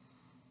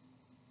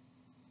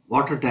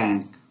water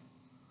tank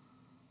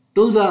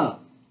to the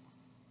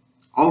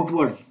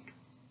outward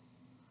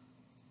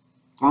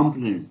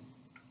component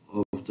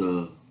of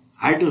the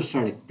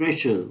hydrostatic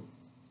pressure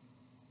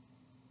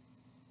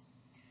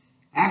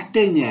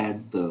acting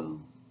at the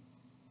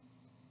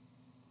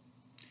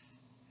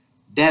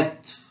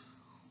depth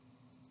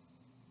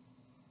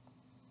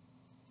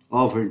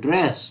of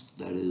interest,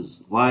 that is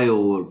y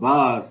over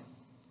bar,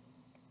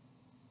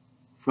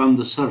 from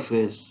the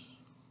surface,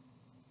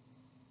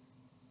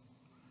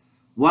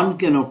 one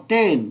can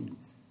obtain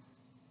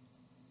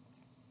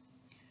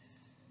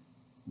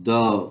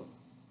the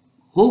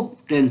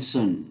hoop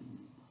tension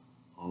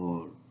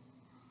or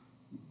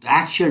the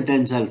axial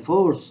tensile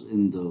force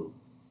in the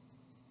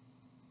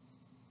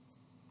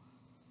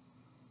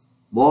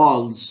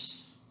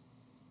walls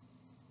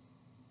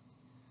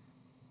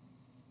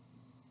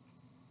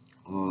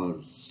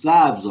or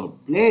slabs or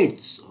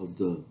plates of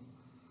the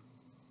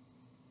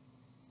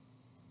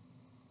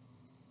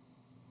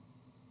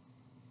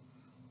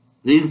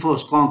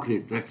reinforced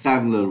concrete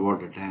rectangular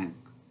water tank.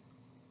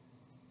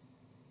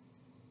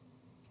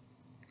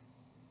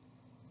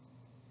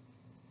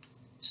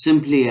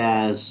 Simply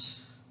as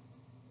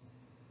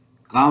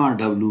gamma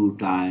W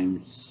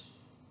times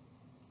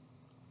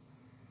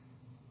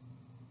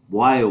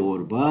y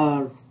over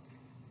bar,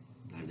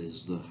 that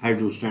is the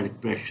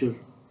hydrostatic pressure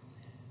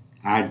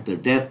at the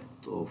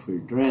depth of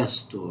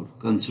interest or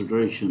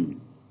consideration,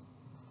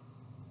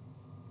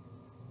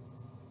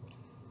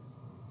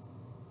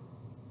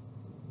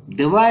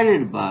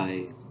 divided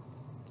by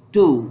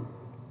 2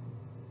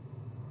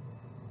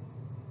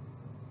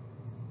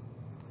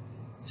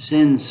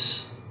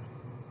 Since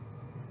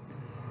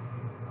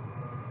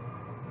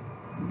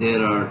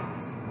there are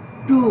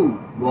two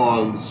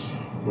walls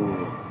or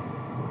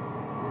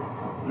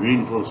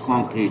reinforced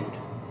concrete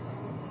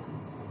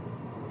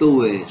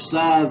two-way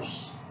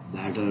slabs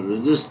that are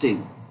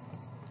resisting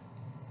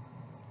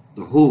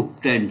the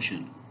hoop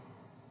tension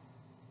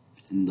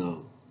in the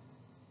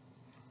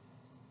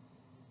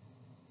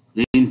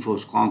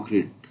reinforced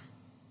concrete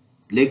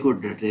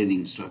liquid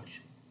retaining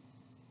structure.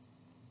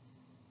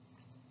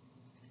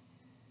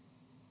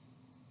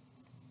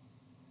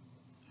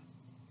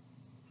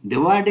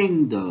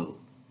 Dividing the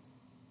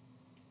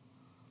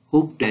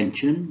hoop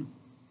tension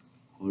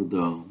or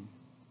the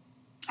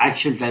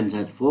axial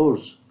tensile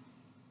force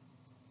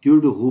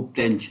due to hoop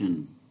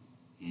tension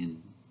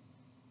in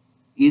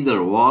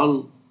either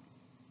wall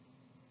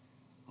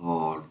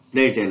or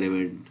plate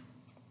element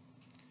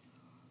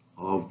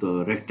of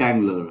the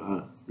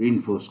rectangular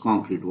reinforced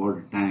concrete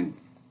water tank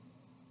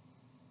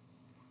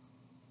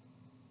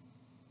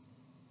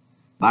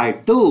by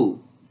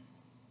 2,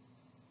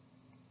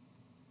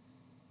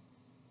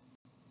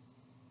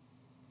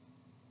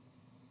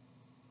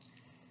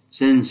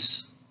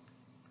 since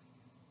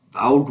the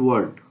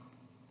outward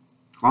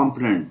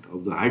component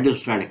of the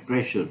hydrostatic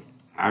pressure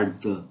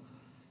at the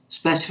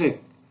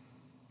specific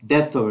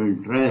depth of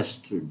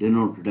interest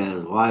denoted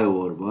as y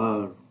over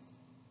bar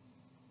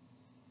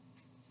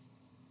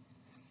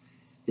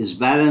is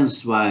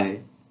balanced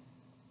by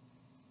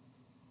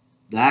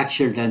the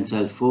axial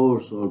tensile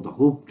force or the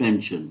hoop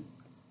tension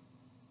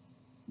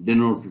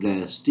denoted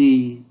as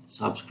T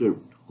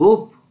subscript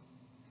hoop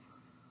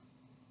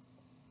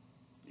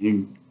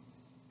in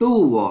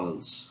two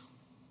walls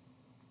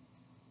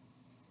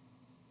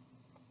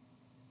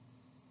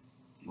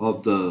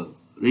of the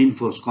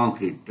reinforced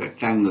concrete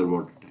rectangular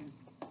water tank.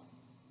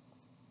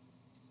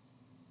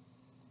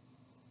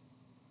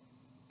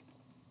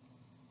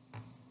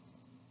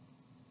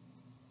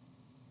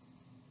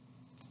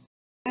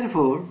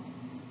 Therefore,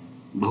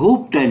 the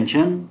hoop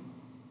tension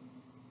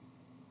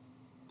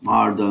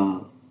or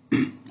the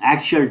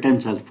axial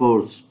tensile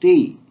force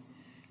T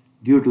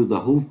due to the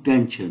hoop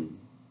tension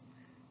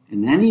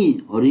in any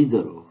or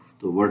either of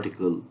the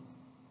vertical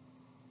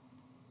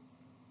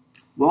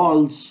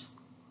walls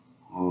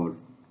or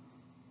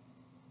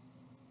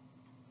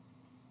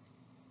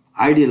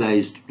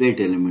idealized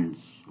plate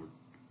elements or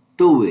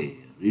two-way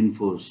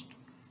reinforced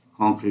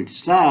concrete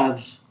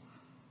slabs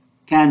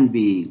can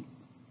be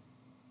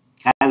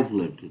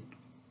calculated.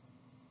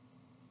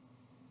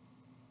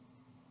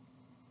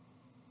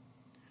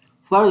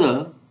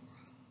 Further,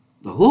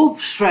 the hoop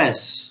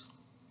stress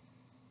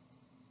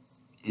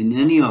in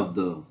any of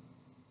the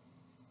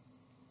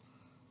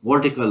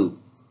vertical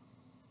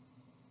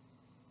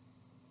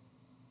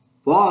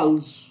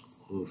walls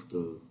of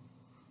the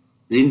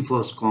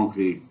reinforced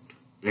concrete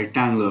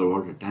rectangular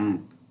water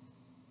tank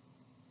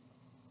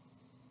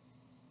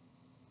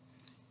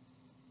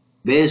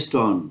based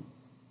on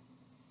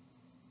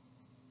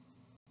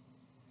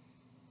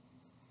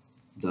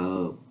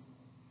the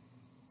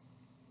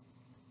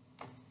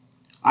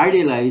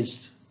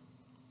idealized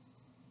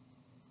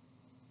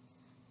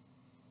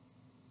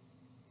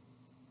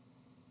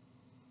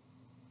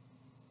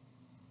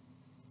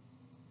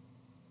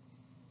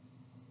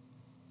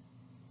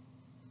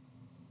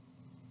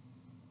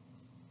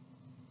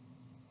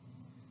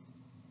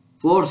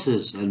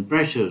forces and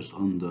pressures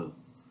on the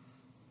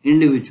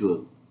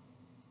individual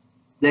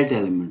plate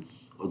elements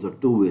or the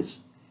two-way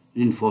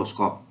reinforced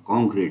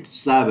concrete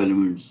slab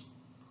elements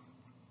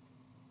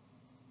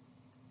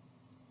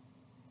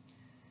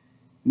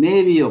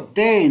may be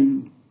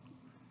obtained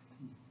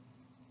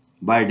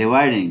by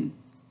dividing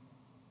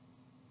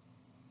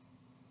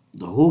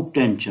the hoop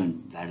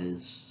tension, that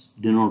is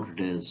denoted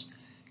as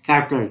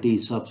capital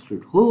T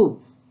subscript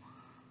hoop,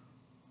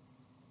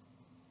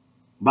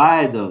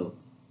 by the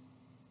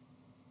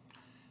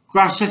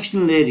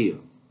cross-sectional area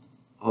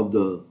of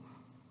the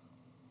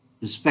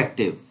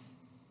respective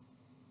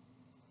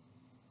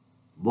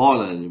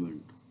wall element.